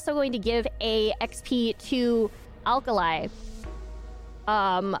I'm also going to give a XP to Alkali.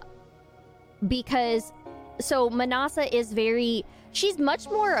 Because so Manasa is she's much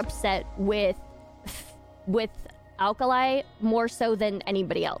more upset with Alkali more so than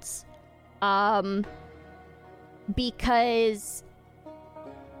anybody else. Because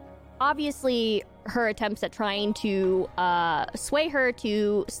obviously her attempts at trying to sway her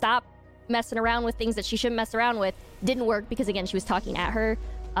to stop messing around with things that she shouldn't mess around with didn't work, because again, she was talking at her.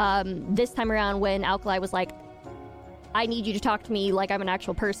 This time around, when Alkali was like, I need you to talk to me like I'm an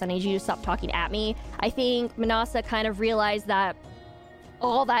actual person, I need you to stop talking at me, I think Manasa kind of realized that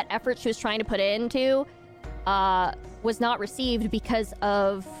all that effort she was trying to put into was not received because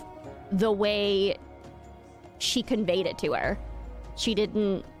of the way she conveyed it to her. She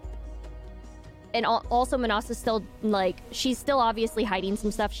didn't... And also Manasa's still, like, she's still obviously hiding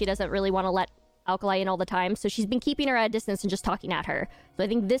some stuff. She doesn't really want to let Alkali in all the time, so she's been keeping her at a distance and just talking at her. So I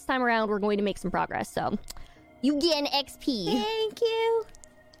think this time around we're going to make some progress, so you get an XP. Thank you.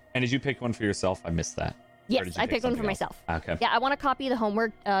 And did you pick one for yourself? I missed that. Yes, I picked one for myself. Okay. Yeah, I want to copy the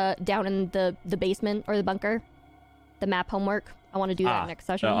homework down in the basement or the bunker. The map homework. I want to do that next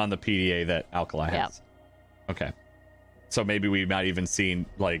session. On the PDA that Alkali has. Yep. Okay. So maybe we might even see,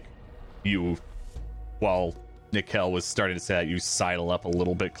 like, you, while Nickel was starting to say that, you sidle up a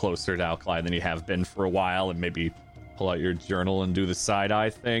little bit closer to Alkali than you have been for a while, and maybe pull out your journal and do the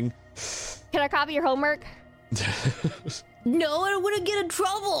side-eye thing. Can I copy your homework? No, I don't want to get in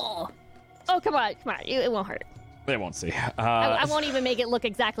trouble. Oh, come on. It won't hurt. They won't see. I won't even make it look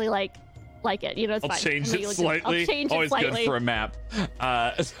exactly like it. You know, it's I'll fine. change it slightly. I'll change Always it slightly. good for a map.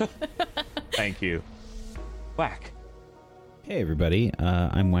 Thank you. Whack. Hey everybody,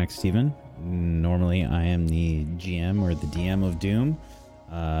 I'm Wax Steven. Normally I am the GM or the DM of Doom.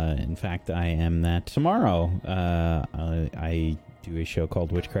 In fact, I am that tomorrow. I do a show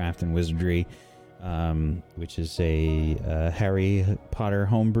called Witchcraft and Wizardry, which is a Harry Potter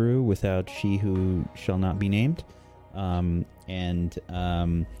homebrew without she who shall not be named.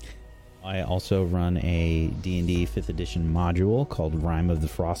 I also run a D&D 5th edition module called Rime of the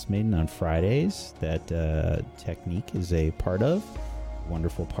Frost Maiden on Fridays that Technique is a part of,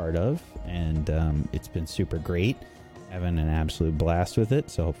 wonderful part of, and it's been super great. Having an absolute blast with it,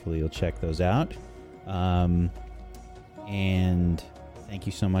 so hopefully you'll check those out. And thank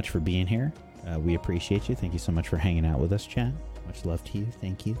you so much for being here. We appreciate you. Thank you so much for hanging out with us, chat. Much love to you.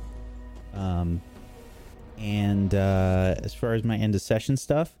 Thank you. As far as my end of session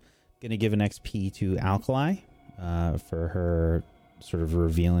stuff, gonna give an XP to Alkali for her sort of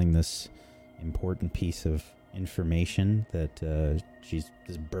revealing this important piece of information that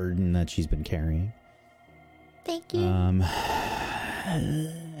this burden that she's been carrying. Thank you.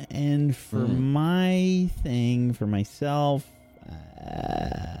 And for my thing, for myself,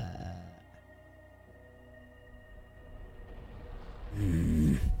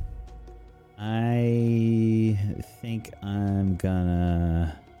 I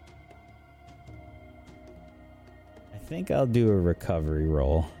think I'll do a recovery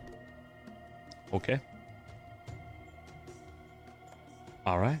roll. Okay.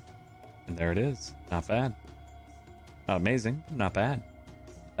 All right. And there it is. Not bad. Not amazing. Not bad.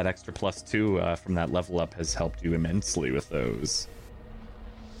 That extra +2 from that level up has helped you immensely with those.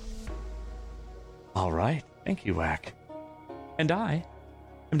 All right. Thank you, Whack. And I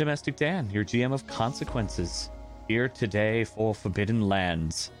am Domestic Dan, your GM of Consequences, here today for Forbidden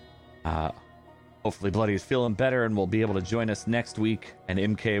Lands. Hopefully Bloody is feeling better and will be able to join us next week, and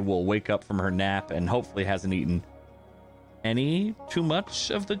MK will wake up from her nap and hopefully hasn't eaten too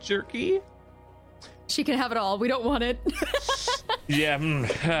much of the jerky. She can have it all. We don't want it. Yeah,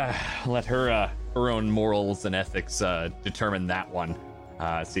 let her own morals and ethics determine that one.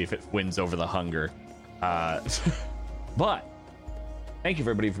 See if it wins over the hunger. But thank you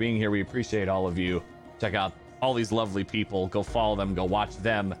everybody for being here. We appreciate all of you. Check out all these lovely people. Go follow them. Go watch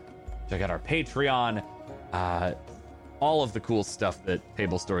them. Check out our Patreon. All of the cool stuff that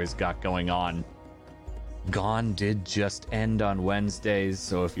Table Stories got going on. Gone did just end on Wednesdays,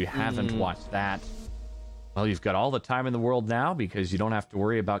 so if you haven't watched that, well, you've got all the time in the world now because you don't have to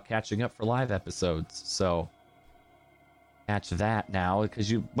worry about catching up for live episodes. So catch that now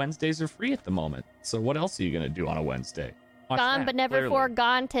because Wednesdays are free at the moment. So what else are you going to do on a Wednesday? Watch Gone that, but never clearly.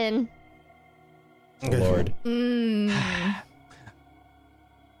 forgotten. Oh, Lord.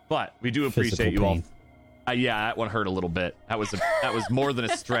 But we do appreciate Physical you all. pain. Yeah, that one hurt a little bit. That was more than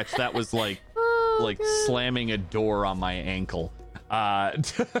a stretch. That was like slamming a door on my ankle. But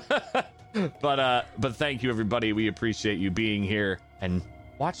thank you everybody. We appreciate you being here and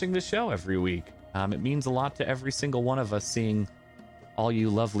watching the show every week. It means a lot to every single one of us seeing all you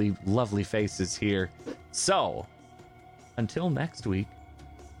lovely faces here. So until next week,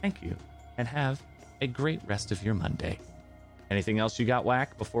 thank you and have a great rest of your Monday. Anything else you got,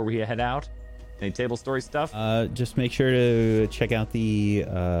 Whack, before we head out? Any Table Story stuff? Just make sure to check out the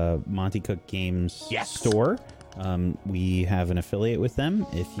Monty Cook Games store. We have an affiliate with them.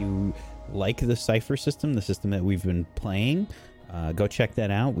 If you like the Cypher system, the system that we've been playing, go check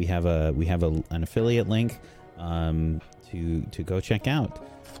that out. We have an affiliate link to go check out.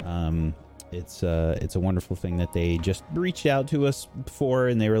 It's a wonderful thing that they just reached out to us for,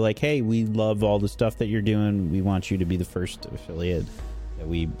 and they were like, "Hey, we love all the stuff that you're doing. We want you to be the first affiliate that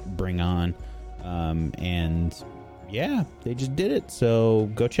we bring on." And yeah, they just did it. So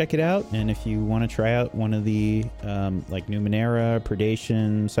go check it out. And if you want to try out one of the like Numenera,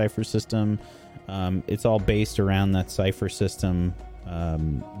 Predation, Cypher system, it's all based around that Cypher system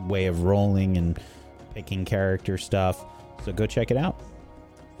way of rolling and picking character stuff. So go check it out.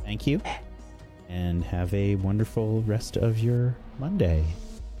 Thank you. And have a wonderful rest of your Monday.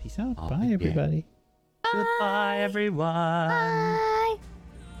 Peace out. Bye, everybody. Goodbye, everyone. Bye.